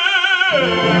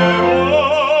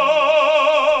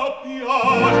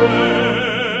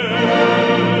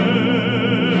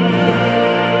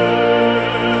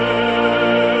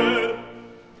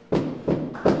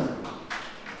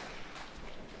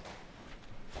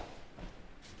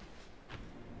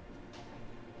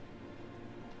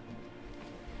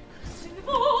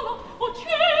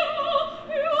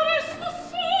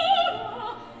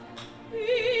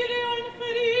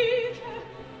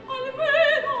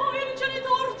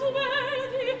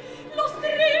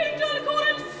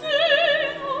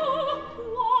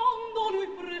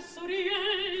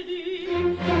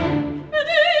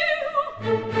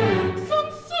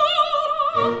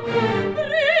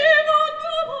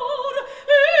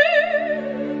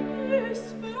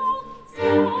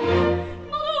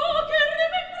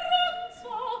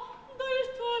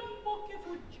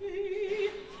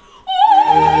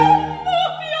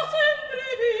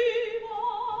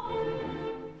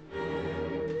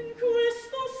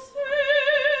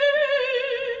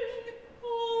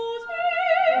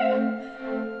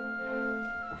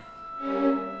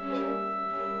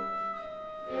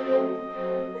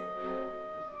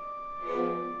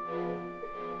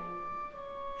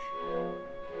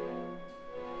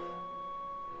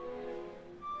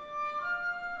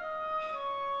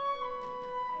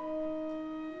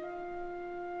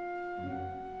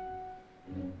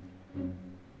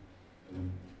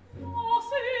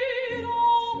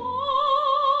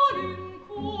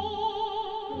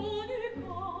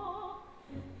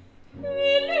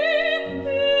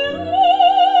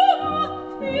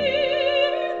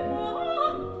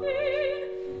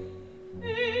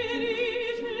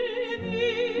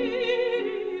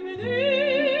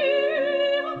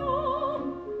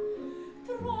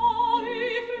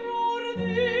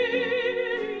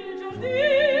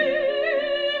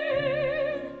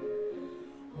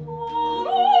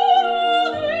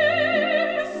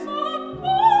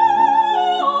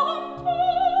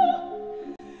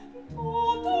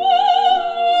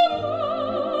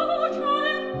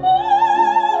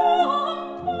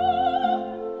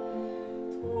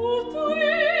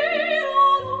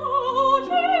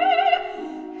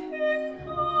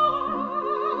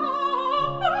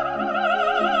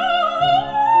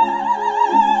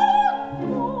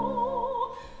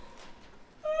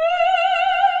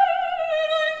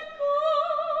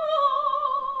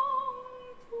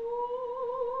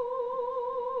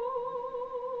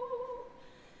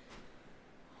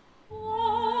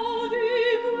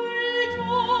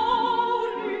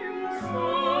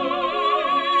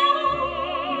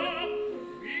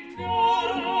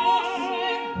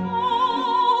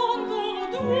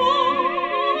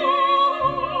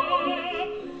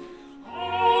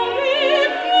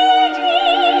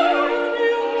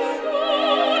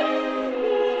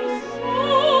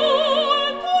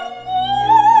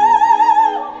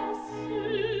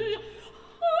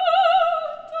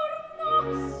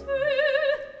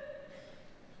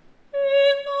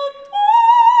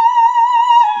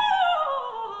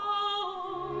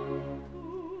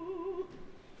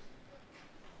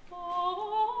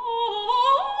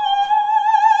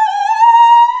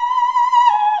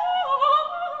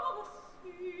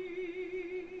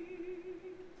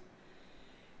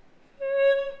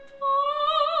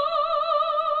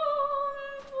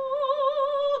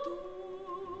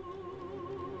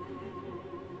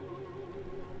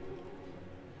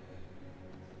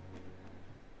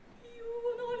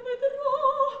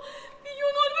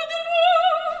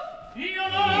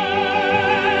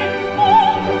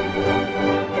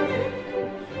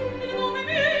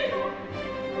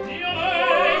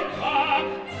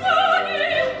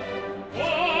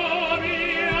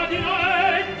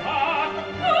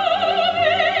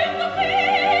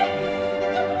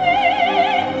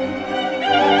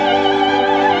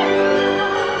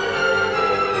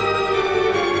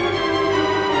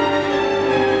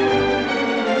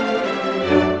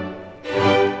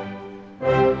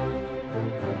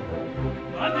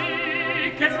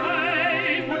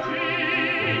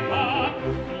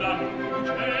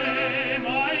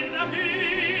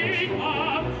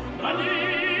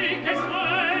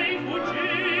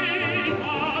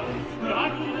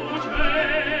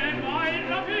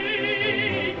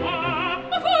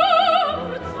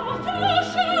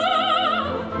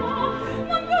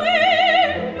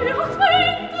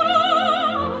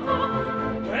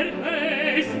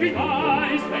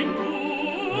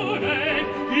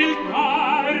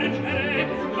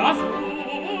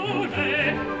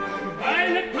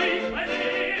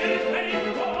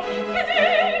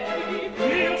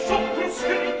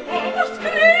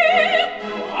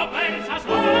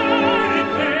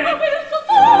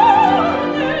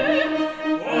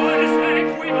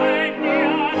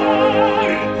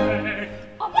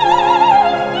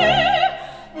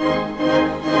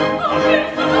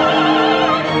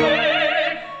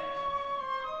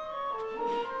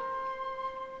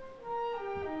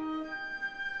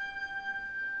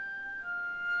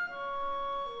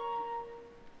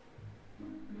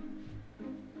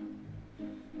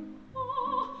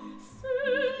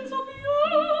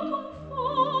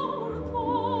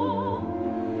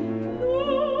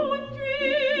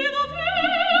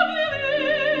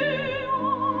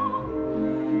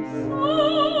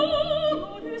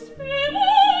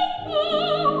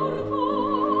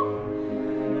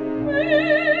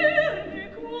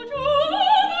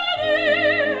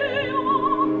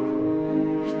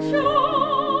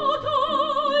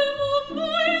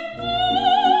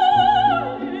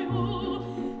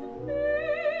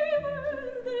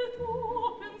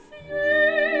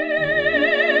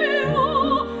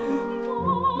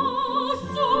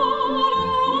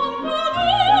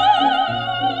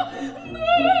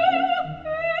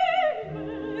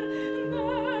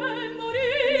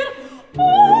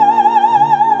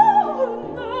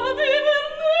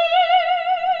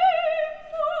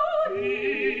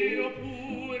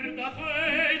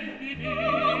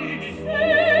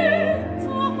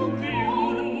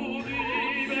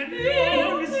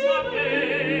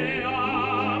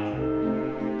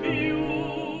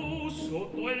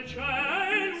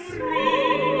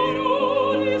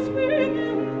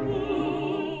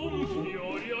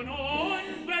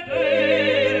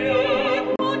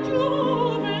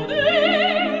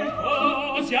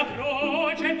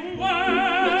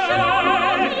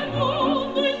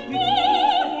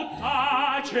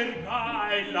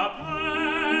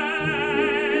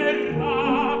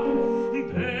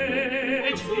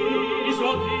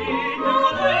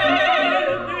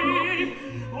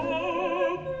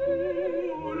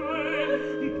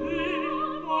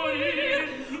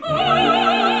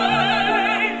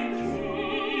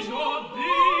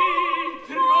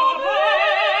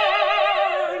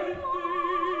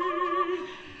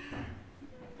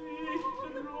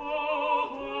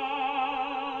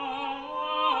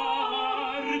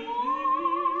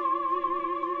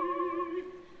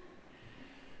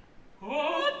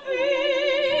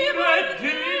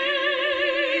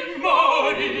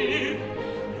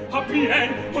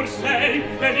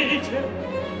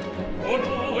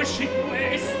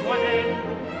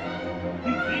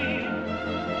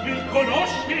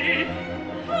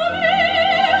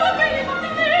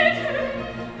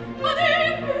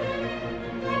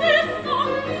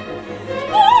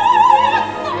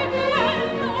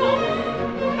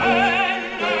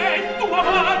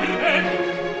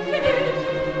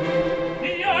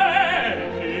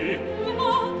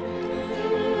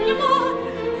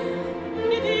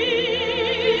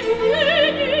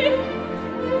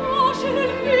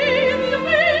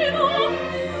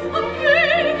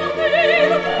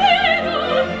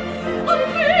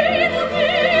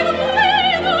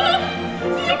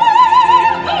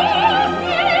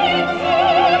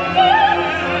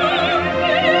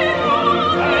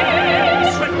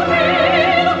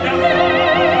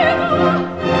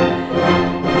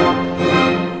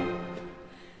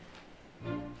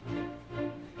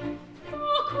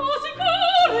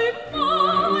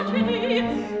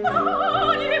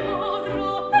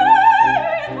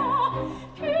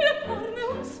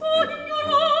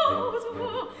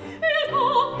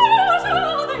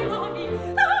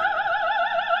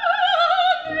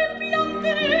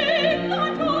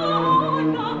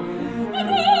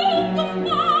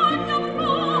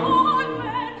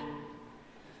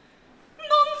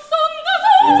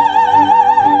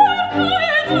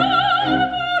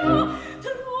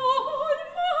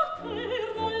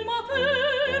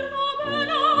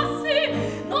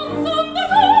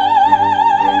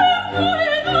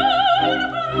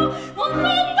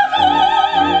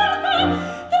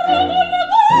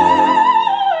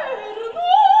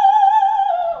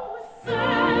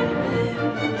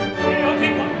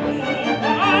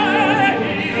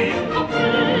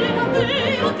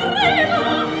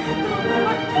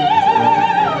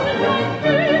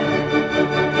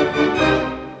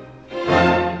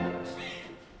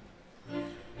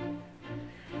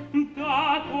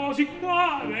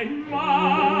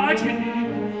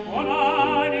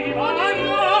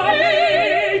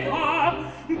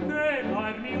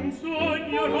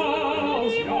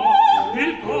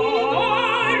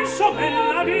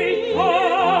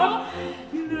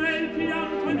 Nel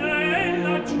pianto e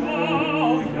nella gioia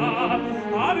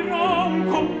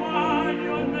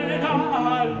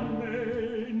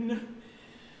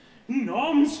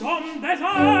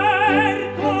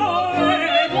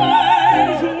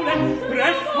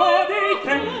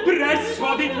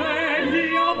presso di te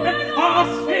mia bella, ah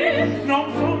sì, non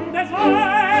son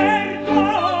deserto,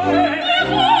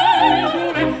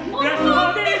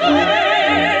 presso di te,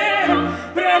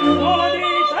 presso di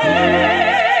te,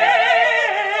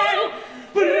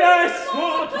 presso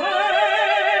te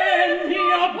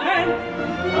mia bella,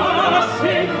 ah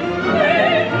sì,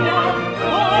 mia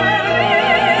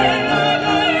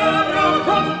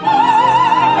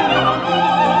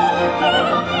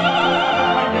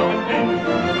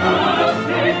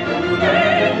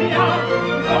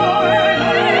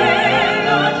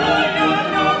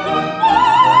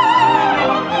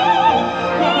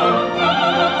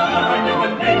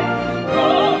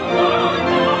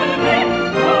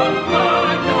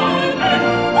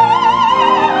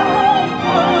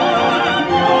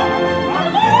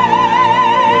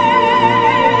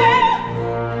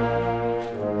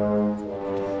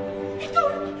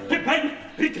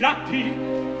ritratti,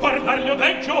 guardarli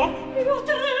odeggio. Io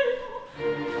tremo.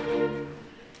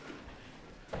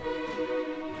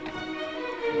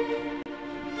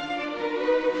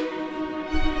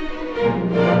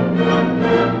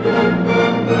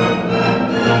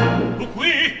 Tu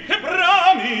qui che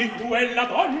brami quella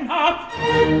donna,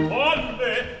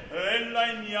 folle, ella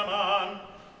è mia man,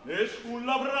 nessun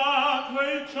l'avrà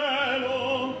quel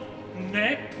cielo,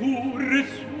 neppur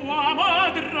sua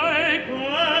madre,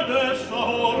 ed essa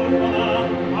orfana.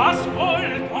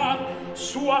 Ascolta,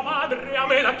 sua madre a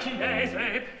me la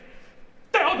chiese,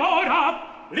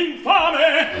 Teodora,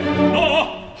 l'infame,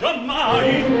 no,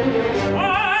 giammai.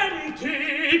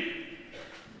 Senti,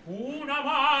 una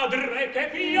madre che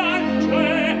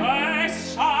piange è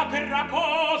sacra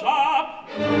cosa.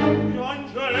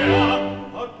 Piangea,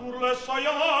 a pur le sai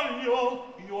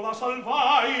aglio, io la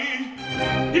salvai,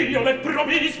 io le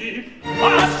promisi,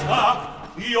 basta,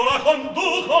 io la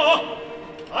conduco.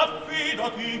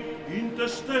 Affidati, in te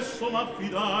stesso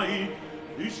m'affidai,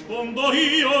 rispondo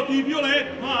io di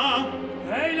Violetta.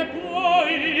 E le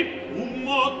puoi? Un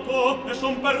motto e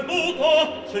son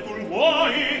perduto, se tu il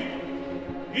vuoi.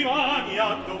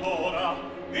 Ivania Teodora,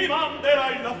 mi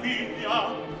manderai la figlia,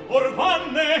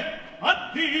 Orvanne,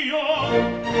 addio.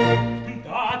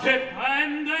 Date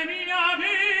pende mia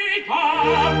vita,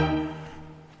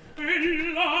 e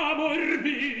l'amor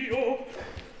mio.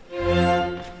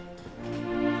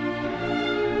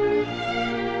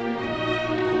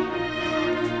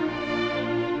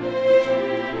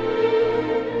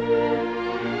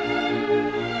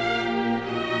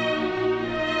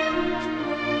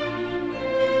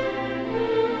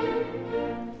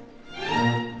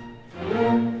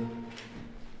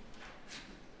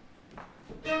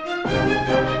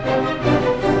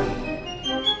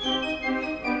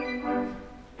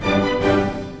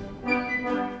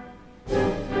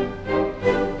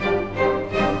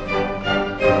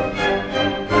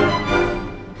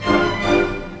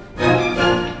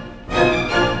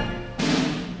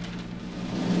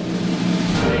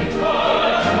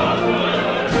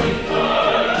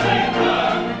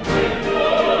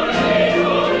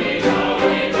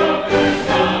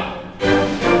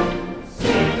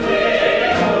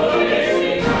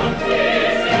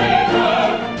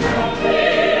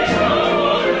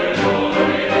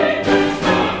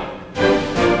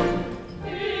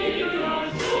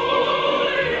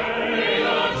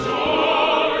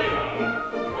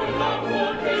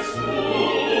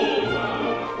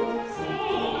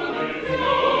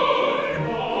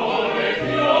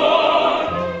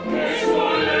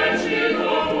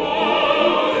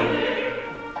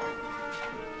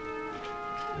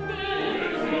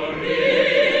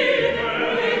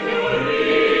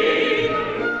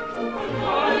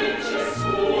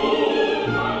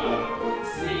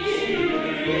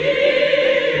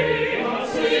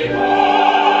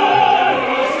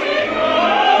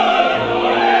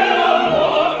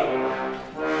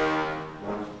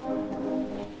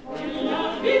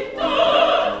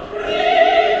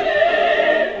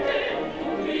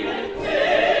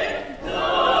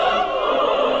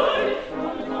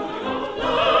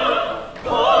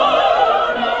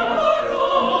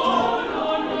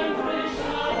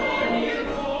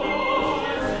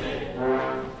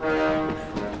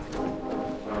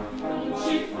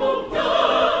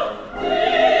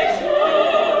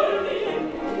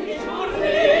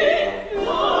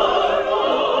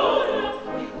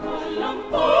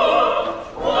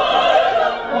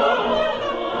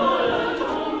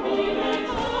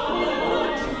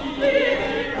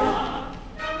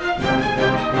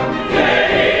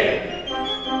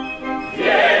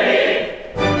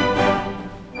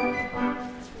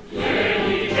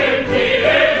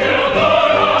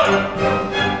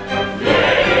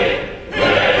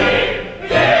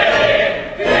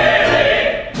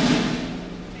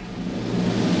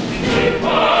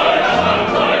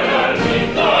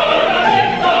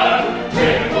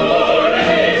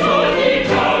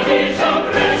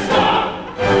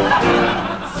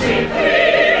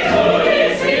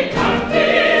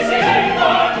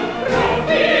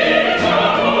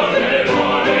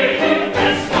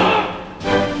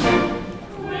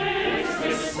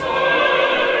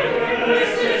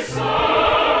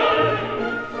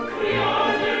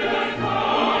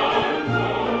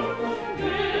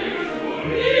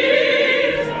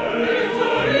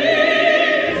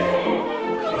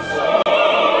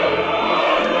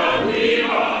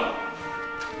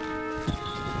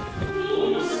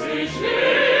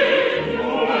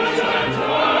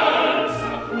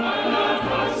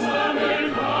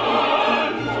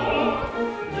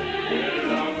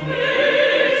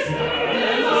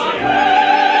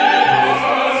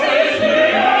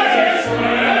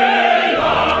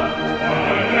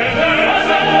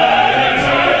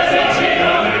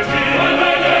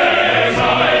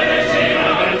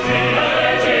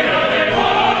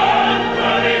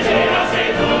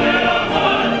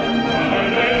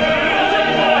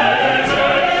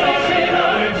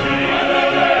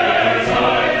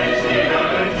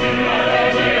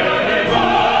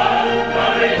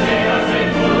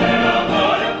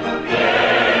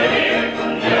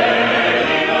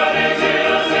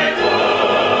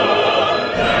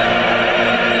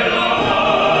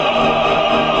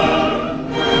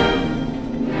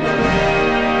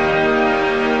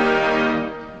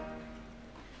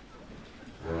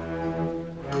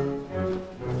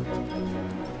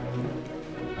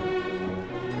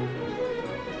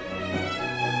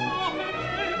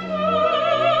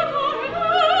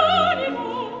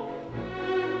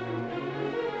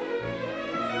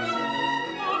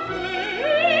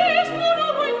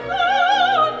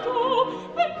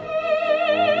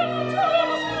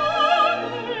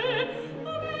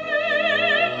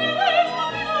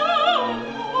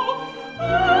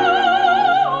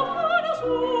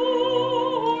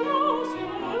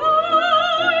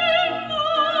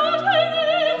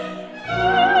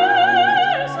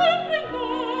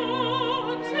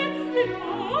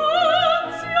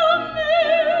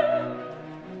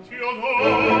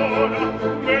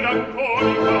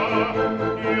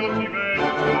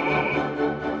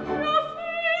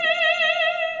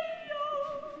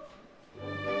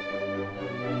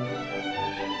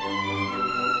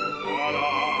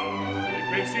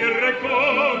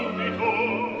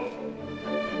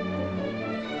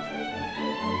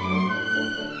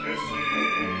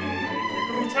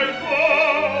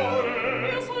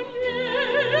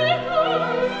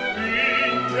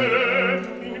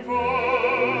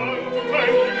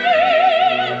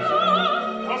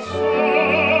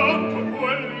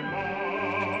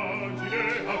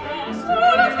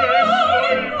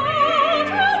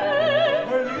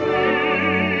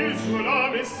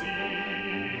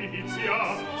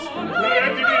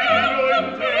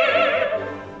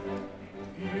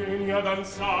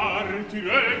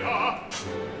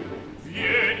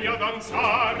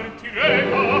 sarti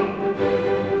reca.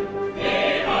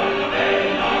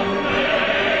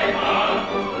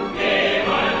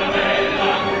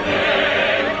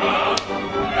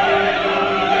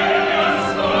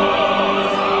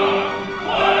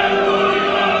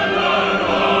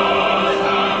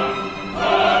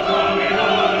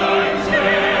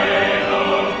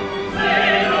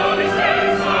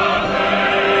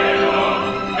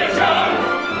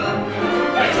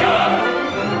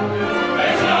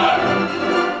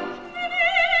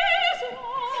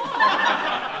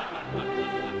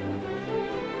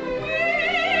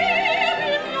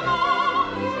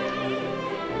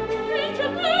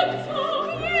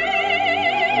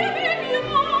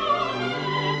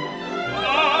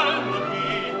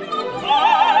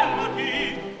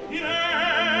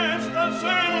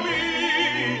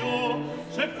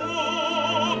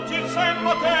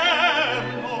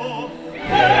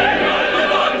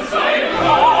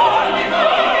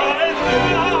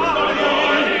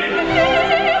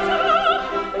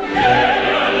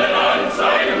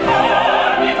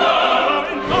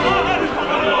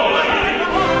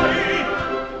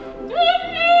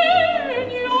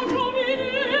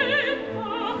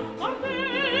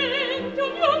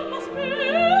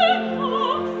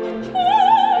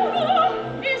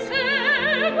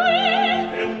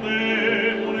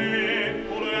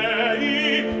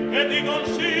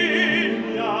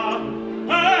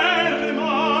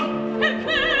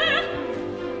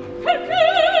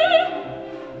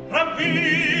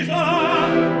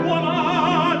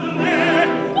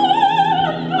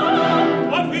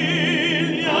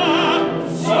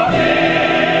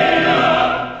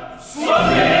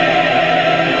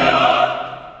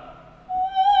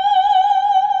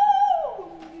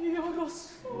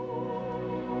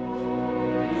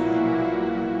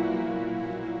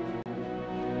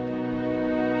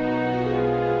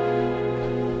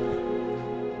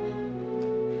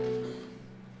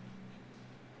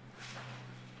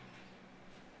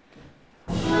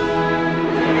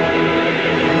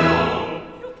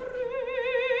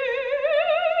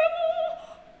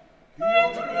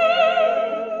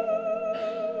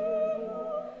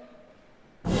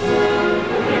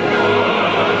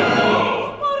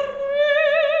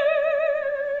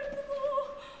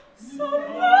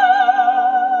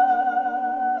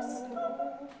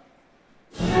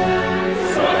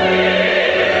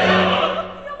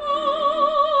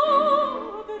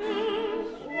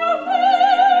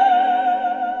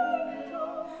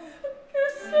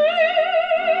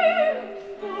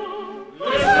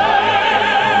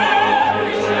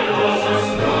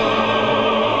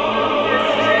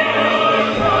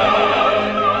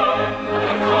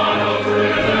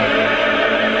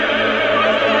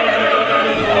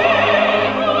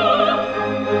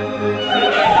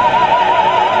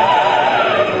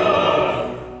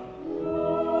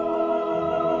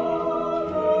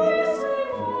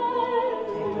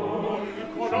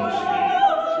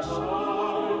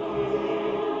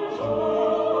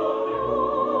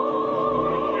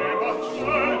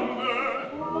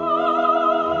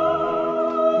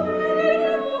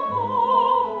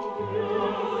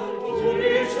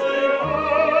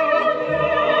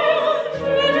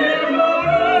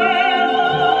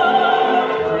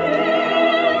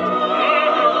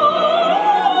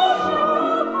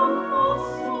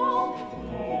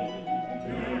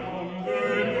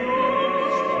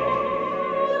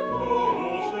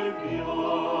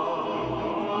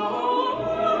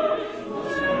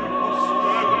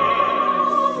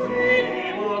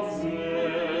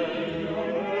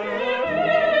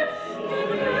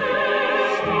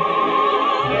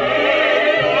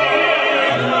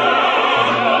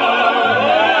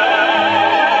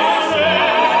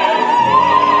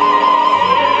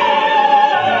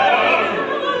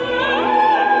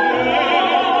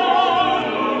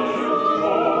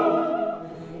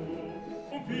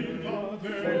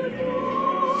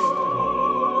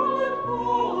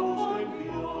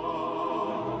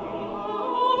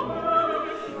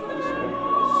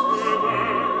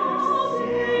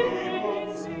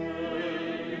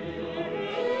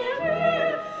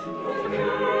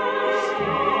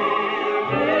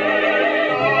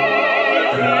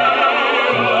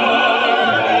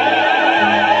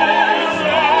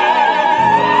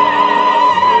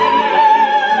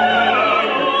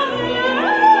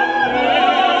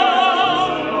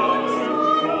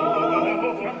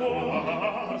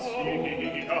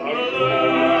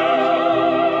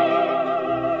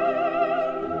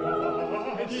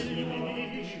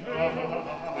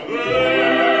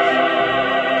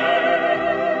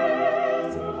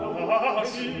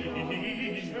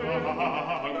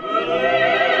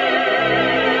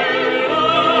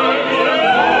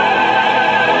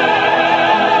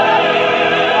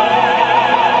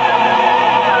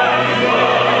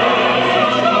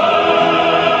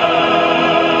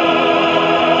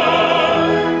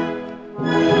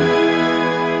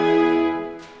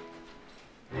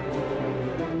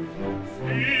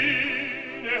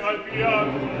 al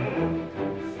pianto,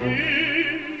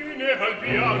 fine al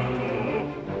pianto,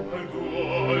 al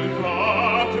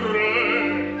d'altra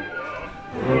tregua.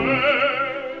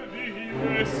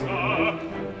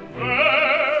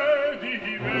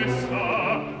 Vedi messa,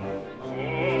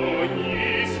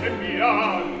 ogni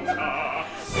sembianza.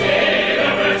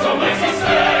 Celebrezzo mai si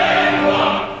segua,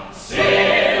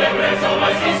 celebrezzo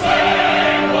mai si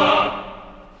segua.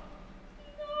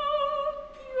 Non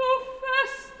più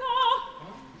festa,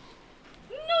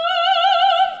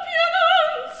 non più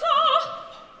danza,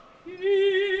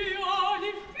 io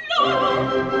l'imploro.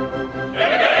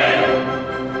 Perché?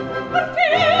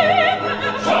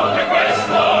 Ciò che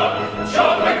questo,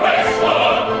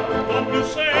 non più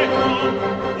secco,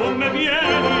 come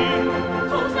vieni?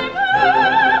 Tu sei vero.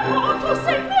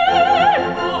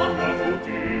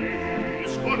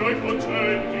 Ammutiscono i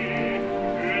concetti,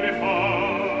 le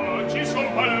facci son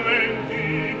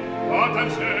valenti, ma tal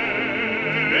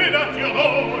sera ti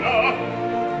onora,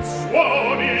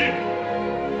 suoni,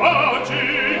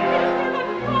 facci,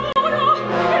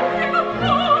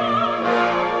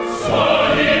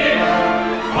 suoni,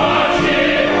 facci.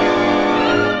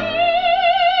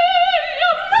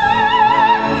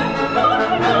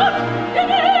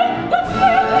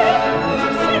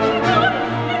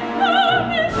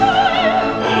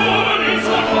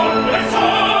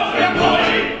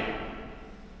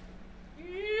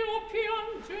 Io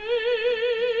piangendo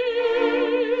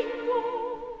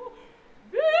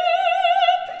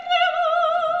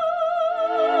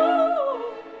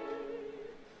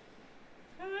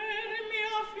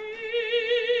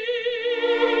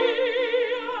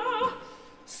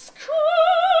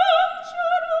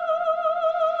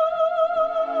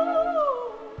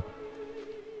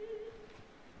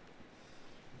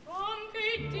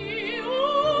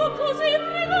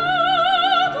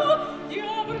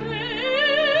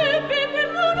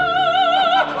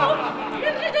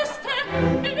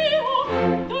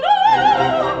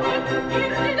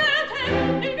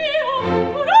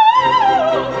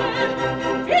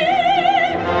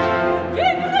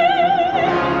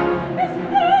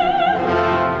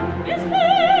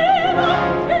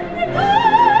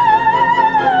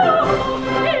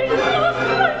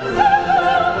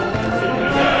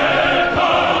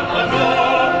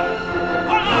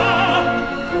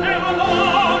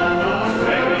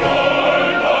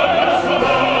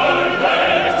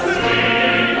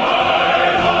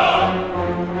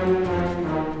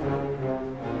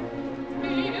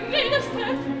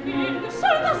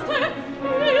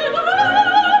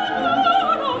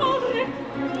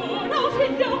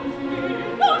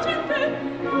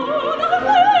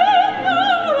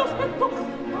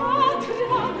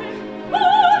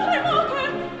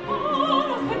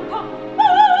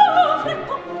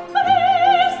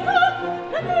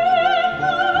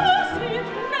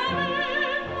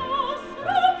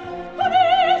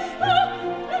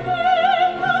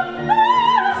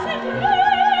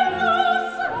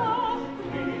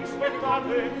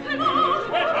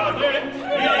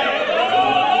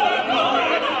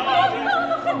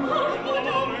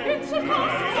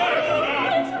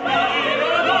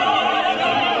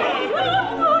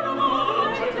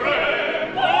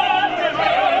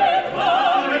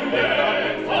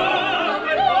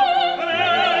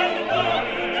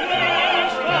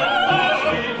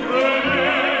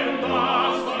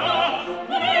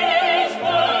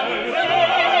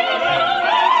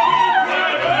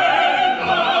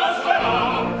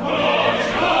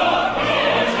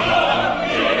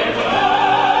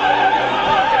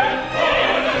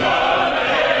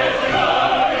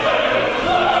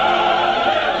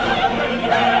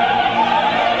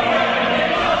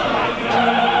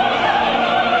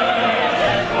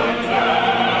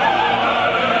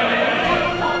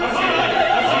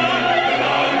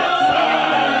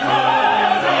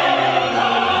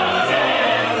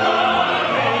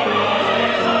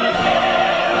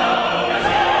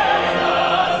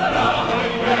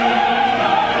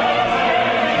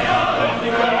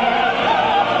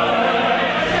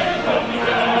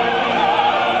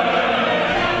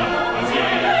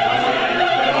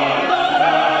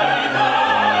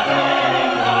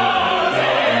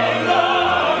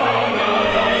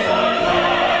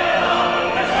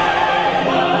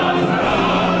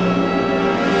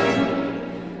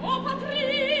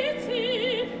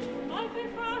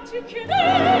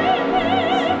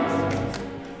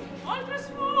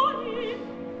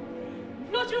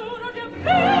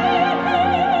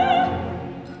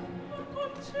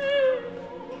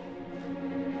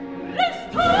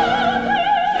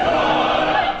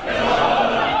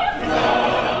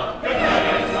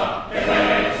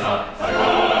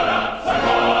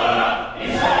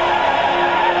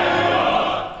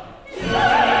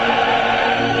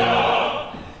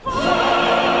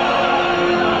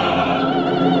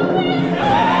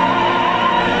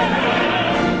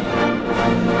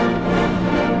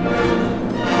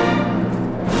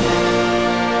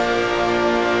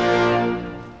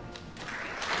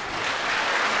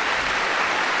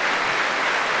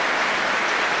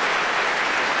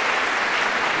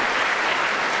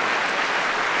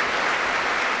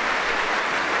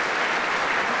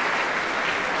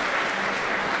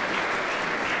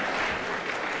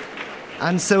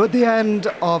And so at the end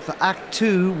of Act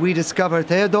 2, we discover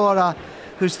Theodora,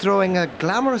 who's throwing a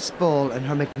glamorous ball in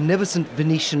her magnificent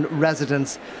Venetian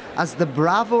residence as the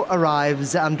Bravo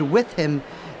arrives, and with him,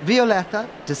 Violetta,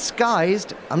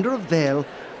 disguised under a veil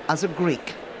as a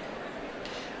Greek.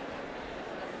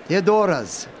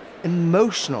 Theodora's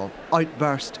emotional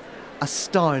outburst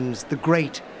astounds the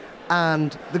great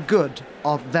and the good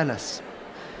of Venice,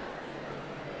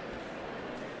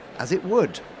 as it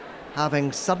would,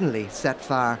 having suddenly set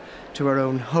fire to her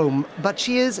own home. But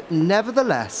she is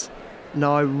nevertheless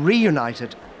now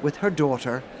reunited with her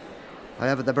daughter.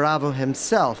 However, the Bravo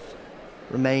himself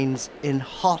remains in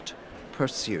hot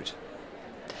pursuit.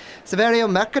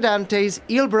 Saverio Mercadante's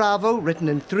Il Bravo, written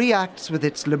in 3 acts with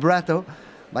its libretto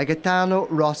by Gaetano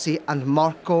Rossi and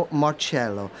Marco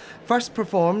Marcello, first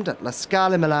performed at La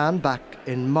Scala Milan back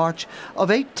in March of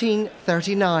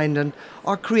 1839, and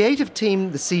our creative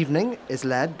team this evening is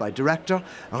led by director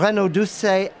Renaud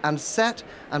Doucet and set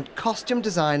and costume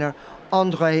designer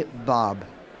André Barbe,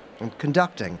 and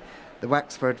conducting the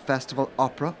Wexford Festival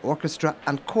Opera, Orchestra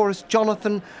and Chorus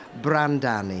Jonathan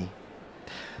Brandani.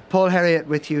 Paul Herriot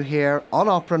with you here on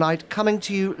Opera Night, coming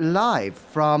to you live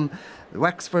from the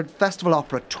Wexford Festival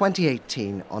Opera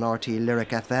 2018 on RTÉ Lyric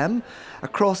FM,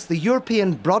 across the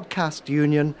European Broadcast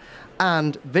Union,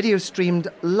 and video streamed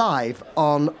live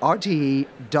on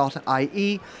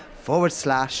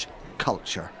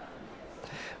rte.ie/culture.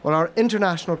 Well, our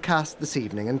international cast this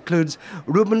evening includes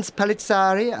Rubens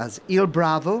Pellizzari as Il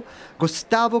Bravo,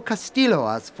 Gustavo Castillo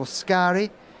as Foscari,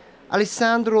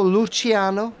 Alessandro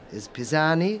Luciano is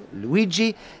Pisani,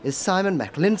 Luigi is Simon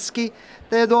Mechlinski,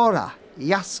 Theodora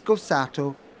Jasko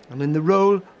Sato, and in the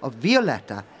role of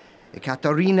Violetta,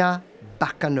 Ekaterina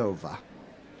Bakanova.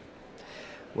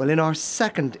 Well, in our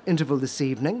second interval this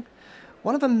evening,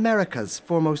 one of America's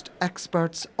foremost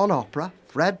experts on opera,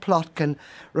 Fred Plotkin,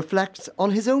 reflects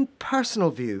on his own personal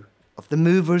view of the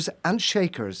movers and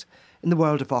shakers in the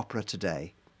world of opera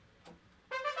today.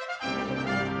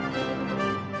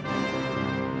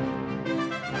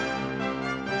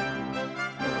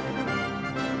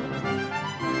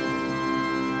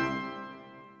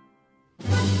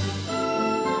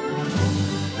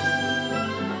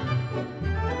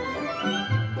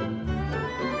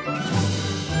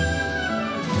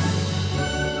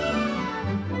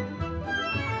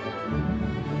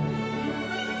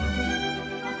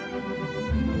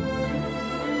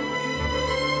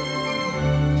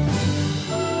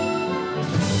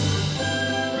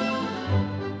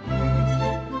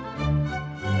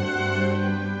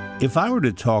 If I were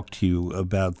to talk to you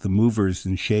about the movers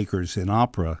and shakers in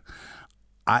opera,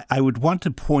 I would want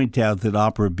to point out that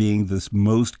opera, being this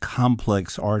most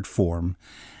complex art form,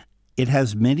 it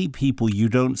has many people you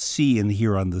don't see and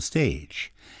hear on the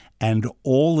stage. And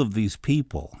all of these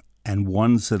people, and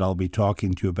ones that I'll be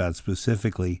talking to you about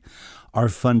specifically, are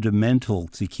fundamental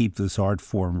to keep this art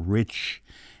form rich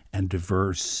and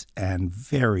diverse and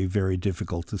very, very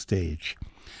difficult to stage.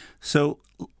 So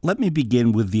let me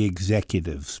begin with the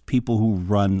executives, people who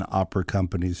run opera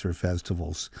companies or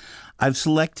festivals. I've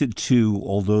selected 2,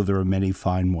 although there are many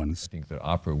fine ones. I think that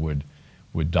opera would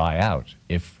die out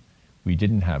if we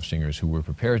didn't have singers who were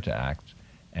prepared to act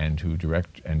and who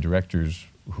directors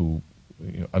who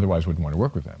otherwise wouldn't want to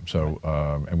work with them. So,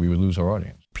 and we would lose our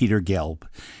audience. Peter Gelb.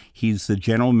 He's the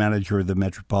general manager of the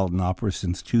Metropolitan Opera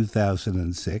since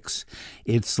 2006.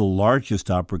 It's the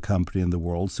largest opera company in the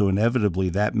world, so inevitably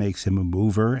that makes him a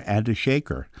mover and a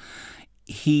shaker.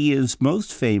 He is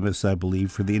most famous, I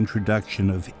believe, for the introduction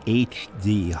of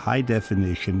HD, high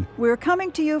definition. We're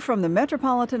coming to you from the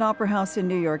Metropolitan Opera House in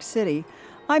New York City.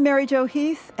 I'm Mary Jo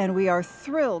Heath, and we are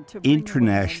thrilled to bring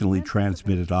internationally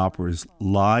transmitted operas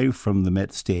live from the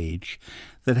Met stage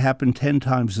that happen 10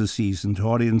 times a season to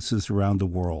audiences around the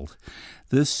world.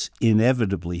 This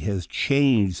inevitably has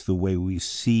changed the way we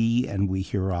see and we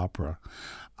hear opera.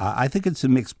 I think it's a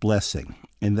mixed blessing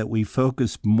in that we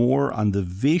focus more on the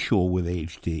visual with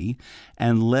HD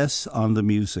and less on the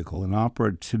musical. And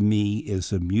opera, to me,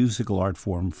 is a musical art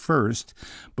form first,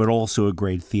 but also a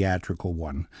great theatrical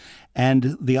one.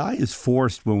 And the eye is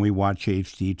forced when we watch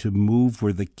HD to move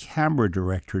where the camera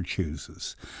director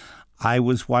chooses. I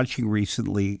was watching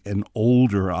recently an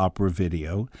older opera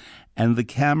video, and the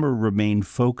camera remained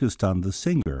focused on the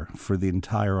singer for the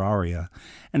entire aria.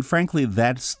 And frankly,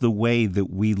 that's the way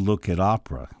that we look at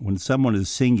opera. When someone is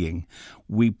singing,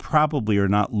 we probably are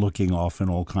not looking off in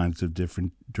all kinds of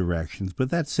different directions. But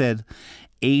that said,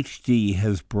 HD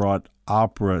has brought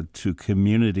opera to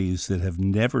communities that have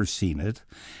never seen it.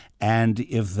 And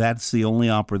if that's the only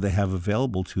opera they have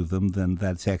available to them, then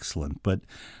that's excellent. But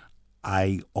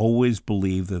I always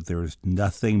believe that there is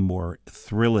nothing more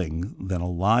thrilling than a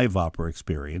live opera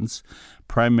experience,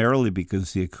 primarily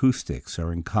because the acoustics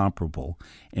are incomparable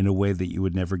in a way that you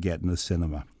would never get in a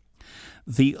cinema.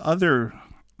 The other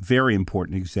very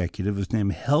important executive is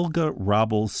named Helga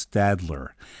Rabel-Stadler.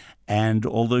 And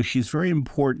although she's very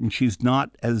important, she's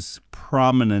not as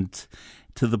prominent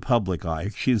to the public eye.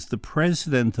 She's the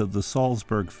president of the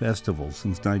Salzburg Festival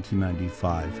since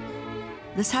 1995.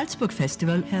 The Salzburg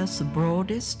Festival has the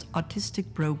broadest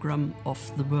artistic program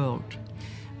of the world.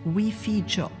 We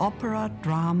feature opera,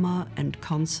 drama, and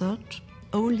concert.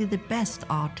 Only the best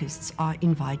artists are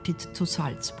invited to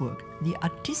Salzburg. The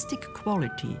artistic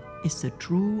quality is the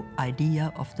true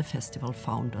idea of the festival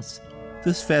founders.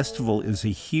 This festival is a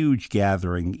huge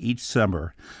gathering each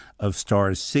summer of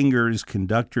stars, singers,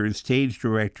 conductors, stage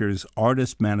directors,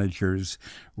 artist managers,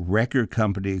 record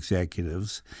company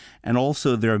executives, and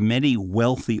also there are many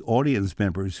wealthy audience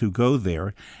members who go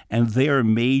there, and they are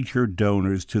major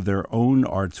donors to their own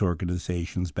arts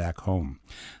organizations back home.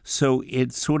 So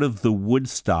it's sort of the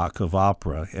Woodstock of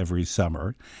opera every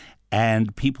summer,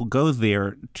 and people go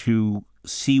there to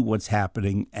see what's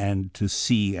happening and to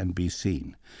see and be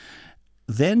seen.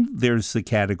 Then there's the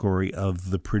category of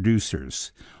the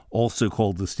producers, also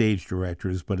called the stage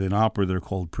directors, but in opera they're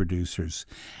called producers.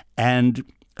 And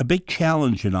a big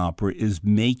challenge in opera is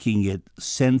making it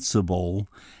sensible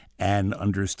and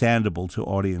understandable to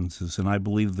audiences. And I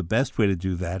believe the best way to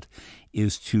do that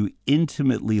is to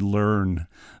intimately learn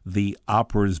the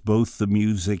operas, both the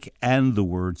music and the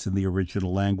words in the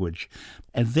original language.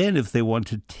 And then if they want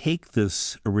to take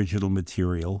this original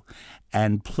material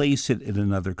and place it in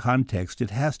another context,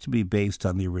 it has to be based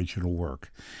on the original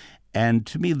work. And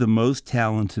to me, the most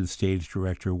talented stage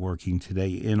director working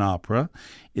today in opera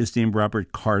is named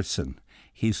Robert Carson.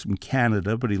 He's from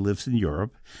Canada, but he lives in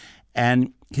Europe.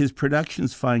 And his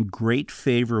productions find great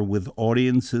favor with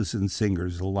audiences and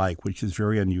singers alike, which is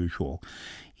very unusual.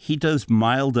 He does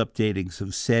mild updatings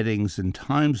of settings and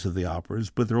times of the operas,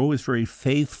 but they're always very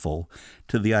faithful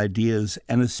to the ideas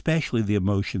and especially the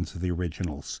emotions of the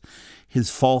originals. His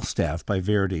Falstaff by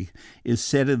Verdi is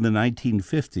set in the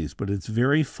 1950s, but it's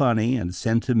very funny and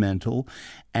sentimental,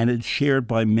 and it's shared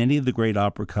by many of the great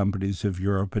opera companies of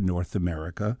Europe and North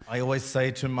America. I always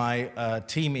say to my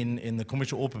team in the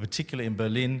Commercial Opera, particularly in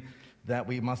Berlin, that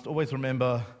we must always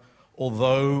remember,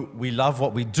 although we love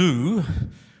what we do,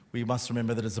 we must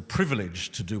remember that it's a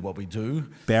privilege to do what we do.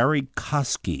 Barry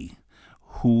Kosky,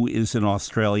 who is an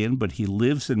Australian, but he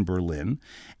lives in Berlin,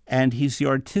 and he's the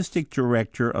artistic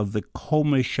director of the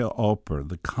Komische Oper,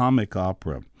 the comic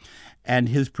opera. And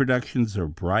his productions are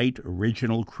bright,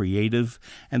 original, creative,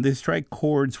 and they strike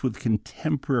chords with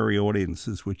contemporary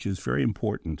audiences, which is very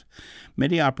important.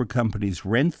 Many opera companies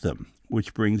rent them,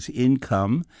 which brings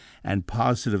income and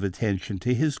positive attention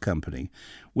to his company,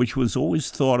 which was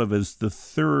always thought of as the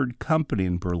third company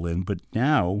in Berlin, but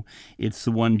now it's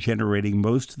the one generating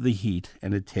most of the heat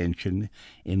and attention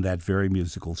in that very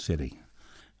musical city.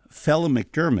 Fela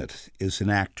McDermott is an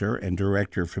actor and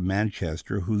director from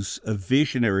Manchester who's a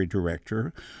visionary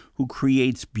director who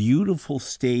creates beautiful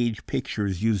stage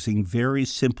pictures using very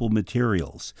simple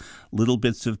materials, little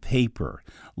bits of paper,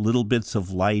 little bits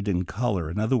of light and color.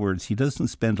 In other words, he doesn't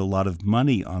spend a lot of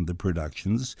money on the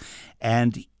productions,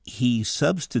 and he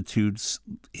substitutes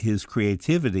his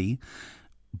creativity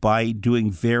by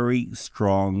doing very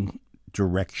strong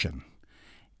direction.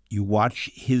 You watch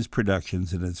his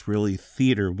productions, and it's really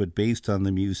theater, but based on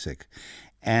the music.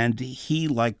 And he,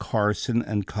 like Carson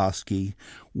and Kosky,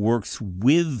 works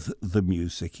with the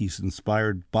music. He's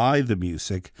inspired by the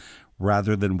music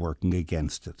rather than working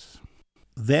against it.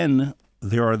 Then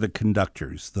there are the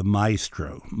conductors, the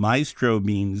maestro. Maestro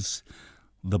means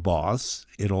the boss.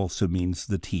 It also means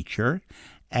the teacher.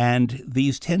 And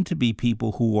these tend to be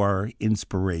people who are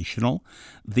inspirational.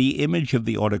 The image of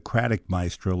the autocratic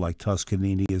maestro like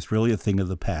Toscanini is really a thing of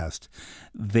the past.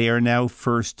 They are now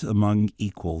first among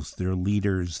equals. They're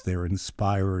leaders, they're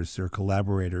inspirers, they're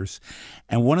collaborators.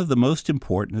 And one of the most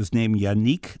important is named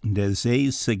Yannick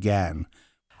Nézet-Séguin.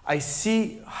 I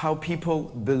see how people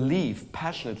believe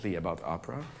passionately about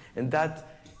opera, and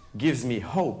that gives me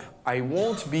hope. I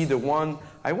won't be the one,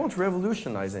 I won't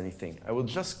revolutionize anything. I will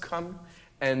just come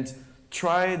and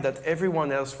try that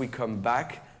everyone else will come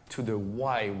back to the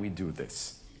why we do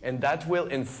this. And that will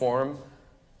inform,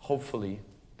 hopefully,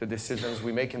 the decisions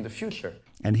we make in the future.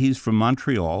 And he's from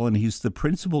Montreal, and he's the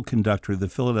principal conductor of the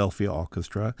Philadelphia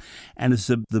Orchestra, and is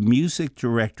the music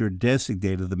director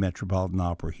designated of the Metropolitan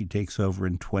Opera. He takes over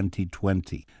in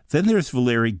 2020. Then there's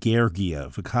Valery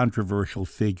Gergiev, a controversial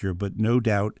figure, but no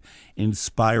doubt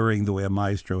inspiring the way a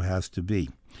maestro has to be.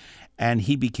 And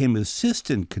he became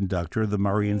assistant conductor of the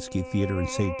Mariinsky Theater in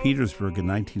St. Petersburg in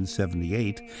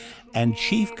 1978 and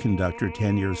chief conductor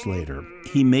 10 years later.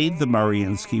 He made the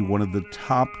Mariinsky one of the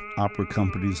top opera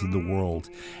companies in the world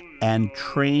and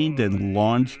trained and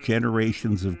launched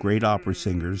generations of great opera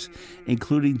singers,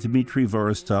 including Dmitri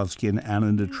Vorostovsky and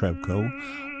Anna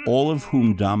Netrebko, all of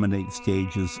whom dominate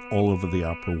stages all over the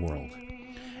opera world.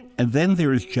 And then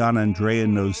there is Gian Andrea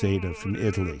Nozeda from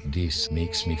Italy. This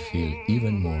makes me feel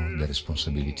even more the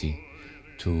responsibility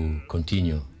to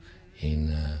continue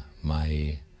in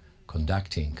my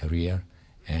conducting career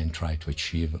and try to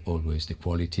achieve always the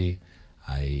quality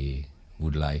I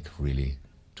would like really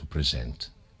to present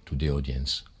to the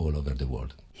audience all over the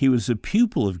world. He was a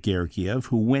pupil of Gergiev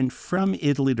who went from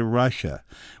Italy to Russia,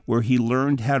 where he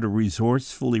learned how to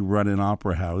resourcefully run an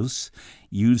opera house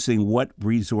using what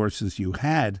resources you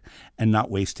had and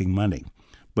not wasting money,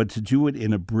 but to do it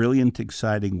in a brilliant,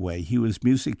 exciting way. He was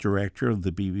music director of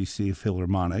the BBC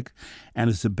Philharmonic and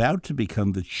is about to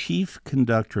become the chief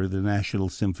conductor of the National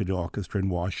Symphony Orchestra in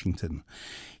Washington.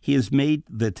 He has made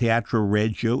the Teatro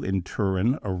Regio in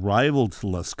Turin a rival to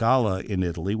La Scala in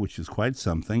Italy, which is quite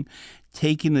something,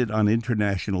 taken it on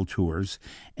international tours,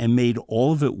 and made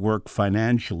all of it work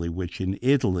financially, which in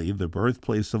Italy, the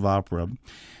birthplace of opera,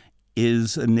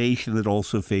 is a nation that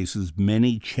also faces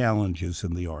many challenges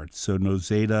in the arts. So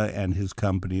Nozeda and his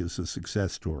company is a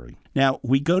success story. Now,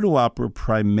 we go to opera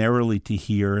primarily to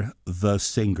hear the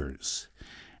singers.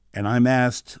 And I'm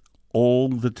asked all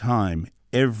the time,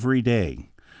 every day,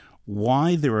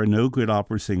 why there are no good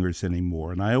opera singers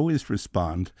anymore. And I always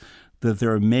respond that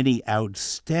there are many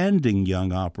outstanding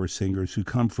young opera singers who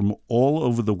come from all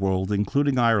over the world,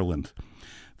 including Ireland.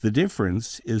 The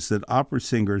difference is that opera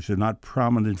singers are not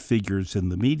prominent figures in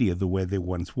the media the way they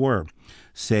once were,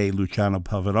 say Luciano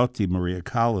Pavarotti, Maria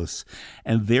Callas,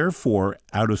 and therefore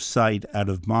out of sight, out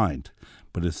of mind.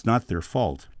 But it's not their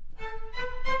fault.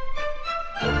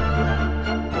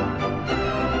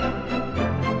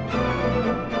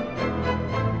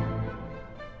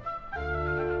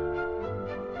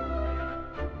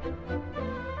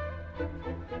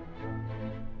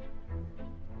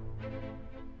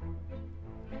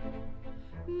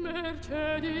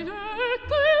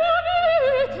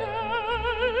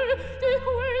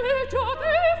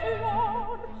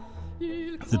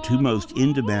 The two most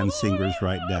in-demand singers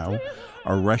right now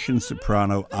are Russian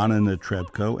soprano Anna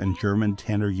Netrebko and German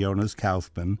tenor Jonas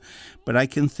Kaufmann, but I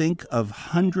can think of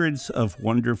hundreds of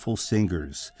wonderful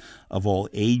singers of all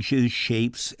ages,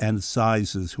 shapes, and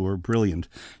sizes who are brilliant,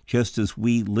 just as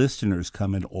we listeners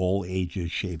come in all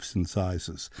ages, shapes, and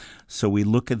sizes. So we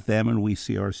look at them and we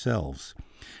see ourselves.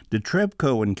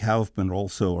 Netrebko and Kaufmann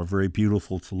also are very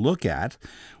beautiful to look at,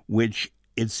 which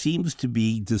it seems to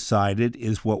be decided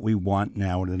is what we want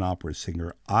now in an opera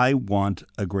singer. I want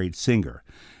a great singer.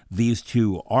 These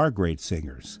two are great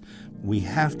singers. We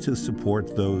have to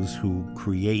support those who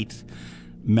create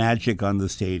magic on the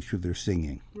stage through their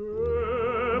singing.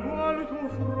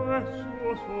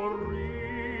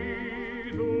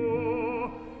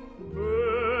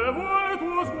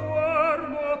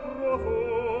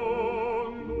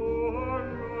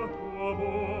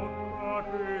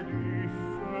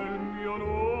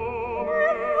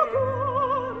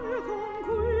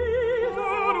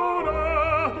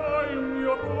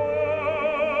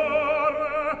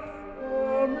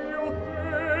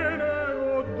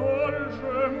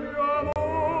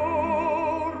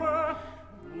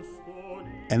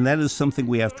 And that is something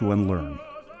we have to unlearn.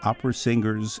 Opera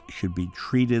singers should be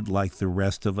treated like the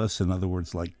rest of us, in other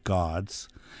words, like gods,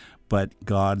 but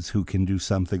gods who can do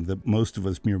something that most of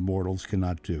us mere mortals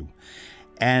cannot do.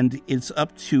 And it's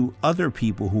up to other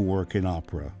people who work in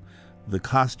opera, the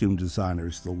costume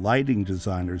designers, the lighting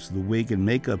designers, the wig and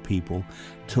makeup people,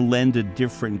 to lend a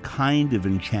different kind of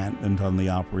enchantment on the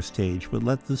opera stage, but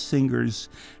let the singers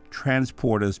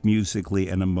transport us musically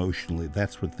and emotionally.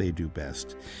 That's what they do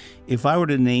best. If I were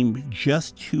to name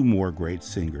just two more great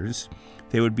singers,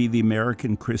 they would be the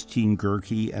American Christine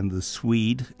Goerke and the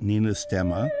Swede Nina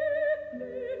Stemma.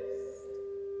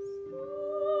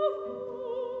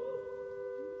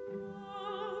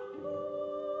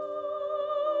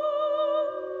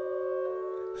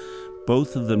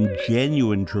 Both of them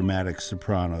genuine dramatic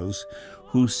sopranos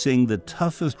who sing the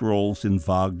toughest roles in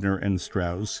Wagner and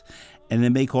Strauss, and they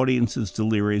make audiences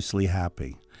deliriously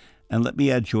happy. And let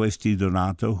me add Joyce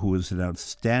DiDonato, who is an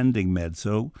outstanding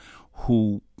mezzo,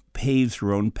 who paves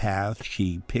her own path.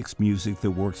 She picks music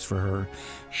that works for her.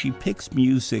 She picks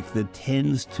music that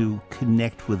tends to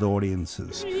connect with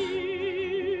audiences.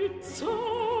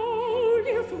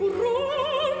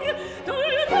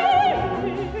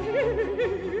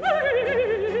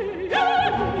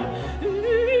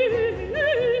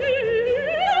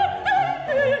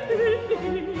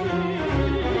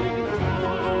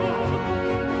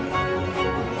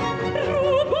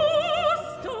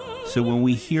 So when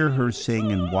we hear her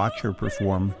sing and watch her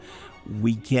perform,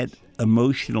 we get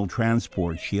emotional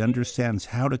transport. She understands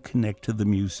how to connect to the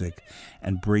music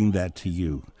and bring that to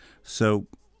you. So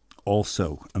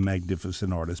also a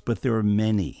magnificent artist, but there are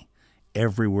many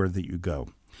everywhere that you go.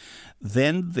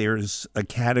 Then there's a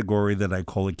category that I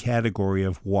call a category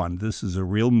of one. This is a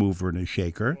real mover and a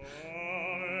shaker.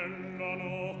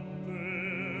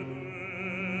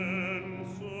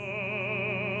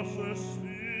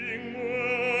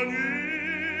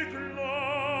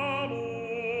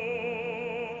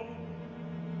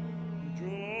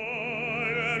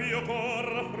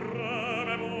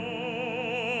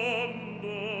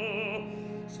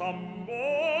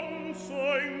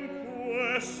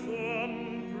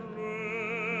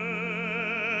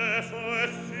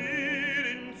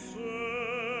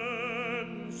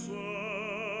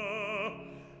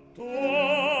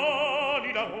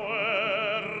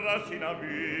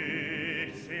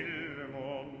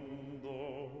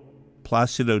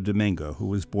 Placido Domingo, who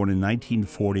was born in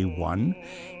 1941.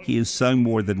 He has sung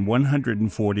more than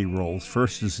 140 roles,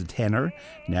 first as a tenor,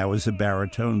 now as a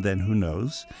baritone, then who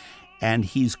knows. And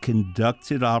he's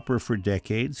conducted opera for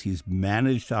decades. He's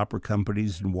managed opera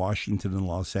companies in Washington and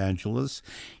Los Angeles.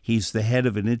 He's the head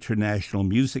of an international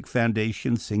music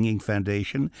foundation, singing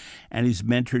foundation, and he's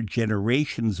mentored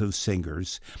generations of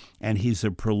singers, and he's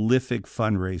a prolific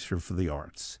fundraiser for the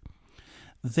arts.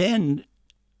 Then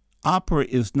opera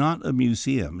is not a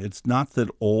museum. It's not that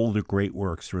all the great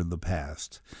works are in the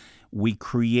past. We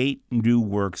create new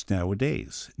works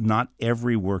nowadays. Not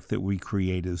every work that we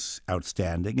create is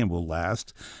outstanding and will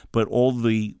last, but all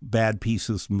the bad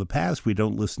pieces from the past we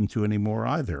don't listen to anymore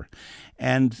either.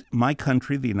 And my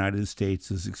country, the United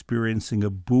States, is experiencing a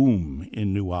boom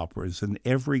in new operas, and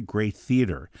every great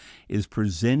theater is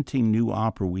presenting new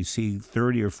opera. We see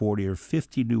 30 or 40 or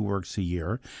 50 new works a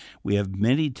year. We have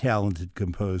many talented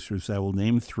composers. I will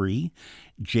name three.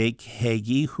 Jake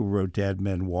Hagee, who wrote Dead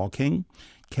Men Walking,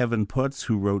 Kevin Putz,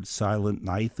 who wrote Silent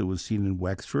Night that was seen in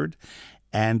Wexford,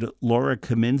 and Laura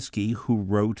Kaminsky, who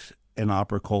wrote an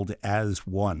opera called As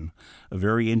One, a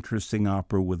very interesting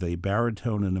opera with a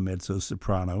baritone and a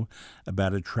mezzo-soprano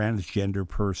about a transgender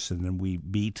person, and we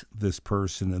meet this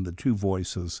person in the two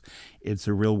voices. It's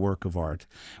a real work of art.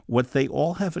 What they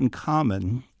all have in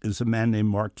common is a man named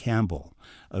Mark Campbell,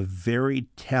 a very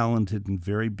talented and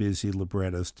very busy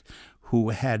librettist who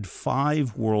had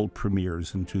 5 world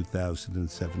premieres in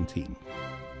 2017.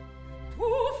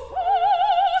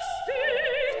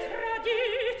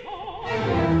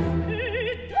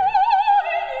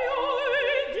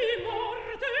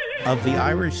 Of the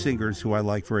Irish singers who I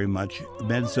like very much,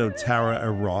 mezzo Tara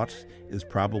Arrott is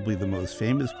probably the most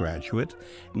famous graduate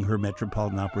in her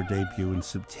Metropolitan Opera debut in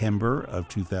September of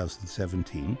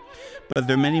 2017. But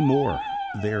there are many more.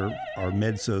 There are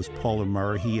mezzos Paula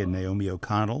Murray and Naomi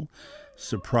O'Connell,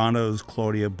 sopranos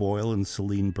Claudia Boyle and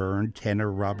Celine Byrne,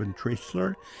 tenor Robin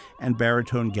Trishler, and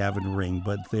baritone Gavin Ring.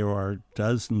 But there are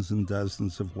dozens and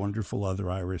dozens of wonderful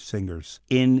other Irish singers.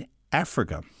 In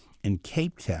Africa, in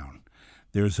Cape Town,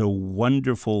 there's a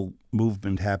wonderful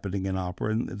movement happening in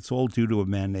opera, and it's all due to a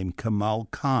man named Kamal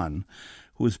Khan,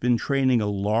 who has been training a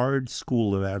large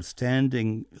school of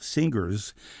outstanding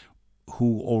singers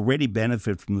who already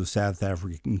benefit from the South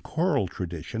African choral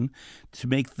tradition to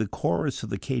make the chorus of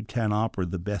the Cape Town Opera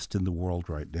the best in the world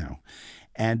right now.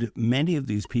 And many of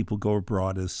these people go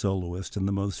abroad as soloists, and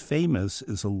the most famous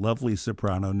is a lovely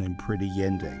soprano named Pretty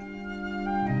Yende.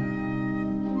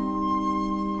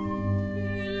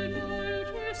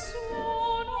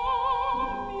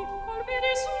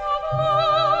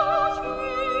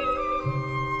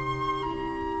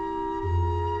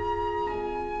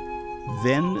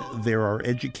 Then there are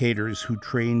educators who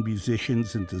train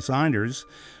musicians and designers,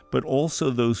 but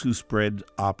also those who spread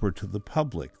opera to the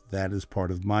public. That is part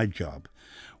of my job.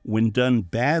 When done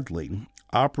badly,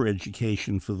 opera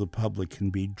education for the public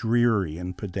can be dreary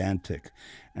and pedantic,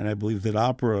 and I believe that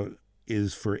opera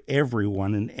is for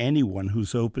everyone and anyone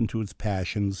who's open to its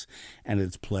passions and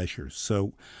its pleasures.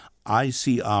 So I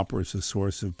see opera as a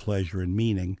source of pleasure and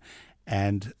meaning,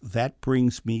 and that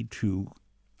brings me to,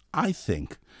 I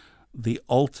think, the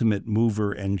ultimate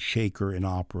mover and shaker in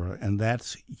opera, and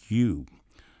that's you,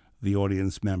 the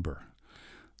audience member.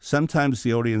 Sometimes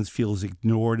the audience feels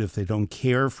ignored if they don't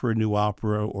care for a new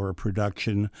opera or a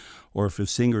production, or if a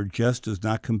singer just does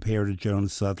not compare to Joan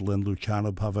Sutherland,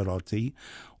 Luciano Pavarotti,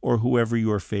 or whoever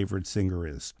your favorite singer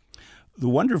is. The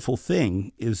wonderful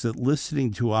thing is that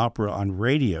listening to opera on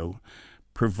radio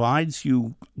provides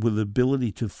you with the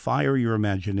ability to fire your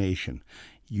imagination.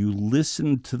 You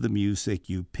listen to the music,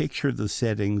 you picture the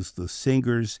settings, the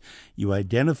singers, you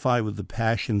identify with the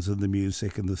passions of the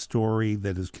music and the story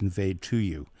that is conveyed to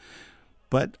you.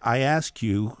 But I ask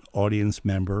you, audience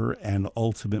member and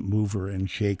ultimate mover and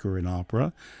shaker in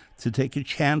opera, to take a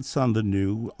chance on the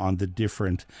new, on the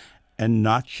different, and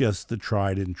not just the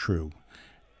tried and true.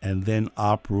 And then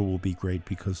opera will be great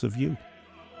because of you.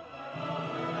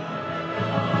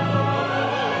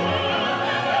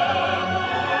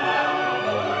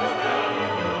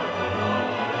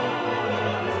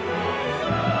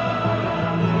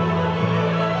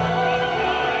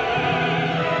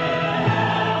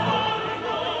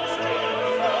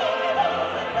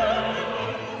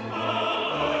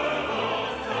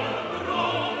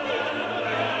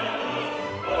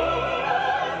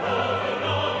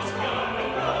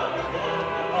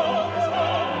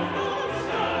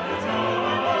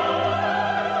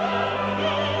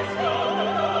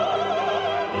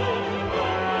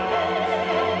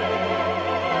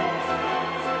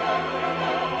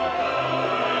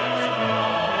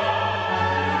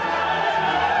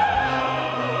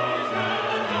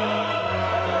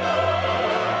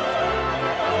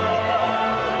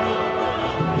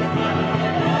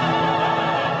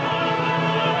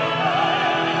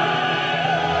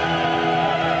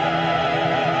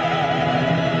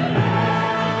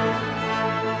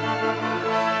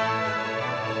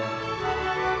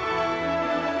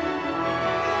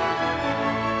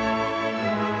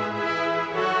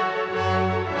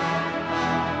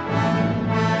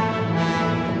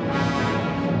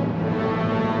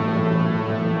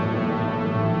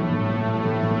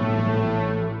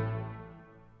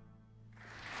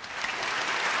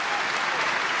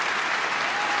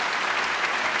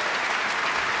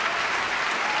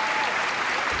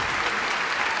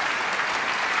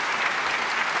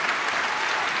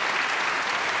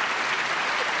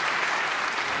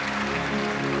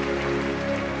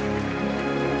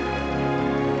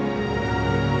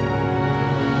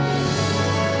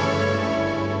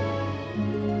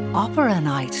 Opera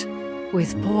Night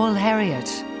with Paul Herriot.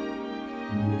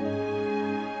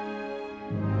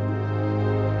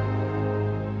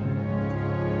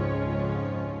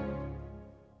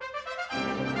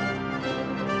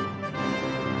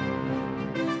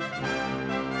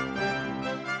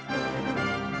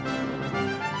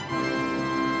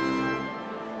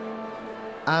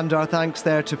 And our thanks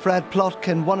there to Fred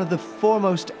Plotkin, one of the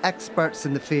foremost experts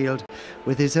in the field,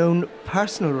 with his own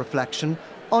personal reflection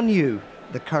on you,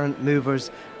 the current movers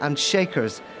and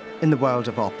shakers in the world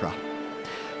of opera.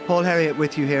 Paul Herriot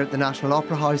with you here at the National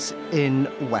Opera House in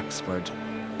Wexford.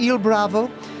 Il Bravo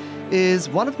is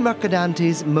one of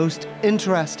Mercadante's most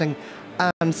interesting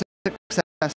and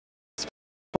successful.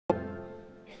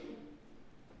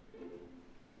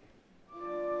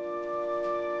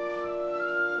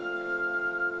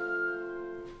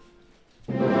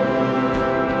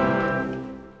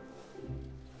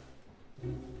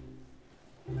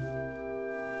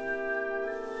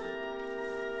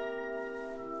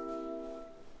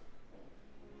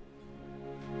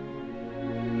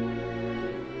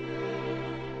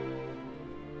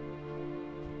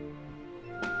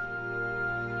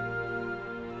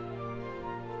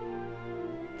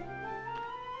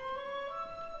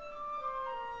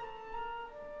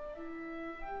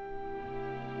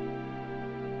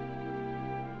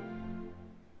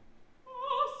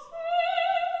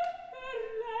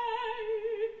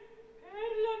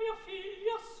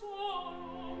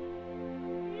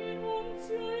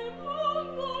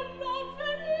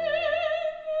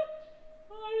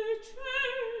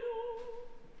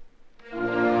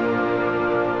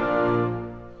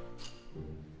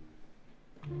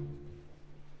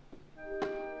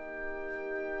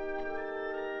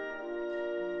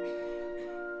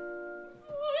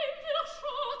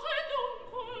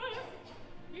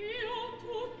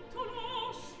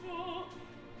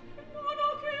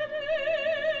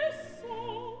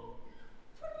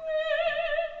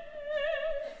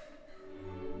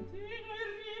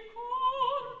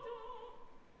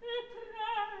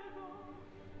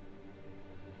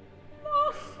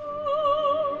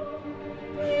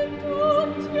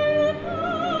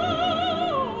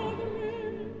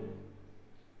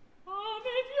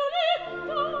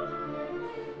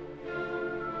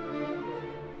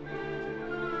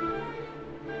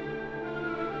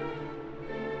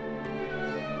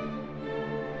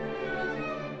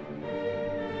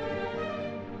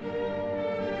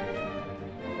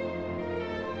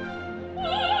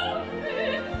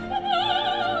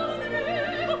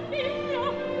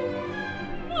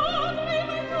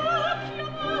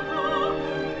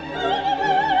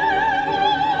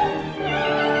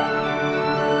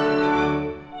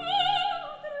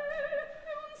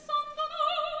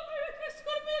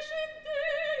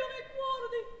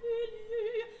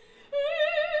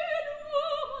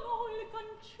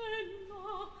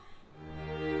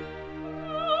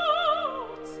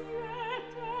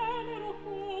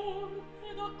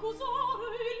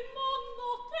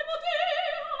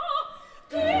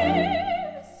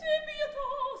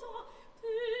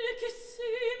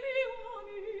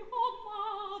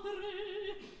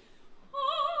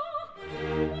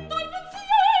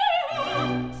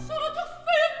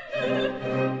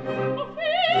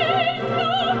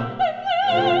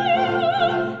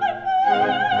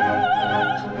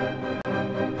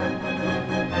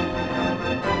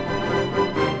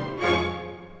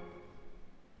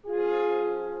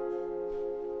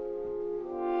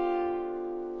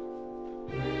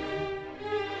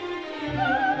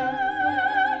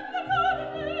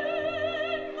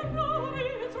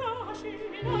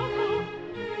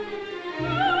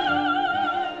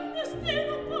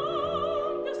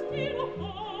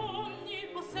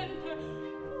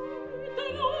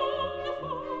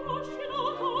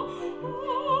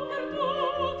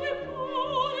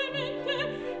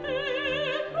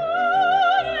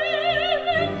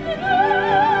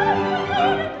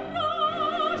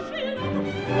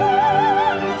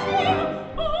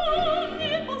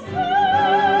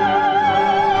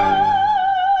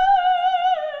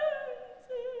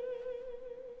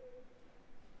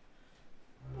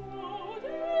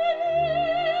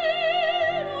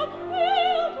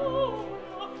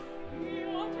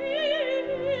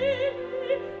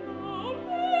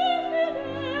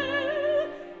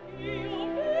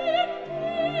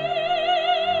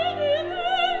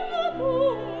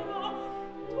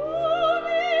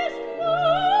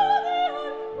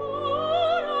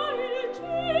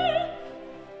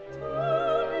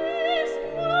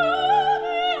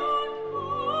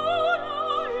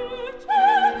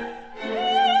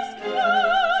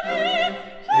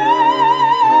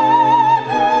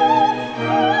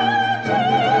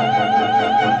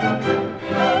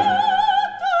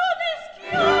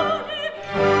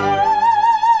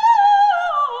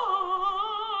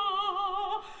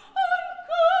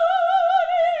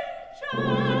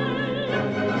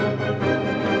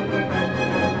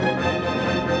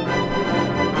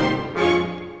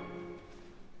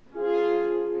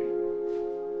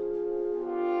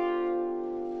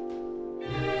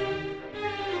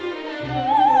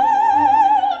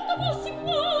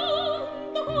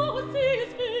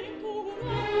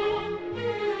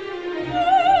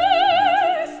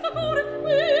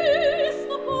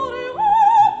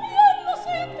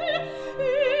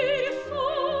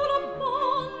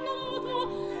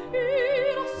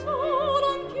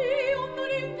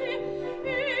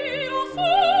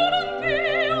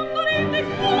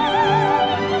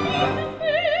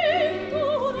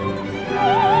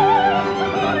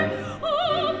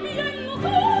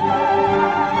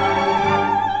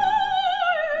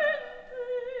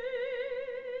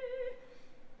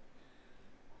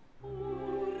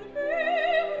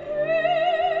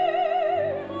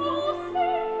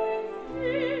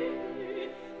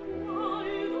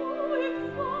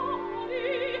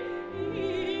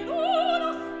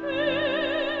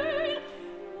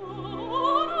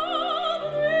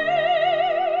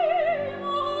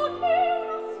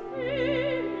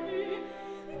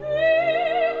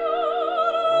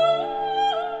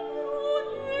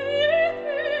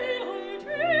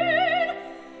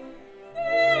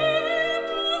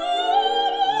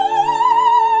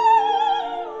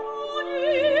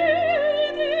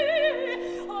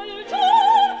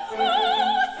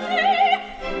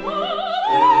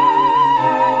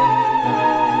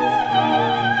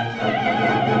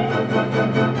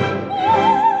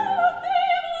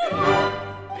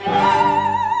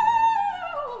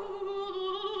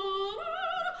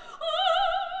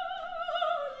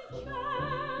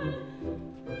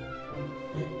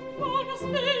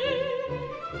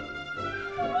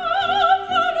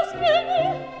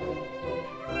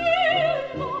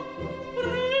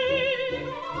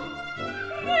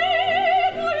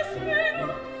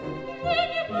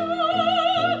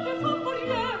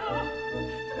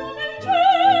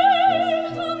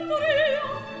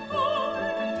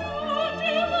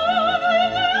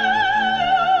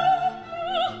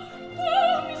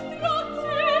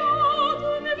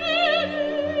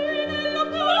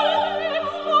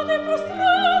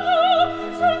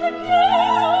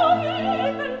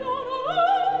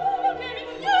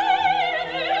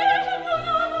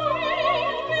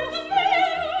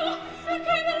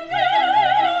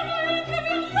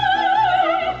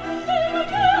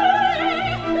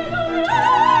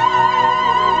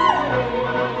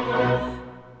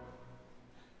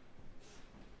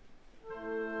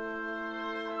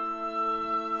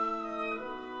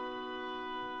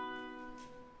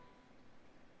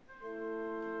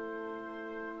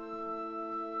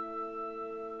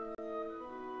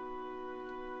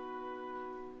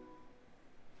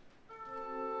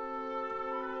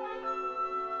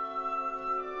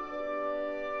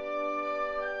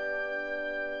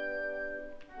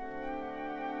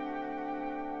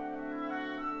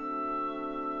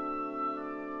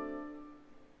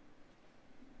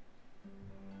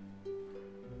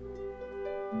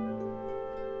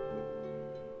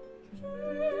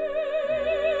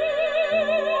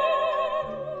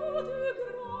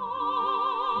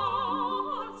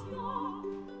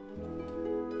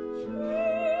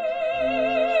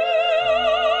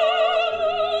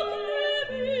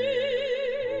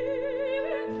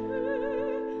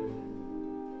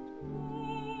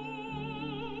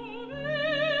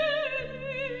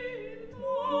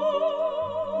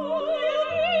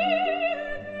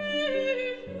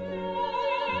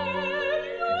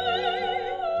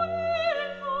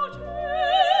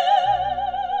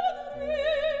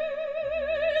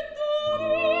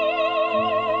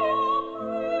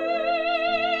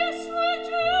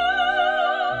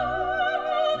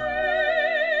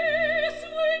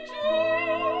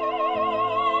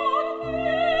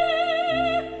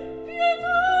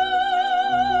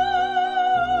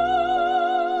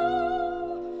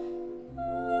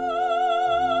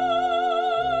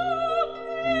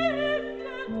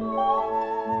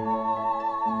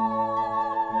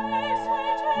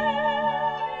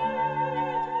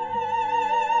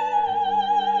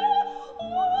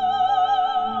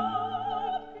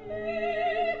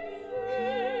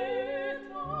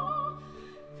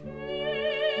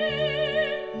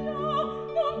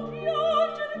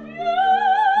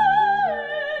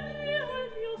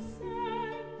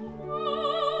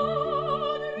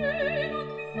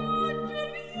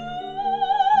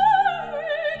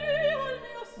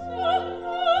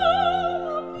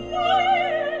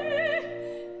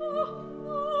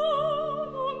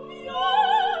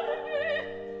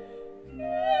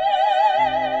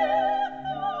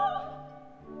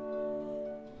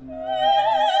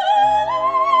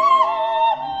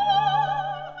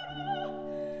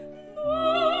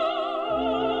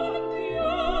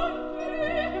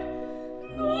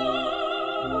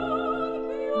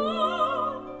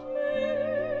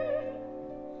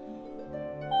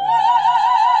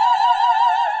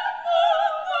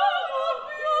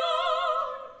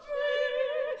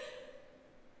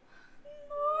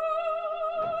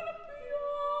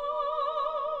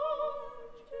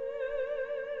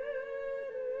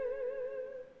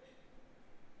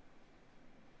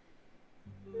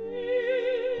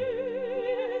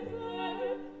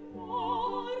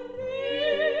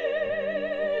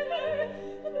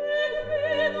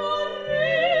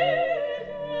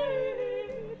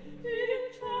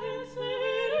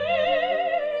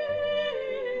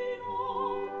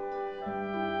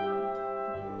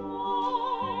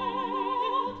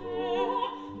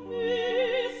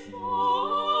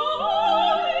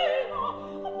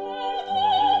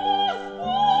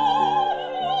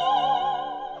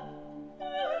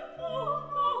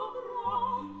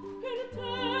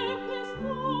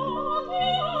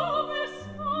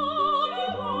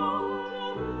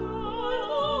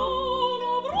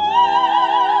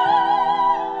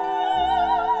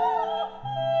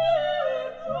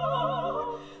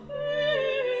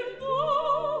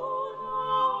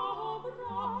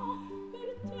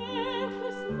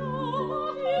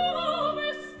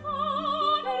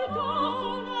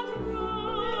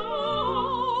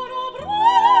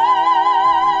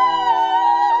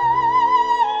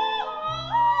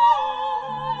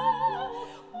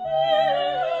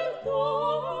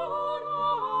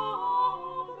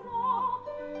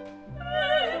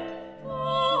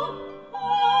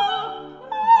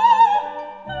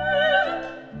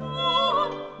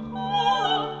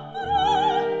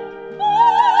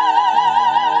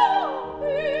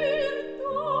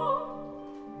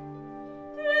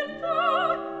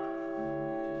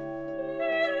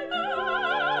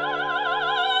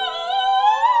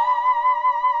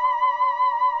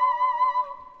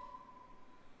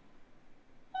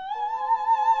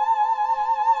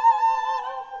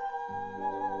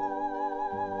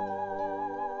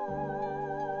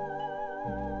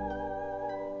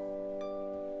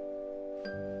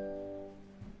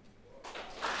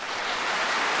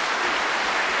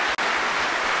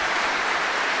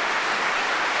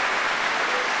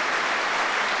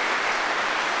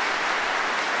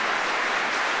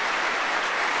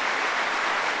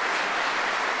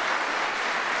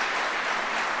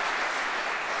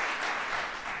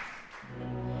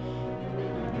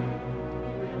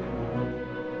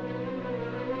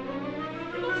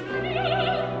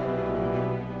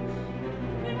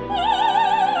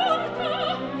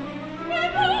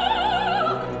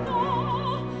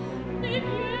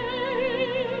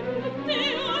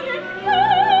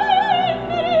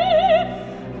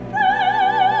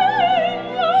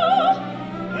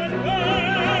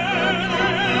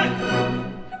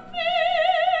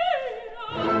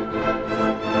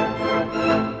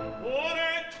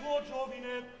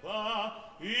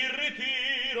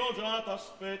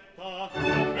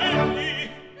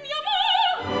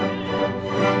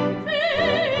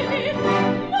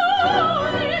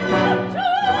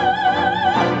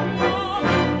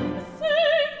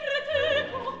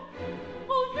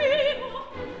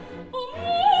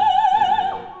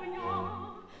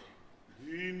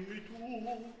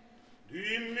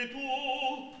 dimmi tu,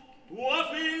 tua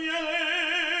figlielezza.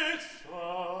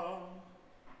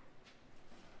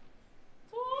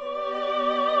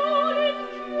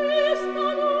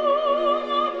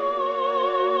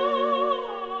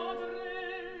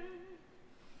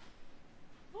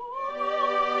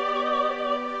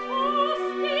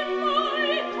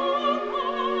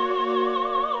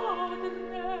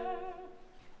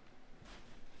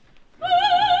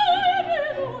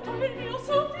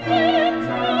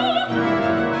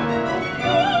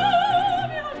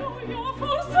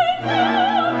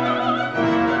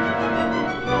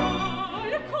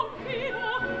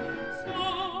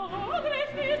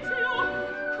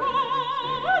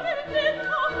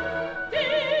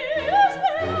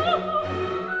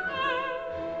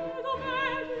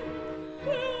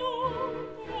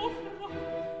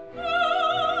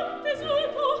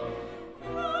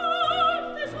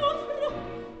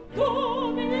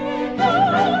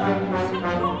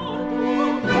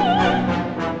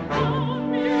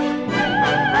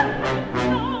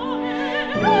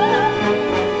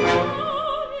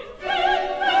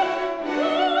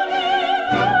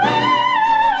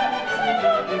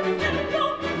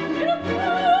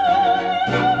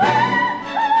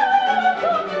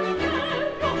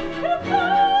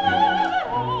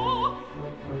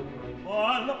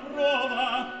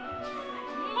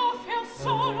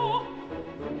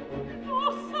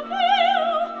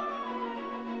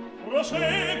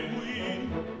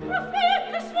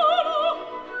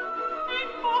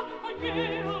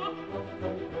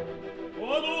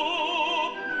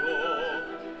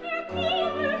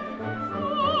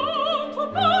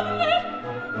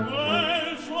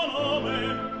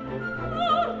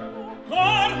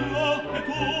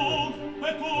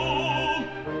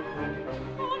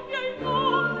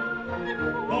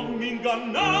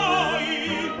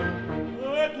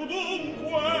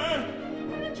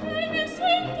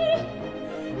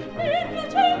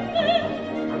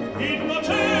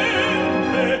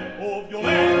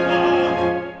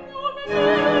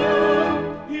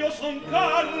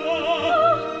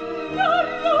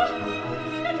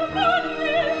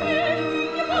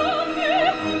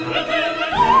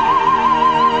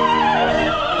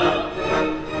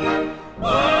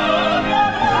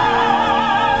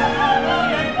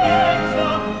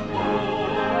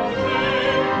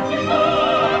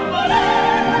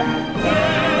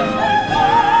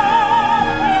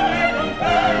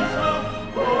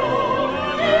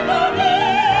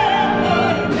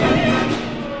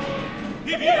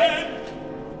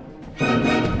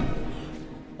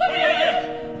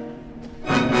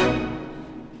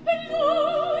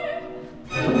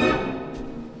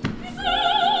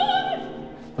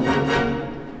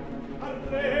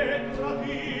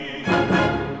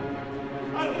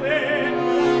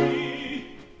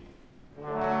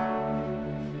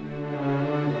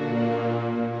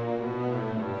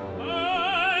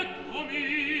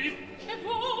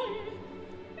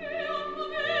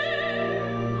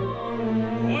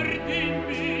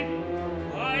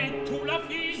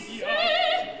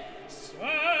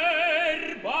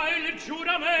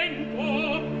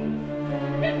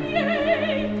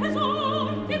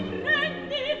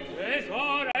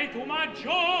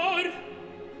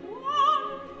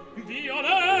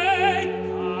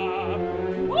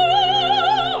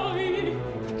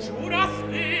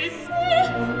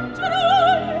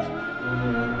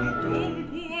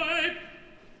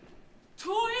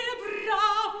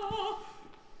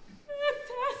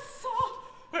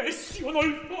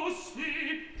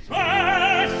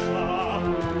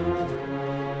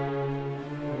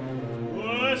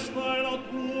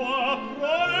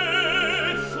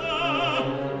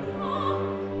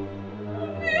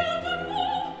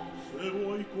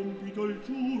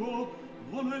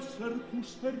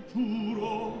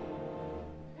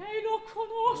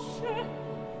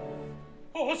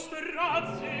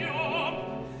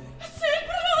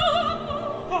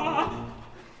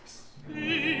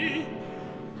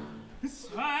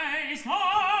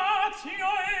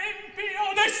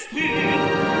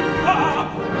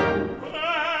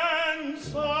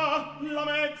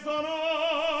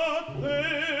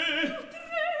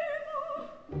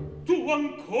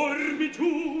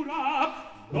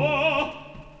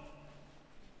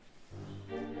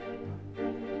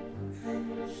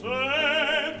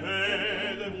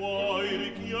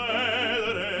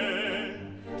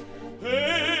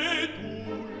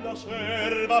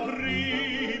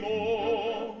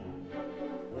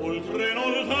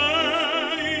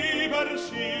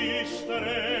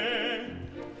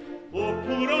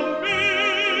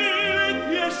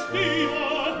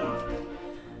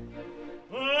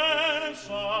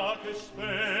 Pensa che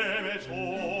speme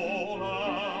sola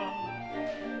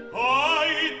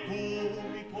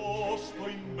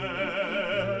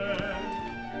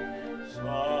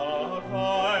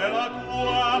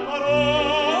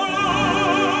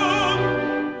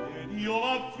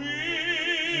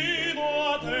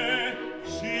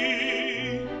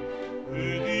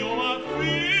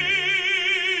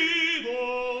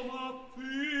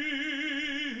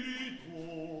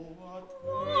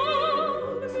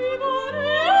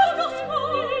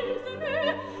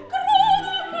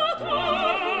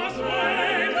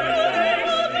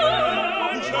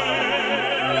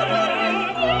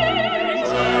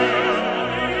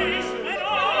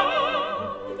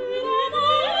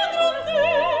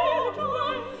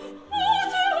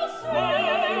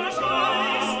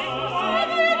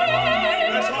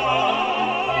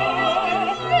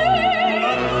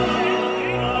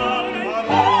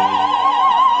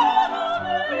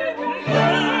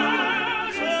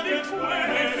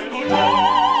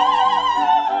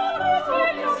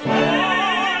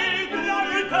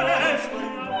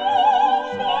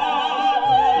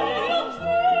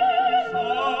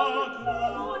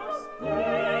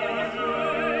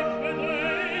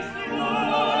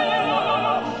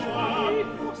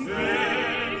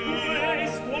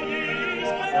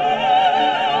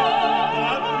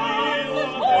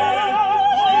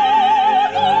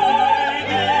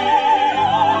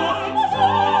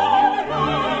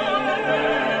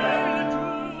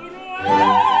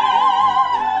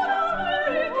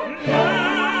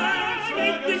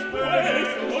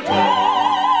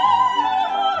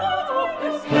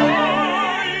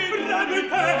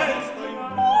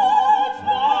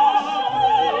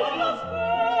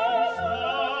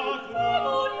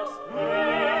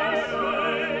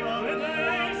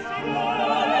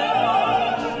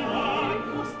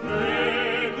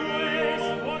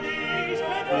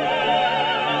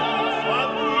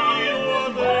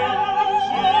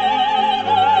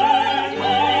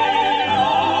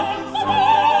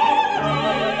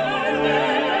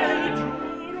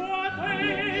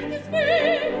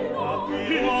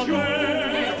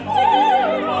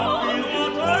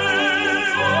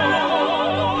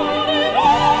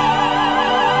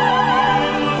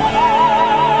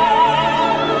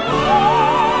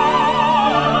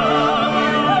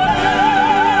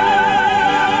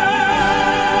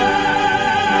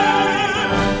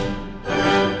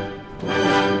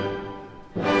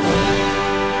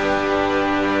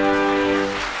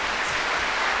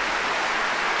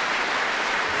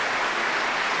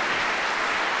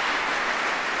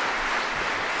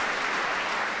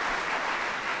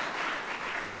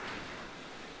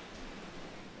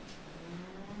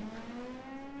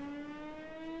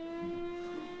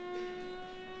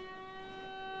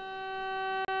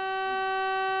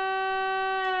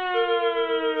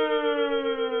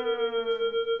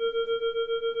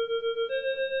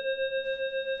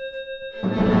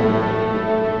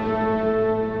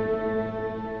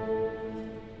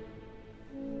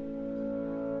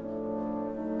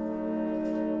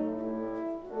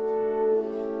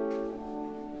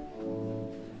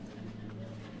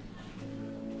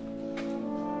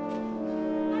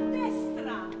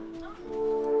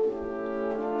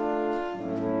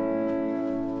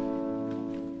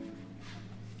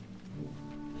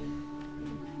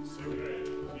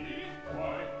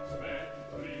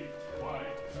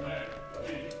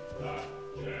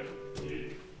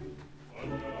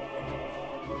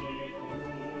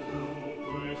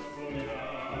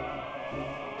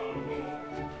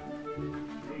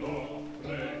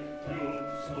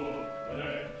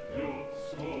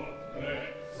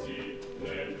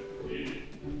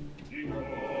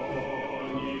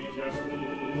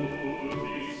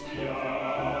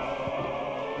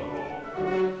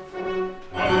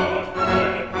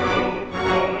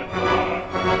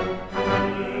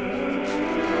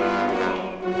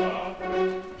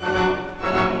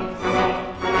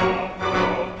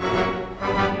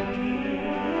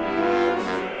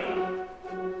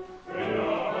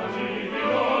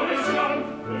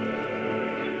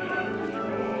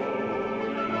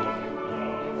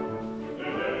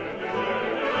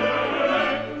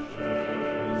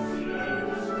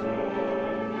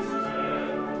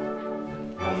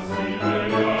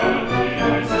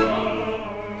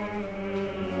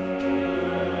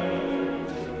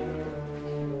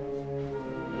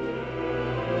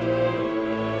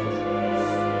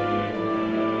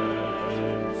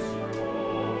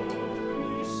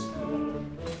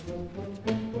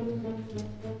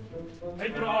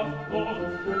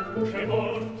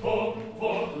morto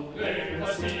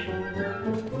volevasi.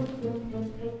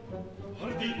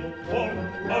 Ardì con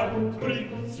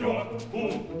Patrizio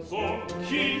accuso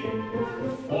chi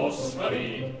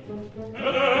fossari,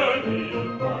 ed egli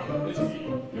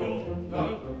Padesio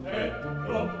dal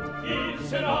Petro il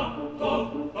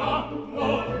Senato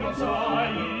amor non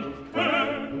sai che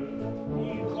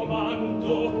un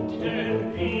comando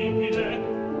terribile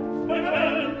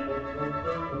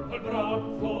al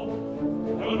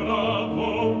bravo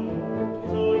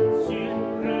non si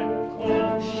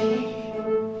reconosce.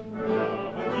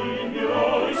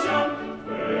 Noi siamo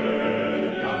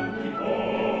veri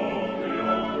anticorri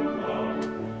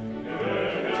e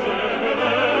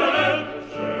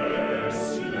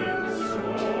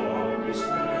silenzio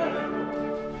mistero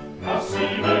ma si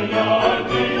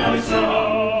vegliati noi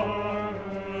siamo.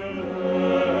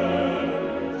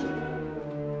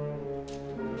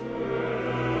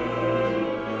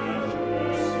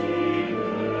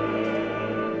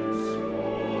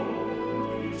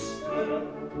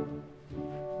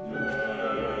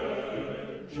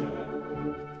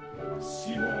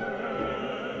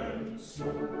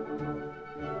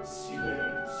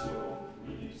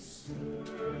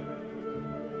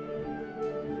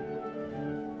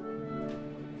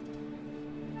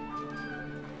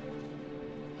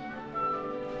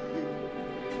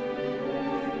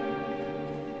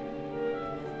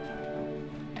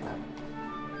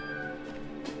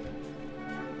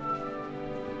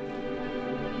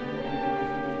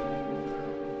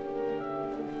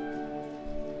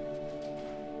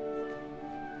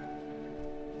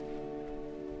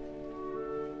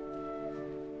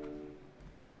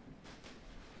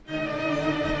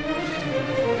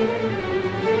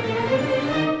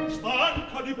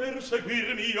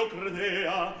 Seguirmi io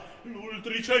credea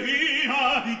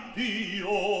l'ultriceina di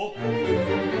Dio.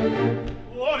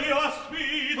 Ora io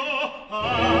sfido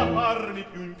a farmi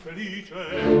più infelice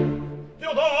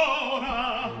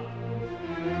Teodora.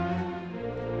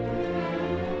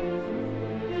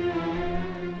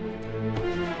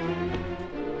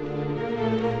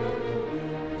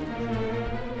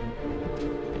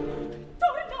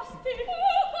 Dove andasti,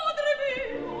 padre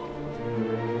mio?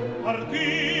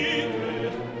 Partite,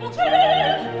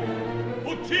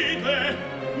 fuggite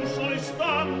un solo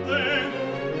istante,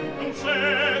 un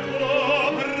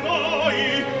secolo per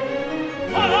voi.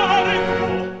 Ecco,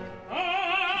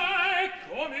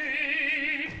 eccomi.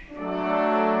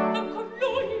 Con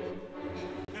lui.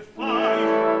 Che fai?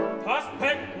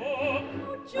 T'aspetto. Oh,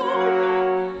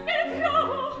 giorno, è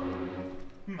bravo.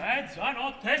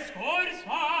 Mezzanotte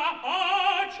scorsa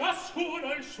a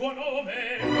ciascuno il suo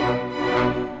nome.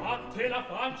 A te la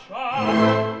faccia,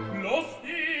 lo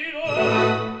stilo,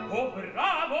 oh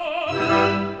bravo,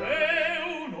 è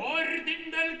un ordin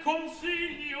del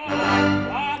consiglio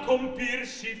a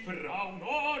compirsi fra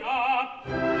un'ora.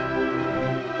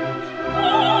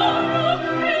 Oh,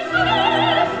 il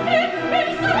celesti,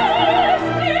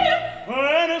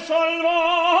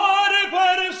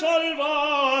 Per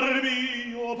salvarmi,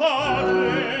 mio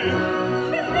padre.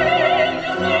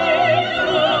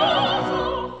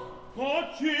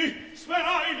 Oggi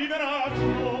sperai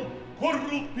liberaggio,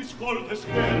 corrutti scolte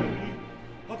schermi,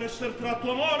 ad esser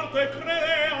tratto a morte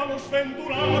crea lo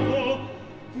sventurato.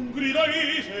 Un grido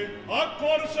ise,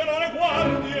 accorsero le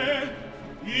guardie,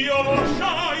 io lo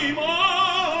lasciai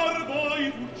mar,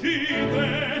 voi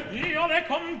fuggite. Io le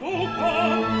conduco,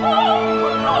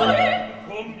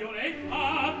 con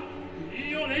violetta,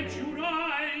 io le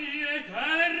giurai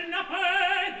eterna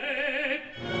fede.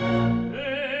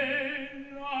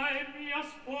 Mia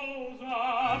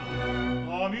sposa,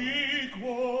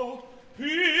 amico,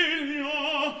 figlio,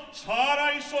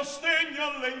 sarai sostegno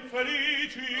alle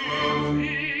infelici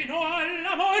fino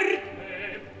alla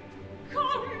morte.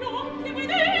 Carlo, che mi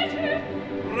dici?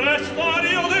 Restare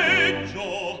io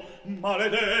deggio,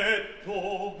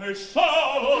 maledetto e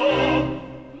solo.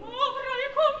 Ma avrai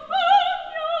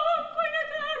compagno con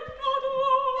eterno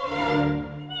duo.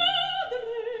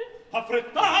 Madre,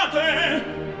 affrettate!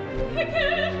 e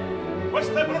che?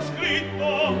 Questo è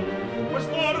proscritto,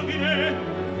 quest'ordine.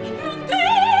 Con te!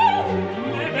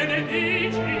 Le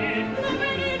benedici. Le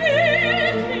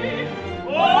benedici!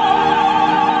 Poi,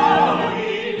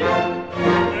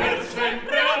 per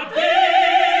sempre addio!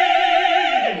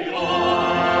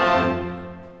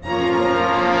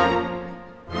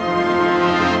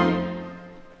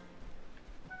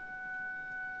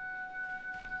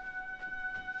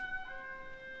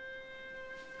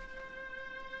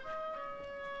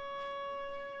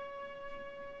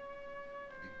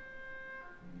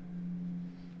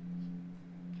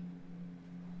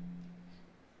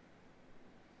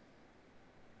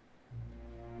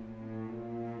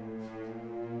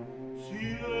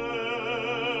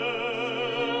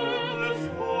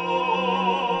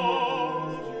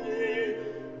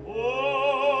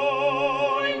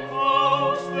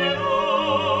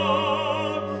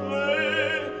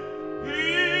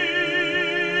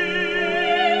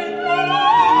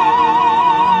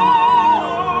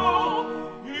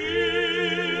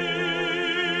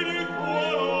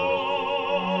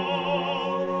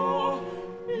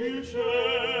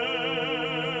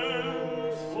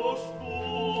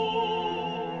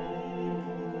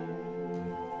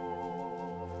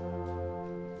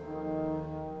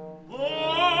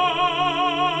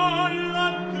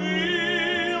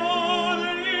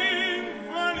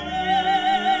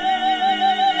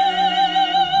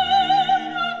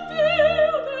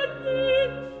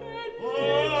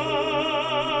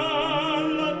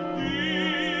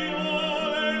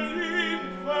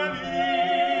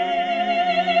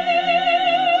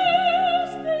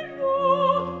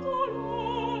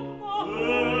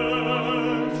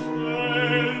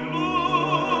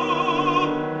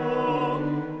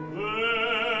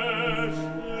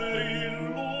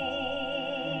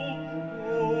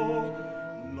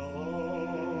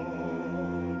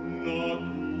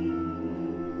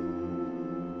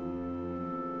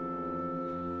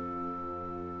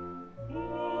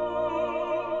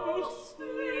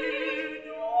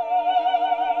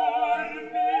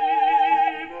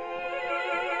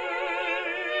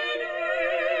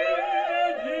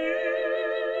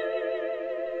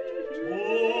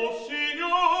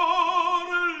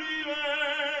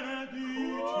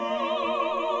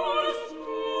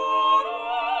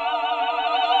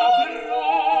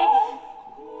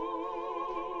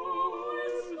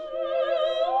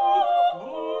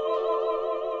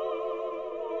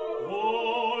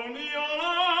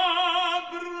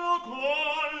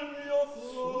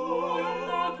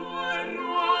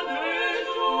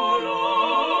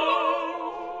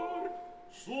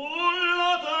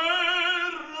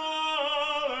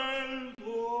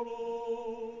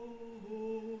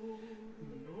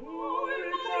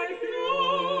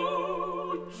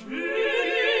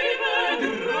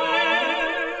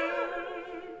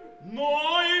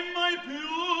 noi mai più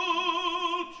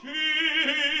ci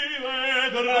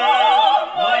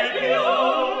vedremo, mai più.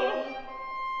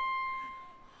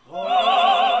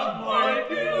 Mai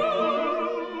più.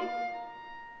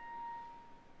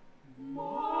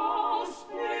 Ma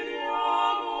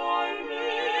speriamo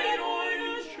almeno in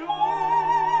ciò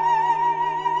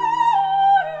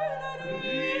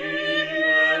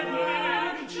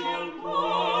rivederci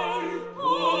ancor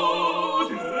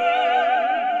potremo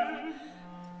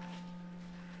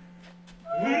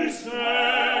per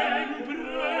sempre.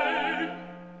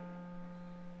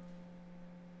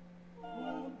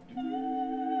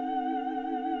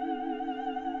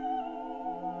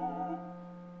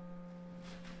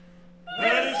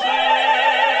 Per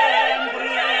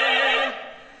sempre,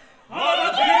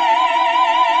 addio.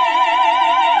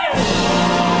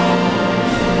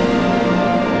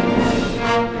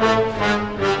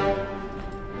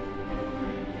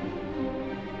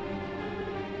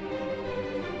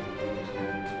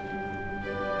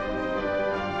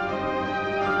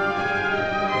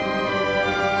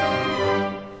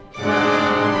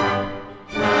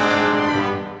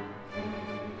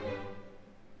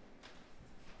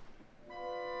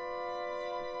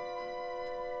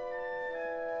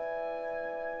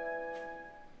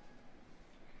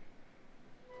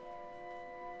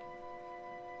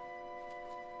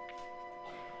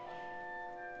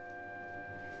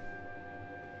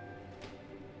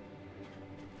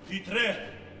 I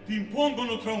tre ti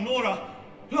impongono tra un'ora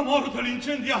la morte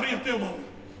all'incendiaria Teodoro.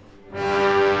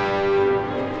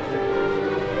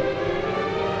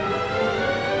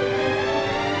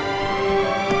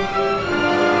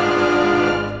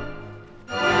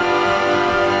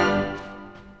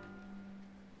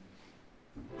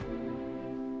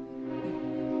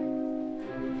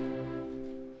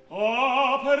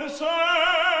 Ah, per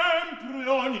sempre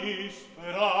ogni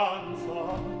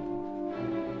speranza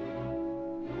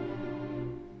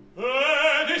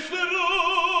è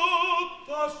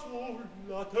distrutta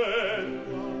sulla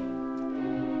terra.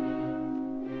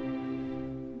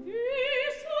 Di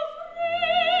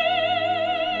soffrire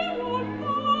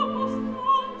una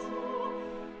costanza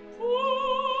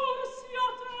pur sia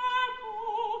teco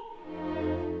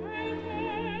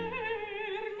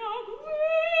eterna guerra.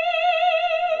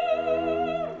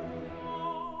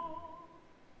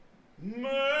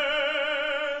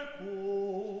 Meco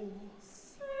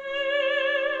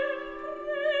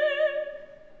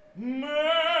meco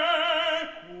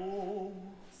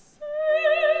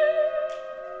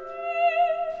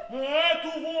e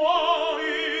tu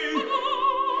vuoi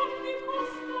ogni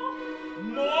costo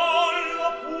non lo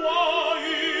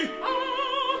puoi a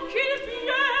chi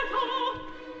fieta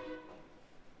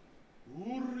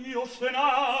Urrio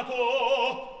Senato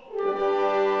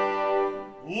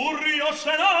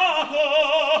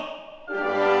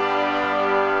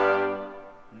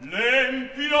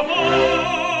l'empio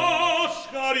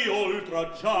Foscari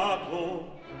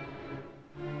oltraggiato,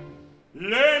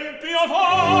 l'empio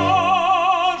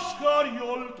Foscari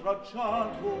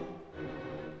oltraggiato,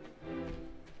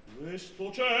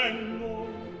 questo cenno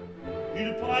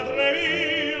il padre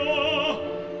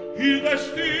mio, il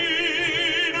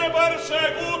destino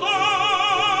persecutore,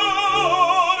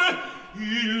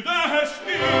 il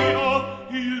destino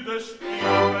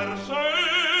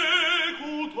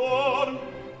persecutor.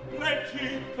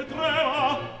 Leggi e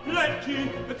trema,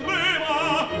 leggi e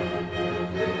trema.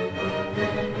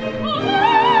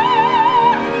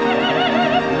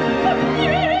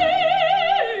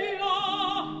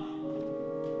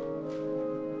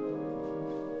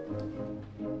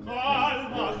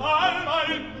 Calma, calma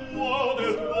il tuo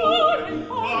dolore.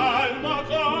 Calma,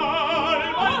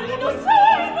 calma il tuo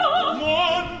dolore.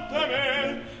 Non temer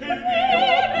che il mio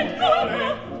pugnale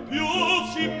più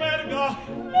si immerga.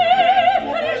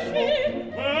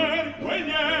 Per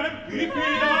quegli empi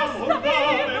fida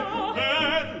mortale,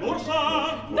 per lor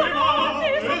sangue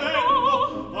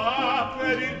maledetto, a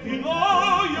ferirti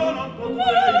no, io non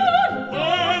potrei.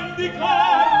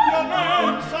 Vendicarti a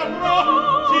non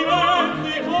saprò, si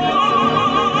vendicarti,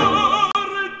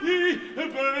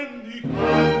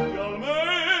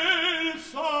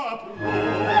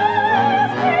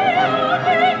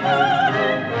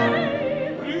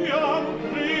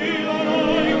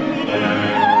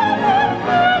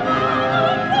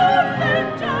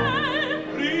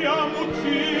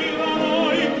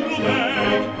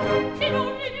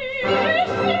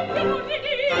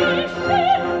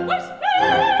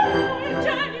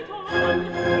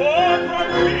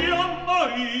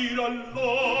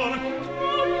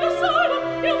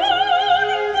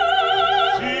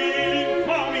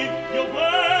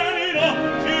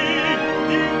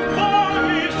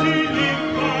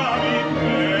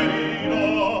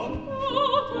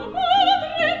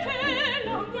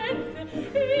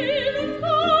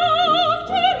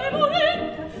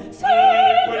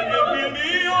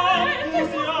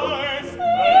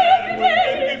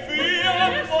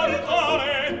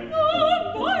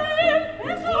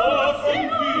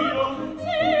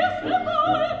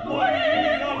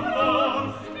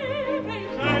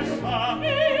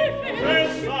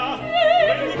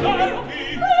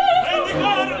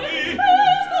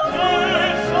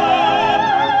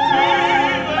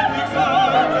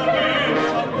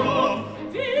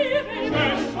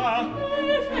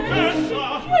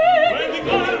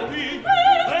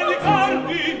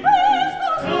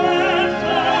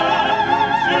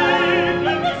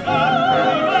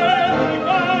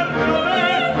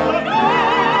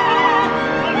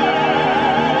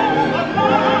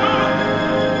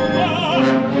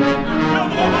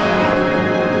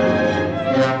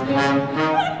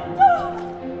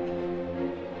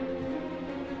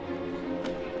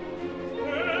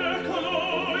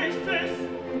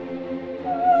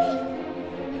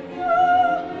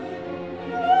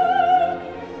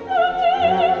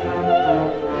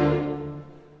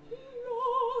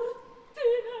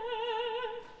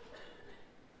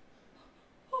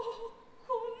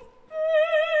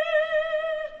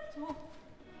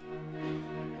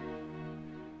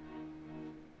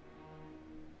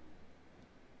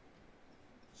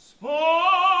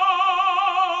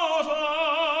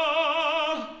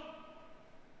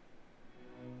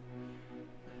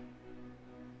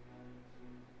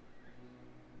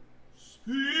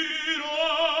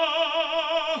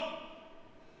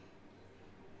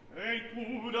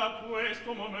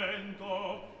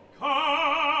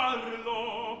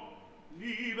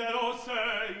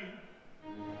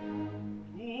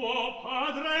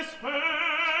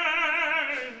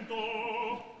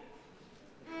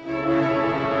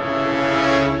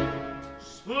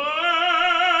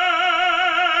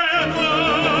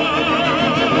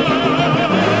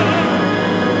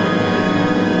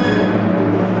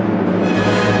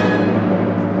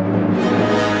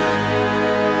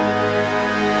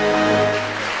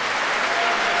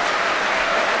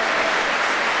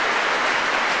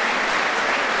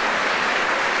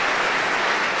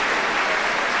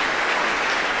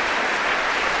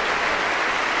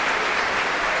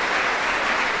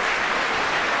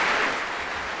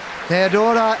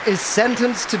 Theodora is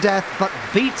sentenced to death but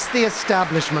beats the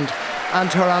establishment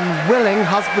and her unwilling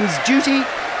husband's duty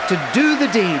to do the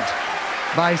deed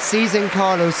by seizing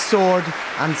Carlo's sword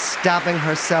and stabbing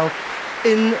herself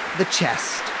in the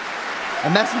chest. A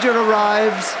messenger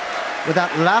arrives with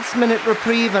that last-minute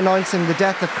reprieve announcing the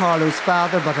death of Carlo's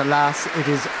father, but alas, it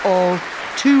is all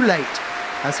too late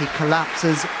as he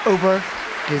collapses over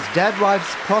his dead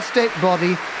wife's prostrate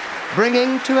body,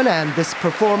 bringing to an end this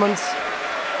performance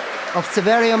of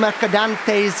Saverio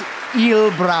Mercadante's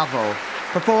Il Bravo,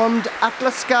 performed at La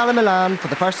Scala Milan for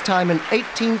the first time in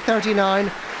 1839.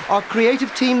 Our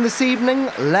creative team this evening,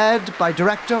 led by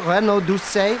director Renaud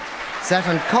Doucet, set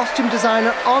and costume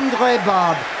designer André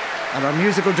Barbe, and our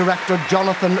musical director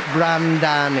Jonathan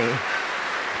Brandani,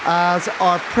 as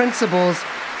our principals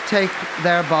take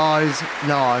their bows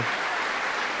now.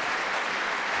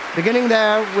 Beginning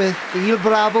there with the Il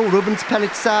Bravo, Rubens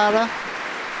Pellizzara,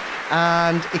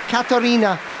 and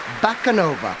Ekaterina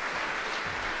Bakanova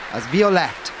as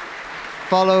Violette,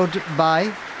 followed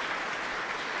by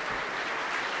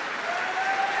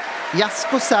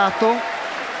Iascosato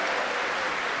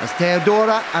as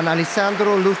Theodora and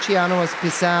Alessandro Luciano as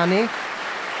Pisani.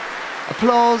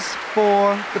 Applause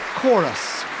for the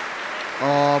chorus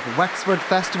of Wexford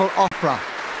Festival Opera,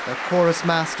 their chorus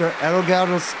master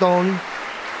Erogerdo Stone.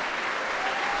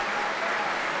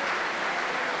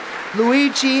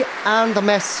 Luigi and the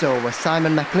Messo with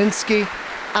Simon Maklinski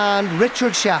and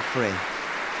Richard Shaffrey.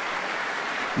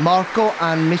 Marco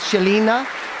and Michelina,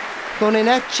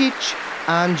 Toninecic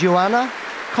and Joanna,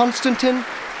 Konstantin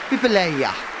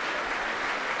Pipileia.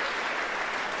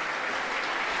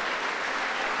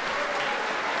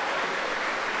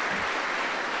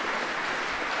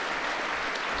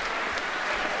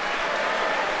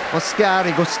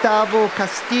 Oscari Gustavo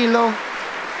Castillo,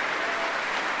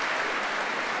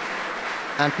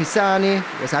 and Pisani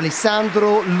was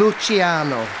Alessandro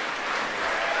Luciano.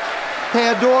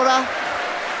 Theodora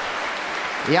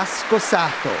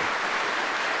Iascosato.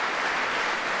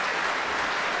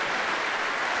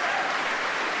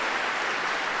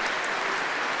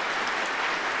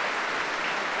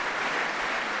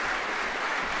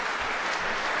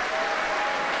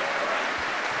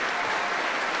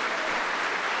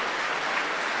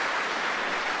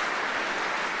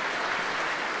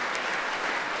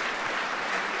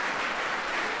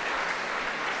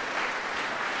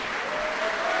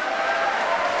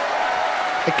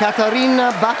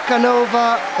 Ekaterina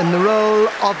Bakanova in the role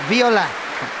of Violette.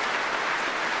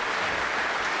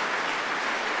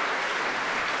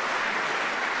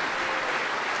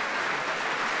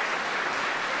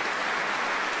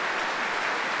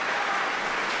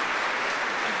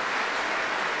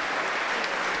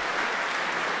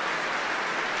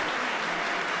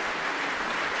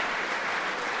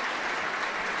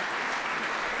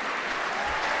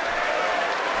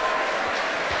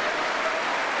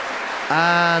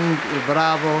 And Il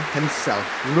Bravo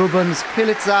himself, Rubens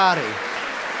Pellizzari.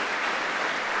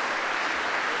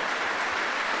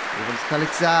 Rubens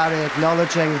Pellizzari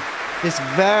acknowledging this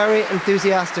very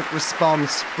enthusiastic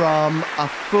response from a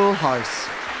full house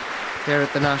here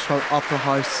at the National Opera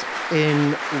House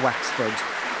in Wexford.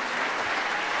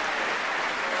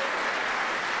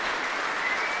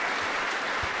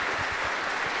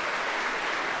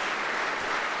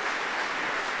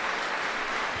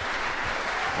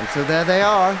 And so there they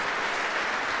are,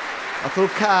 a full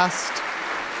cast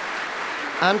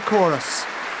and chorus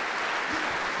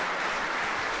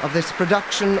of this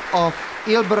production of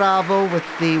Il Bravo with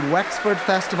the Wexford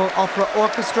Festival Opera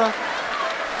Orchestra.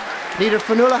 Leader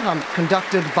Fionnuala Hunt,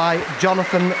 conducted by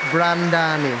Jonathan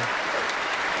Brandani,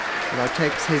 who now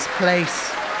takes his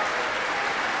place,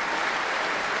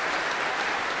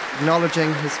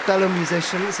 acknowledging his fellow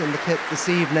musicians in the pit this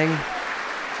evening.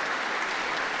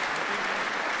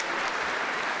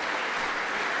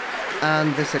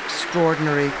 And this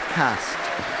extraordinary cast.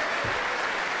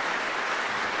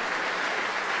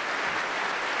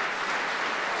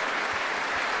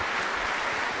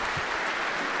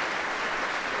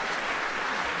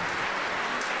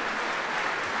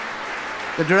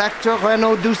 The director,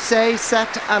 Renaud Doucet,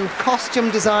 set and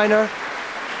costume designer,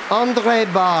 André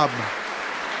Barbe,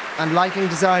 and lighting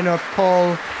designer,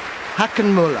 Paul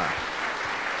Hackenmuller.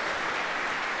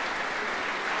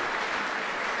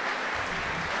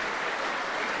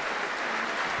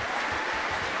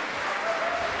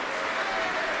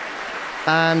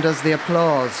 And as the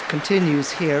applause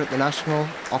continues here at the National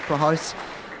Opera House,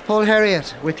 Paul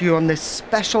Herriot with you on this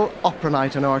special opera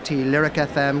night on RTÉ Lyric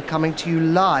FM, coming to you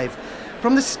live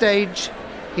from the stage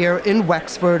here in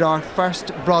Wexford, our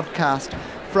first broadcast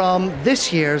from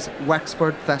this year's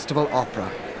Wexford Festival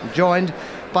Opera. I'm joined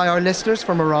by our listeners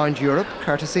from around Europe,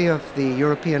 courtesy of the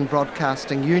European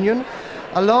Broadcasting Union,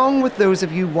 along with those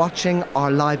of you watching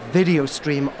our live video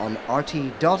stream on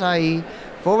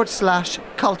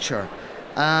rte.ie/culture,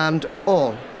 and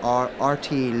all our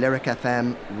RTÉ Lyric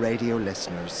FM radio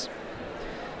listeners.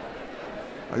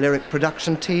 Our lyric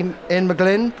production team, Ian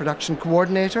McGlynn, production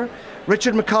coordinator,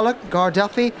 Richard McCulloch, Gar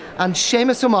Duffy, and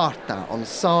Seamus O'Martha on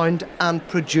sound, and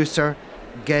producer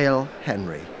Gail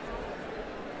Henry.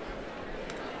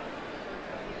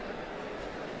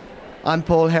 I'm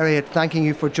Paul Herriot, thanking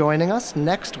you for joining us.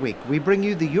 Next week, we bring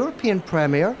you the European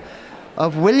premiere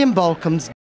of William Bolcom's